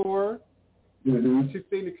a tour. Mm-hmm. She's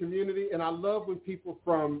seen the community, and I love when people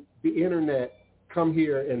from the internet come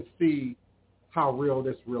here and see how real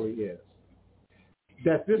this really is.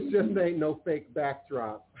 That this just ain't no fake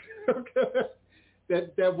backdrop.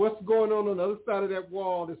 that what's going on the other side of that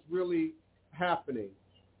wall is really happening.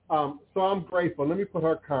 So I'm grateful. Let me put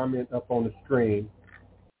her comment up on the screen.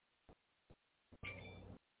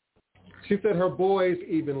 She said her boys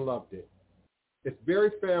even loved it. It's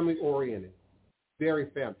very family-oriented, very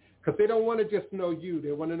family. Because they don't want to just know you.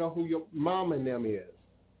 They want to know who your mom and them is.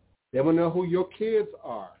 They want to know who your kids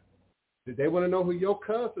are. They want to know who your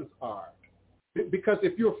cousins are. Because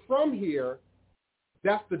if you're from here,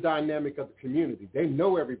 that's the dynamic of the community. They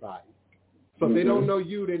know everybody. So if they don't know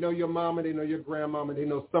you, they know your mama, they know your grandmama, they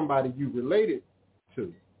know somebody you related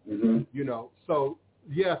to. Mm-hmm. You know, so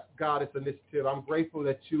yes, Goddess Initiative, I'm grateful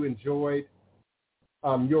that you enjoyed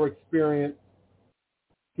your experience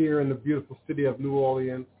here in the beautiful city of New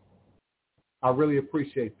Orleans. I really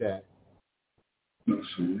appreciate that.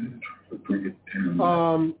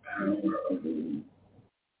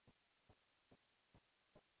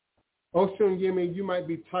 Ocean Yemi, you might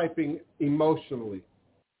be typing emotionally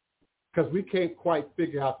because we can't quite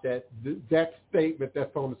figure out that statement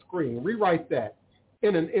that's on the screen. Rewrite that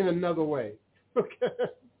in another way. Okay.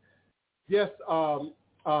 Yes, Goat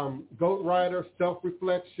Rider,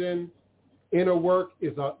 self-reflection, inner work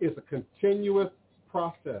is a continuous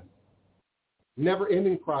process,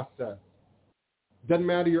 never-ending process. Doesn't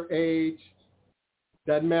matter your age,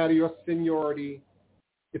 doesn't matter your seniority.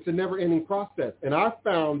 It's a never-ending process. And I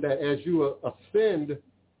found that as you ascend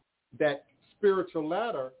that spiritual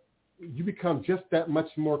ladder, you become just that much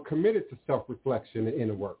more committed to self-reflection and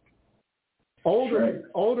inner work.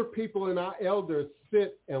 Older people and our elders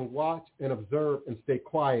sit and watch and observe and stay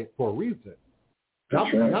quiet for a reason.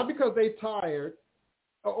 Not because they're tired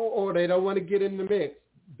or they don't want to get in the mix.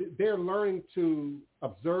 They're learning to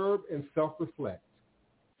observe and self-reflect.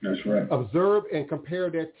 That's right. Observe and compare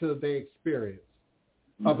that to their experience.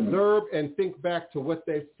 Mm-hmm. Observe and think back to what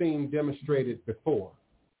they've seen demonstrated before.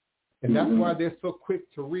 And that's why they're so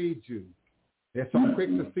quick to read you. They're so quick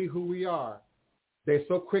to see who we are. They're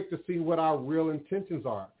so quick to see what our real intentions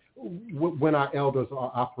are when our elders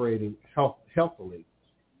are operating healthily.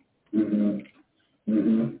 Mm-hmm.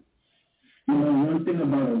 Mm-hmm. You know, one thing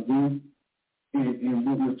about a group and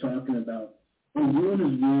what we're talking about, a group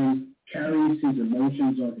is one carries his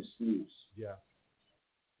emotions on his sleeves. Yeah.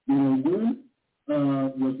 You know, Woon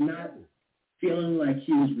was not feeling like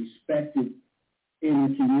he was respected in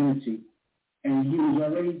the community, and he was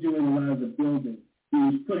already doing a lot of the building. He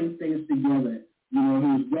was putting things together. You know, he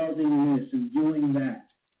was welding this and doing that.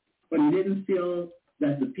 But he didn't feel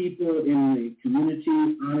that the people in the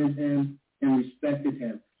community honored him and respected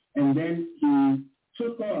him. And then he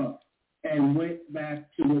took off and went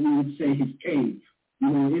back to what we would say his cave, you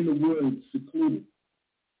know, in the woods, secluded.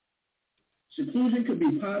 Seclusion could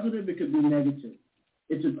be positive, it could be negative.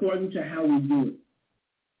 It's according to how we do it.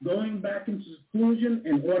 Going back into seclusion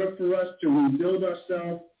in order for us to rebuild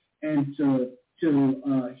ourselves and to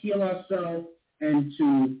heal ourselves and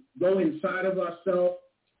to go inside of ourselves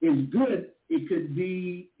is good. It could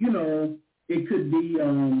be, you know, it could be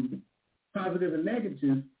positive and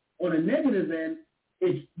negative. On a negative end,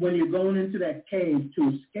 it's when you're going into that cave to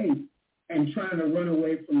escape and trying to run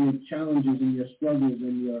away from your challenges and your struggles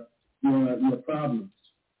and your problems.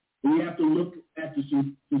 You have to look at the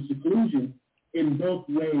seclusion in both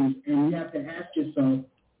ways, and you have to ask yourself,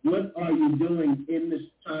 what are you doing in this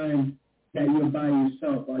time that you're by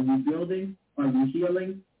yourself? Are you building? Are you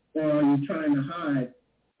healing? Or are you trying to hide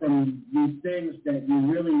from these things that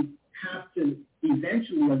you really have to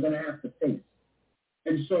eventually are going to have to face?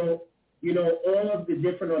 And so, you know, all of the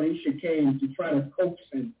different Orisha came to try to coax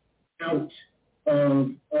him out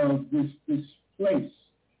of this place,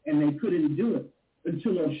 and they couldn't do it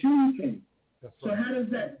until Oshun came. Right. So how does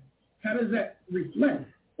that reflect?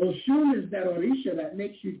 Oshun is that Orisha that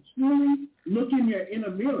makes you truly look in your inner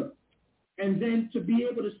mirror, and then to be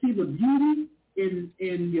able to see the beauty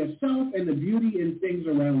in yourself and the beauty in things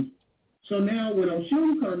around you. So now when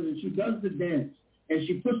Oshun comes and she does the dance and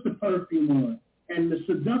she puts the perfume on and the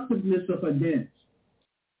seductiveness of her dance,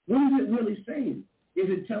 what is it really saying? Is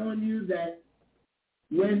it telling you that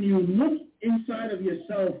when you look inside of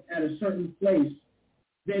yourself at a certain place,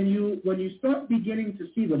 then when you start beginning to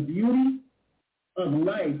see the beauty of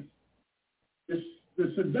life,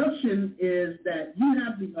 the seduction is that you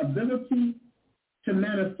have the ability to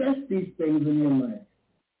manifest these things in your life.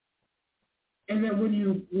 And then when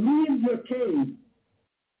you leave your cave,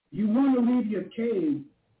 you want to leave your cave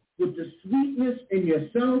with the sweetness in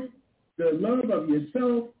yourself, the love of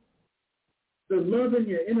yourself, the love in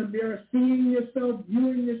your inner mirror, seeing yourself,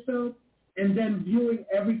 viewing yourself, and then viewing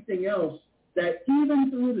everything else, that even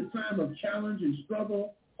through the time of challenge and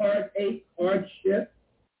struggle, heartache, hardship,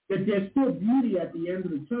 that there's still beauty at the end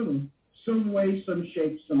of the tunnel, some way, some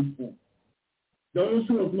shape, some form. Those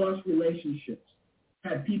who have lost relationships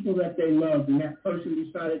had people that they loved, and that person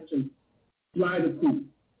decided to fly the coop.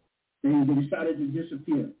 They decided to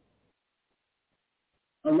disappear.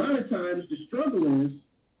 A lot of times the struggle is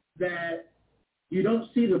that you don't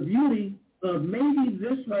see the beauty of maybe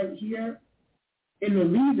this right here in the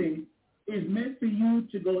leaving is meant for you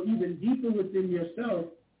to go even deeper within yourself,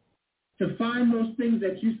 to find those things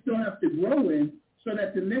that you still have to grow in, so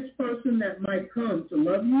that the next person that might come to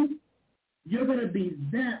love you, you're going to be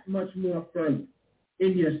that much more further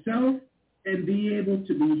in yourself and be able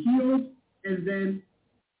to be healed, and then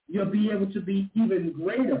you'll be able to be even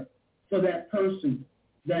greater for that person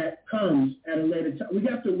that comes at a later time. We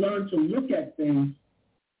have to learn to look at things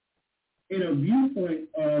in a viewpoint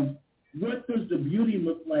of what does the beauty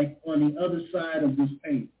look like on the other side of this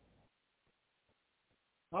pain.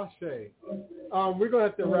 Ashe. We're going to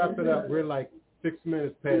have to wrap it up. We're like 6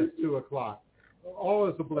 minutes past 2 o'clock. All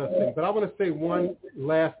is a blessing. But I want to say one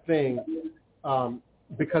last thing,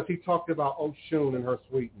 because he talked about Oshun and her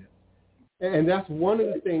sweetness. And that's one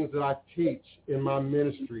of the things that I teach in my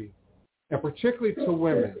ministry, and particularly to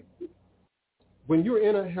women. When you're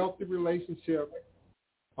in a healthy relationship,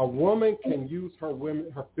 a woman can use her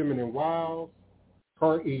feminine wiles,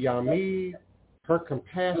 her iyami, her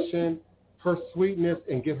compassion, her sweetness,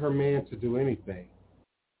 and get her man to do anything,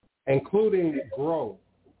 including grow,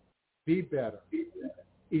 be better,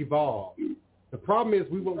 evolve. The problem is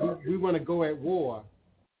we want to go at war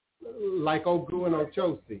like Ogu and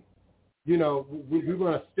Ochosi. You know, we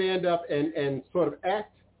want to stand up and sort of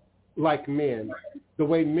act like men, the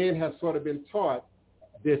way men have sort of been taught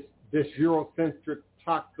this Eurocentric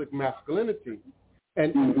toxic masculinity.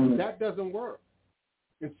 And that doesn't work.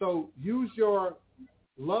 And so use your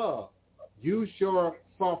love, use your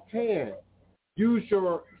soft hand, use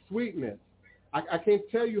your sweetness. I can't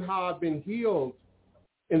tell you how I've been healed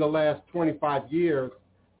in the last 25 years,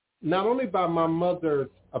 not only by my mother's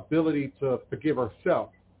ability to forgive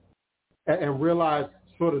herself and realize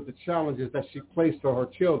sort of the challenges that she placed on her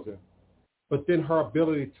children, but then her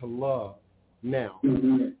ability to love now,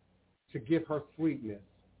 to give her sweetness,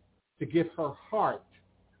 to give her heart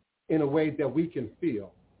in a way that we can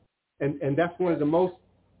feel. And that's one of the most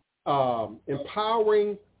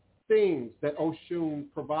empowering things that Oshun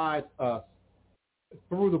provides us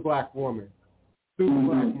through the black woman, through the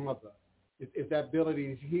black mother, is that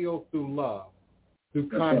ability to heal through love, through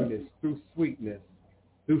kindness, through sweetness,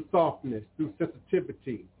 through softness, through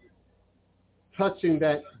sensitivity, touching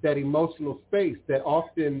that emotional space that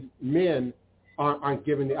often men aren't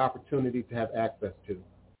given the opportunity to have access to.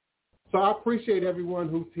 So I appreciate everyone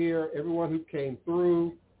who's here, everyone who came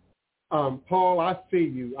through. Paul, I see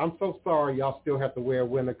you. I'm so sorry y'all still have to wear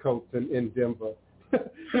winter coats in Denver.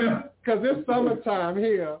 Because it's summertime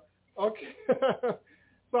here. Okay.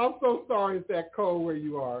 So I'm so sorry it's that cold where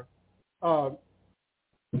you are.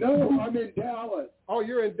 No, I'm in Dallas. Oh,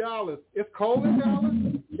 you're in Dallas. It's cold in Dallas?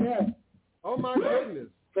 Yes. Oh, my goodness.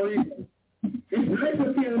 It's nice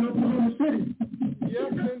up here in Oklahoma City.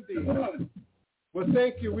 Yes, indeed. Well,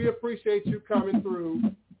 thank you. We appreciate you coming through.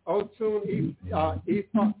 Otun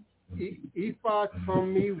Ifa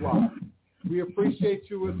Tomiwa. We appreciate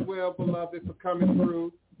you as well, beloved, for coming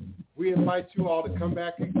through. We invite you all to come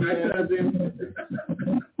back again.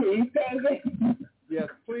 Yes,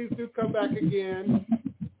 please do come back again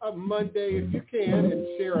Monday if you can and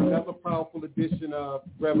share another powerful edition of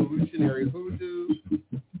Revolutionary Hoodoo,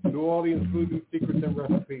 New Orleans Voodoo Secrets and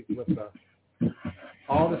Recipes with us.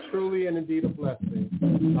 All is truly and indeed a blessing.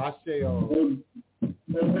 Ashe.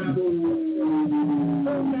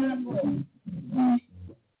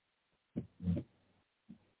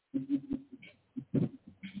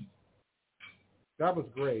 That was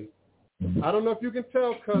great. I don't know if you can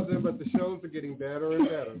tell, cousin, but the shows are getting better and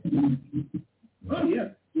better. Oh, yeah.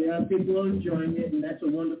 Yeah, people are enjoying it, and that's a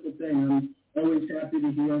wonderful thing. I'm always happy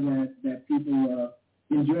to hear that people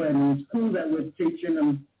enjoy it. And it's cool that we're teaching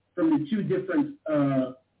them from the two different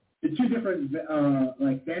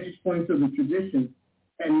like vantage points of the tradition,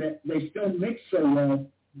 and that they still mix so well.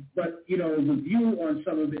 But the view on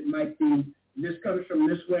some of it might be this comes from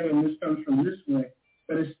this way and this comes from this way.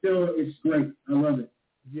 But it's great. I love it.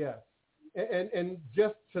 Yes. And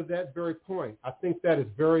just to that very point, I think that is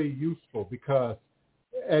very useful because,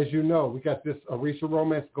 as you know, we got this Orisha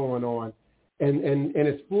romance going on, and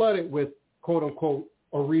it's flooded with quote-unquote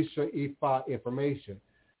Orisha Ifa information.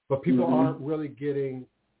 But people aren't really getting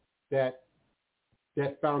that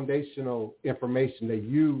foundational information that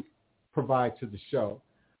you provide to the show.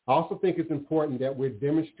 I also think it's important that we're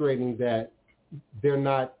demonstrating that they're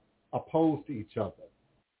not opposed to each other.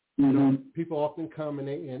 People often come and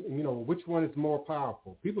which one is more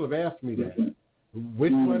powerful? People have asked me that.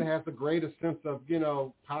 Which one has the greatest sense of,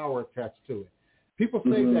 power attached to it? People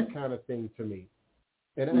say that kind of thing to me.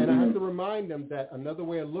 And I have to remind them that another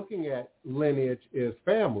way of looking at lineage is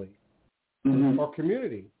family or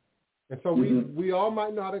community. And so we all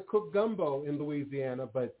might know how to cook gumbo in Louisiana,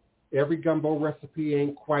 but every gumbo recipe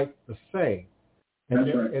ain't quite the same.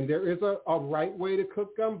 And there is a right way to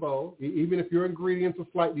cook gumbo, even if your ingredients are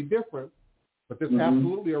slightly different, but there's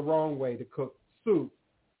absolutely a wrong way to cook soup,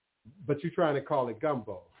 but you're trying to call it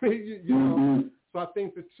gumbo. So I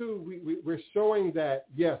think the two, we're showing that,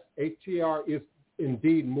 yes, ATR is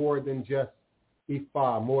indeed more than just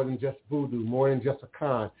Ifa, more than just Voodoo, more than just a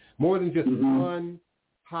Khan, more than just one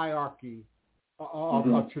hierarchy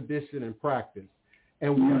of tradition and practice.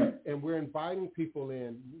 And we're inviting people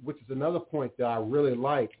in, which is another point that I really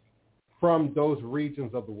like, from those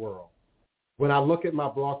regions of the world. When I look at my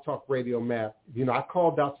Blog Talk Radio map, I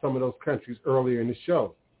called out some of those countries earlier in the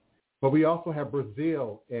show. But we also have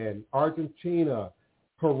Brazil and Argentina,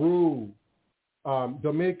 Peru,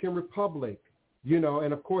 Dominican Republic,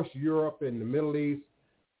 and of course Europe and the Middle East,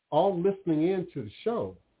 all listening in to the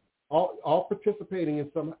show, all participating in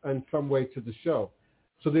some way to the show.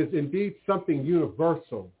 So there's indeed something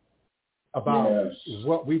universal about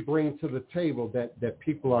what we bring to the table that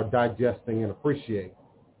people are digesting and appreciate.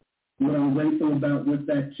 What I'm grateful about with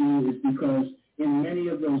that, too, is because in many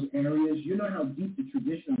of those areas, you know how deep the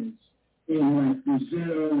tradition is in like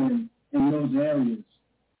Brazil and those areas.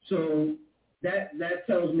 So that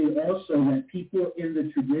tells me also that people in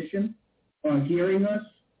the tradition are hearing us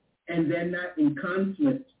and they're not in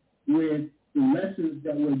conflict with the lessons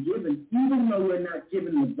that we're given, even though we're not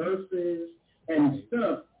given the verses and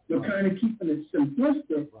stuff. We're kind of keeping it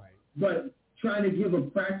simplistic, but trying to give a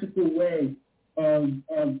practical way of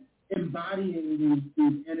embodying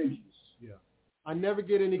these energies. Yeah, I never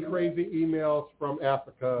get any crazy emails from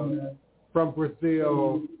Africa, from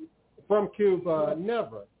Brazil, from Cuba.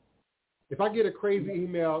 Never. If I get a crazy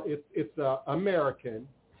email, it's American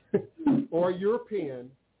or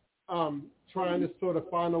European. Trying to sort of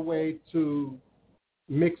find a way to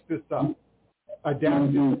mix this up,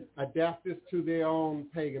 adapt this to their own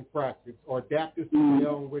pagan practice, or adapt this to their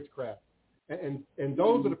own witchcraft. And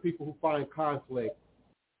those are the people who find conflict,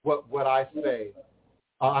 what I say.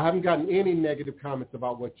 I haven't gotten any negative comments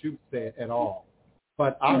about what you've said at all,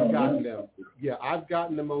 but I've gotten them. Yeah, I've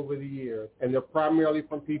gotten them over the years, and they're primarily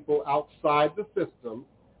from people outside the system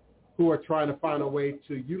who are trying to find a way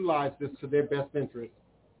to utilize this to their best interest,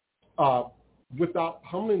 without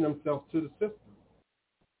humbling themselves to the system.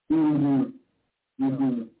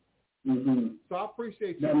 So I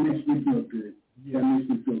appreciate you. That makes me feel good. Yeah. That makes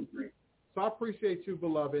me feel great. So I appreciate you,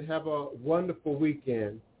 beloved. Have a wonderful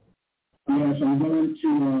weekend. Yes, I'm going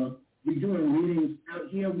to be doing readings. Out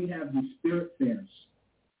here we have the spirit fairs.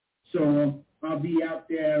 So I'll be out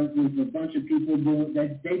there with a bunch of people doing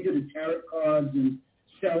that. They do the tarot cards and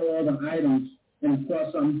sell all the items. And of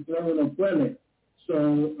course I'm throwing a play. So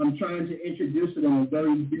I'm trying to introduce it in a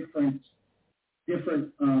very different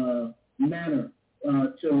manner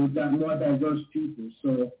to more diverse people.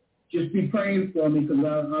 So just be praying for me because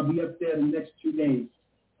I'll be up there the next 2 days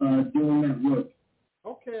doing that work.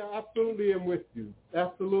 Okay, I absolutely am with you.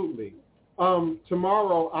 Absolutely.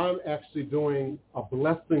 Tomorrow I'm actually doing a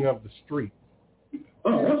blessing of the street.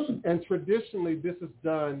 Oh, awesome. And traditionally this is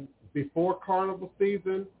done before carnival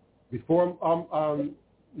season, before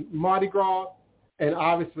Mardi Gras. And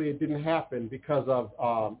obviously it didn't happen because of,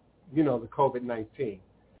 the COVID-19.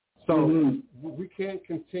 So we can't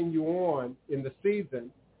continue on in the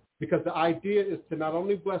season because the idea is to not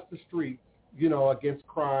only bless the streets, against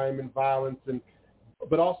crime and violence,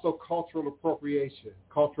 but also cultural appropriation,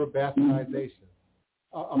 cultural bastardization,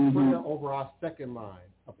 a prayer over our second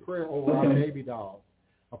line, a prayer over our baby dolls.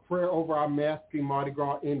 a prayer over our masking Mardi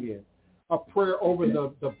Gras Indians, a prayer over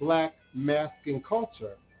the black masking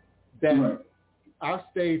culture, that our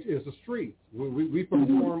stage is the streets. We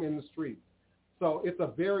perform in the streets. So it's a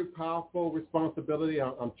very powerful responsibility.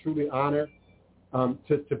 I'm truly honored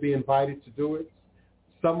to be invited to do it.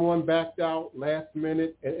 Someone backed out last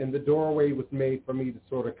minute, and the doorway was made for me to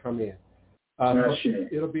sort of come in.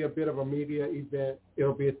 It'll be a bit of a media event.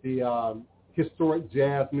 It'll be at the Historic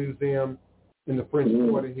Jazz Museum in the French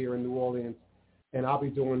Quarter here in New Orleans, and I'll be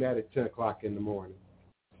doing that at 10 o'clock in the morning.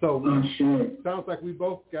 So sounds like we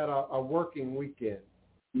both got a working weekend.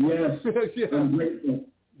 Yes, I'm grateful.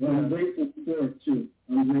 Well, I'm grateful for it, too.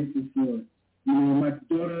 I'm grateful for it. You know, my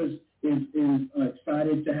daughter is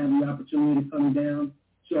excited to have the opportunity to come down.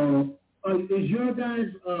 So is your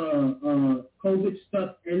guys' COVID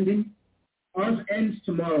stuff ending? Ours ends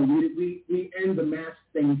tomorrow. We end the mask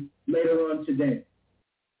thing later on today.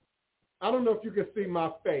 I don't know if you can see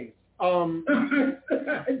my face.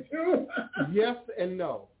 I do. Yes and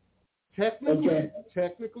no.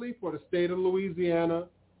 Technically, for the state of Louisiana,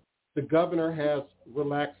 the governor has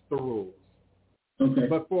relaxed the rules. Okay.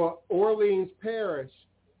 But for Orleans Parish,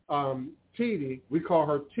 Titi, we call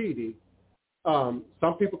her Titi.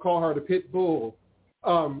 Some people call her the pit bull.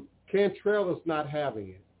 Cantrell is not having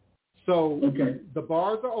it. So the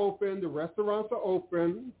bars are open, the restaurants are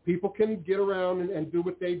open, people can get around and do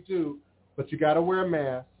what they do, but you got to wear a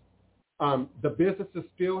mask. The businesses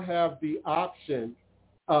still have the option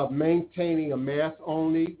of maintaining a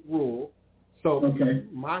mask-only rule. So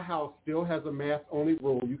my house still has a mask-only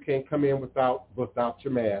rule. You can't come in without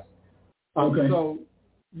your mask. So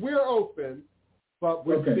we're open, but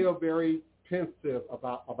we're still very pensive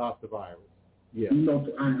about the virus. Yeah. No,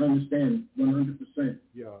 I understand 100%.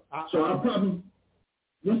 Yeah. So I'll probably,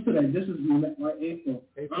 what's today? This is April.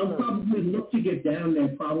 I'll probably look to get down there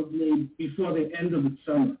probably before the end of the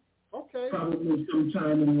summer. Okay. Probably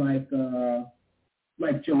sometime in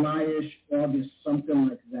like July-ish, August, something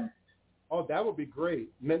like that. Oh, that would be great.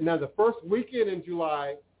 Now, the first weekend in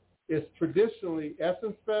July is traditionally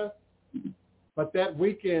Essence Fest, but that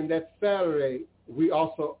weekend, that Saturday, we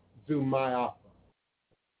also do My Alpha.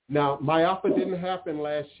 Now, My Alpha didn't happen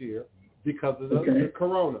last year because of the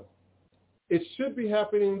corona. It should be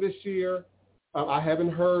happening this year. I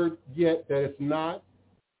haven't heard yet that it's not,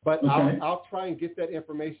 but I'll try and get that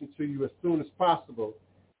information to you as soon as possible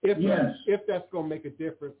if that's going to make a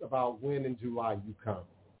difference about when in July you come.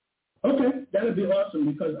 Okay, that would be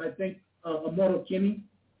awesome because I think Amoro Kimmy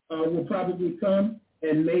will probably come,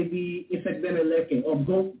 and maybe Ifekbeneleke or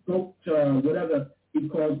go to whatever he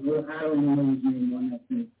calls. I don't even know his name on that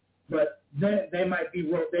thing, but they might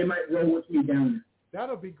roll with me down there.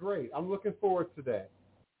 That'll be great. I'm looking forward to that.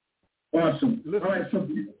 Awesome. Listen, all right, so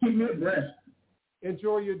keep me abreast.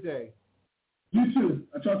 Enjoy your day. You too.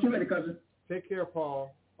 I'll talk to you later, cousin. Take care,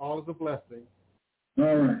 Paul. All is a blessing.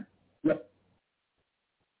 All right. Yep.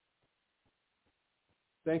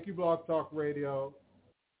 Thank you, Blog Talk Radio.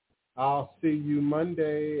 I'll see you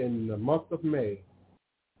Monday in the month of May,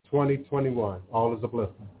 2021. All is a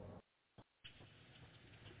blessing.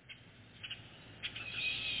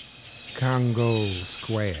 Congo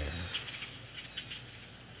Square.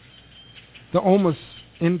 The Omas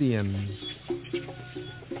Indians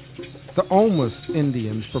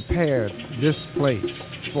prepared this place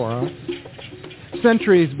for us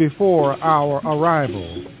centuries before our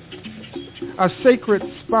arrival. A sacred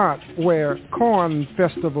spot where corn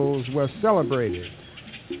festivals were celebrated.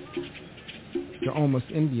 The Omas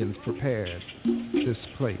Indians prepared this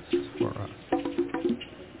place for us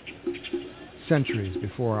centuries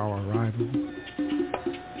before our arrival.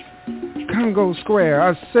 Congo Square,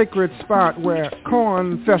 a sacred spot where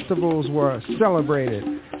corn festivals were celebrated.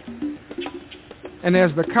 And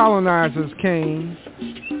as the colonizers came,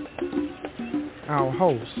 our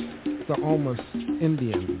hosts, the Omas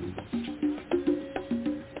Indians,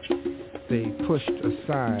 they pushed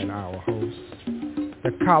aside our hosts.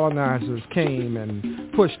 The colonizers came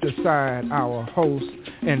and pushed aside our hosts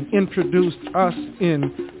and introduced us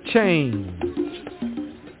in chains.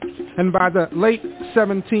 And by the late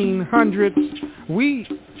 1700s, we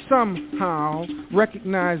somehow,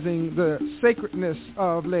 recognizing the sacredness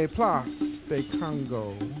of Les Places de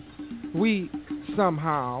Congo, we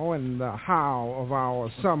somehow, and the how of our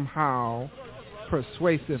somehow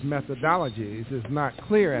persuasive methodologies is not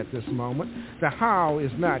clear at this moment. The how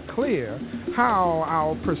is not clear. How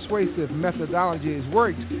our persuasive methodologies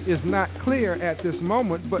worked is not clear at this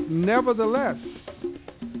moment, but nevertheless,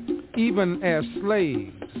 even as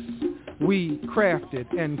slaves, we crafted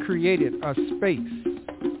and created a space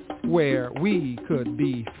where we could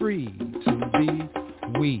be free to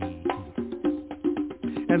be we.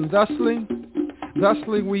 And thusly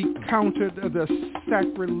we countered the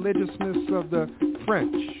sacrilegiousness of the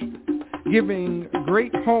French, giving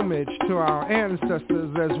great homage to our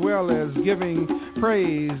ancestors as well as giving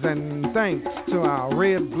praise and thanks to our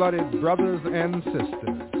red-blooded brothers and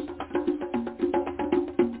sisters.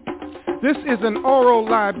 This is an oral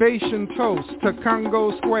libation toast to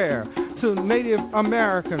Congo Square, to Native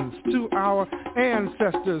Americans, to our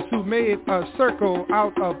ancestors who made a circle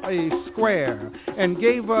out of a square and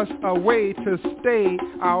gave us a way to save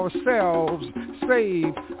ourselves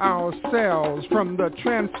from the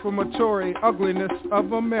transformatory ugliness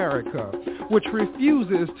of America, which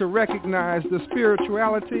refuses to recognize the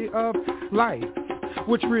spirituality of life,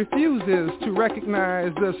 which refuses to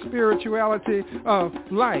recognize the spirituality of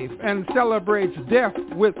life and celebrates death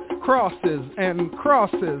with crosses and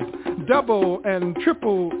crosses, double and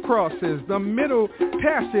triple crosses, the middle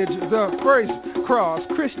passage, the first cross,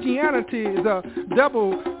 Christianity, the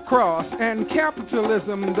double cross, and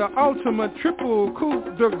capitalism, the ultimate triple coup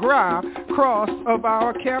de grace cross of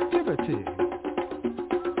our captivity.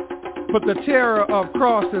 But the terror of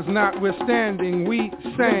crosses notwithstanding, we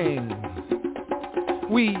sang,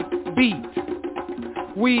 we beat,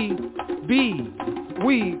 we be,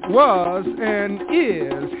 we was and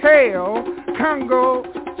is. Hail Congo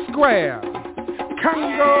Square,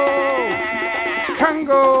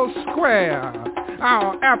 Congo Square.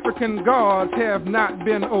 Our African gods have not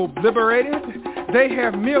been obliterated. They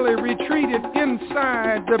have merely retreated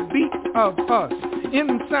inside the beat of us.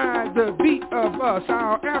 Inside the beat of us,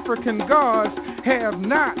 our African gods have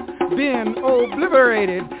not been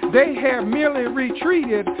obliterated. They have merely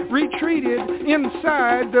retreated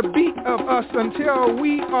inside the beat of us until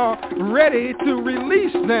we are ready to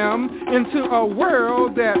release them into a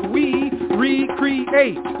world that we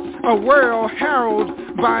recreate. A world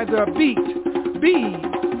heralded by the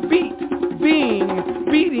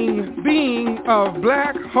beating of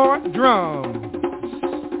black heart drums.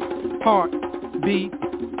 Heart beat,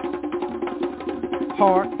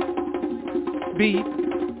 heart beat,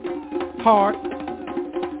 heart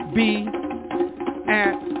beat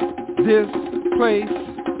at this place,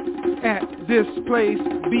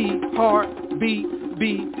 be heart beat,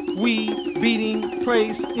 be we beating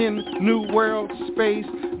place in new world space,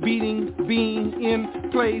 beating being in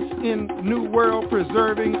place in new world,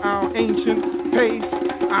 preserving our ancient pace.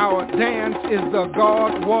 Our dance is the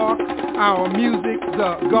God walk, our music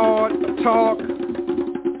the God talk.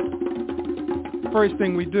 First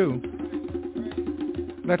thing we do,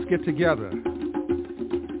 let's get together,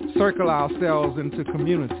 circle ourselves into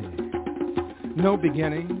community. No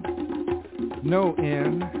beginning, no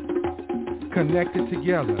end, connected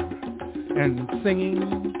together and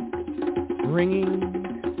singing, ringing,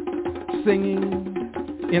 singing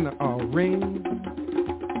in a ring.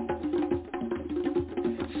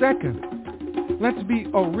 Second, let's be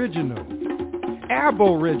original,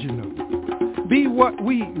 aboriginal. Be what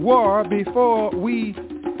we were before we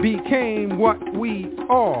became what we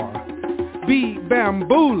are. Be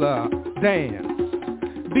bamboola dance,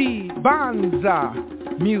 be banza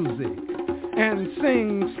music, and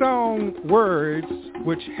sing song words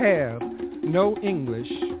which have no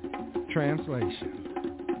English translation.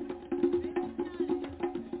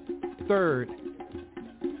 Third,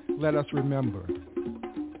 let us remember.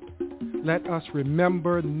 Let us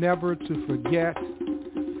remember never to forget.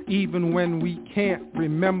 Even when we can't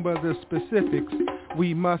remember the specifics,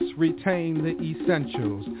 we must retain the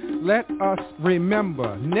essentials. Let us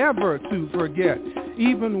remember never to forget.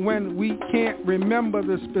 Even when we can't remember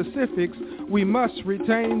the specifics, we must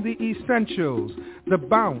retain the essentials. The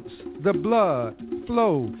bounce, the blood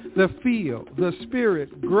flow, the feel, the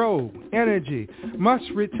spirit grow, energy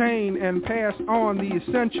must retain and pass on the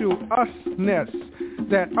essential us-ness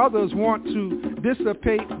that others want to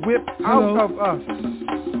dissipate, whip out of us.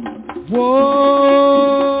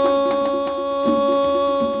 Whoa!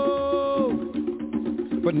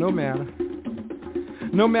 But no matter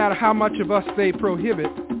how much of us they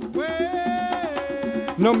prohibit,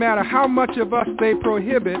 no matter how much of us they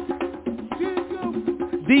prohibit,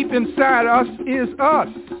 deep inside us is us.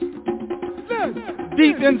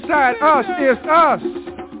 Deep inside us is us.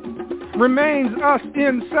 Remains us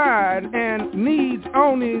inside and needs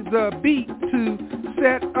only the beat to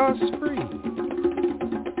set us free.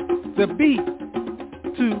 The beat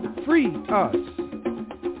to free us.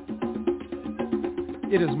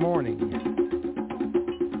 It is morning,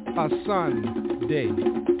 a Sunday,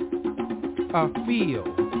 a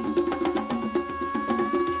field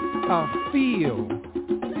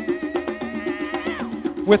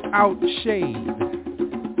without shade,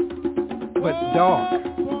 but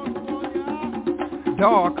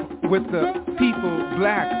dark with the people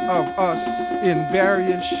black of us in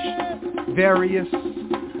various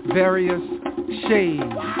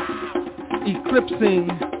shades, eclipsing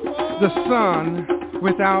the sun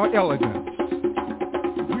with our elegance.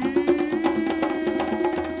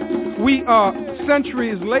 We are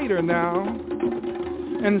centuries later now,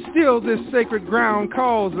 and still this sacred ground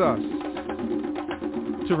calls us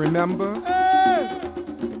to remember,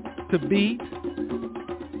 to beat,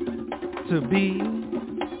 to be.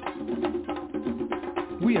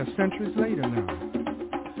 We are centuries later now,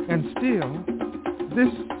 and still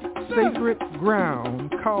this sacred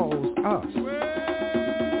ground calls us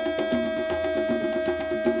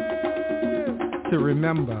to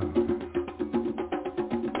remember,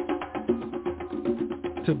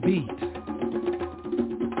 to beat,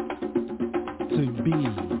 to be.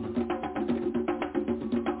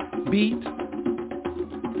 Beat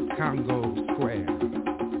Congo Square.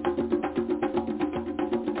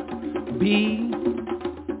 Be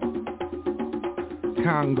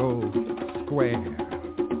Congo Square.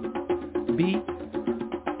 Beat,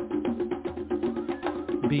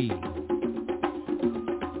 be.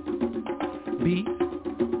 Beat,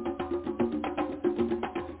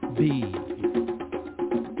 be.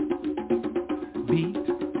 Beat,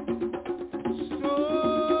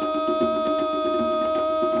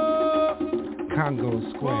 Congo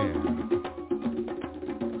Square.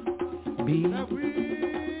 Be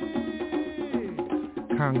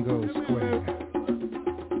Congo Square.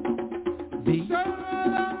 Be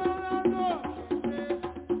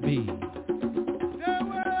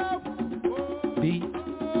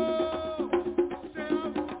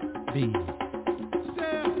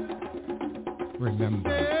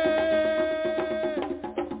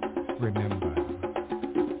remember.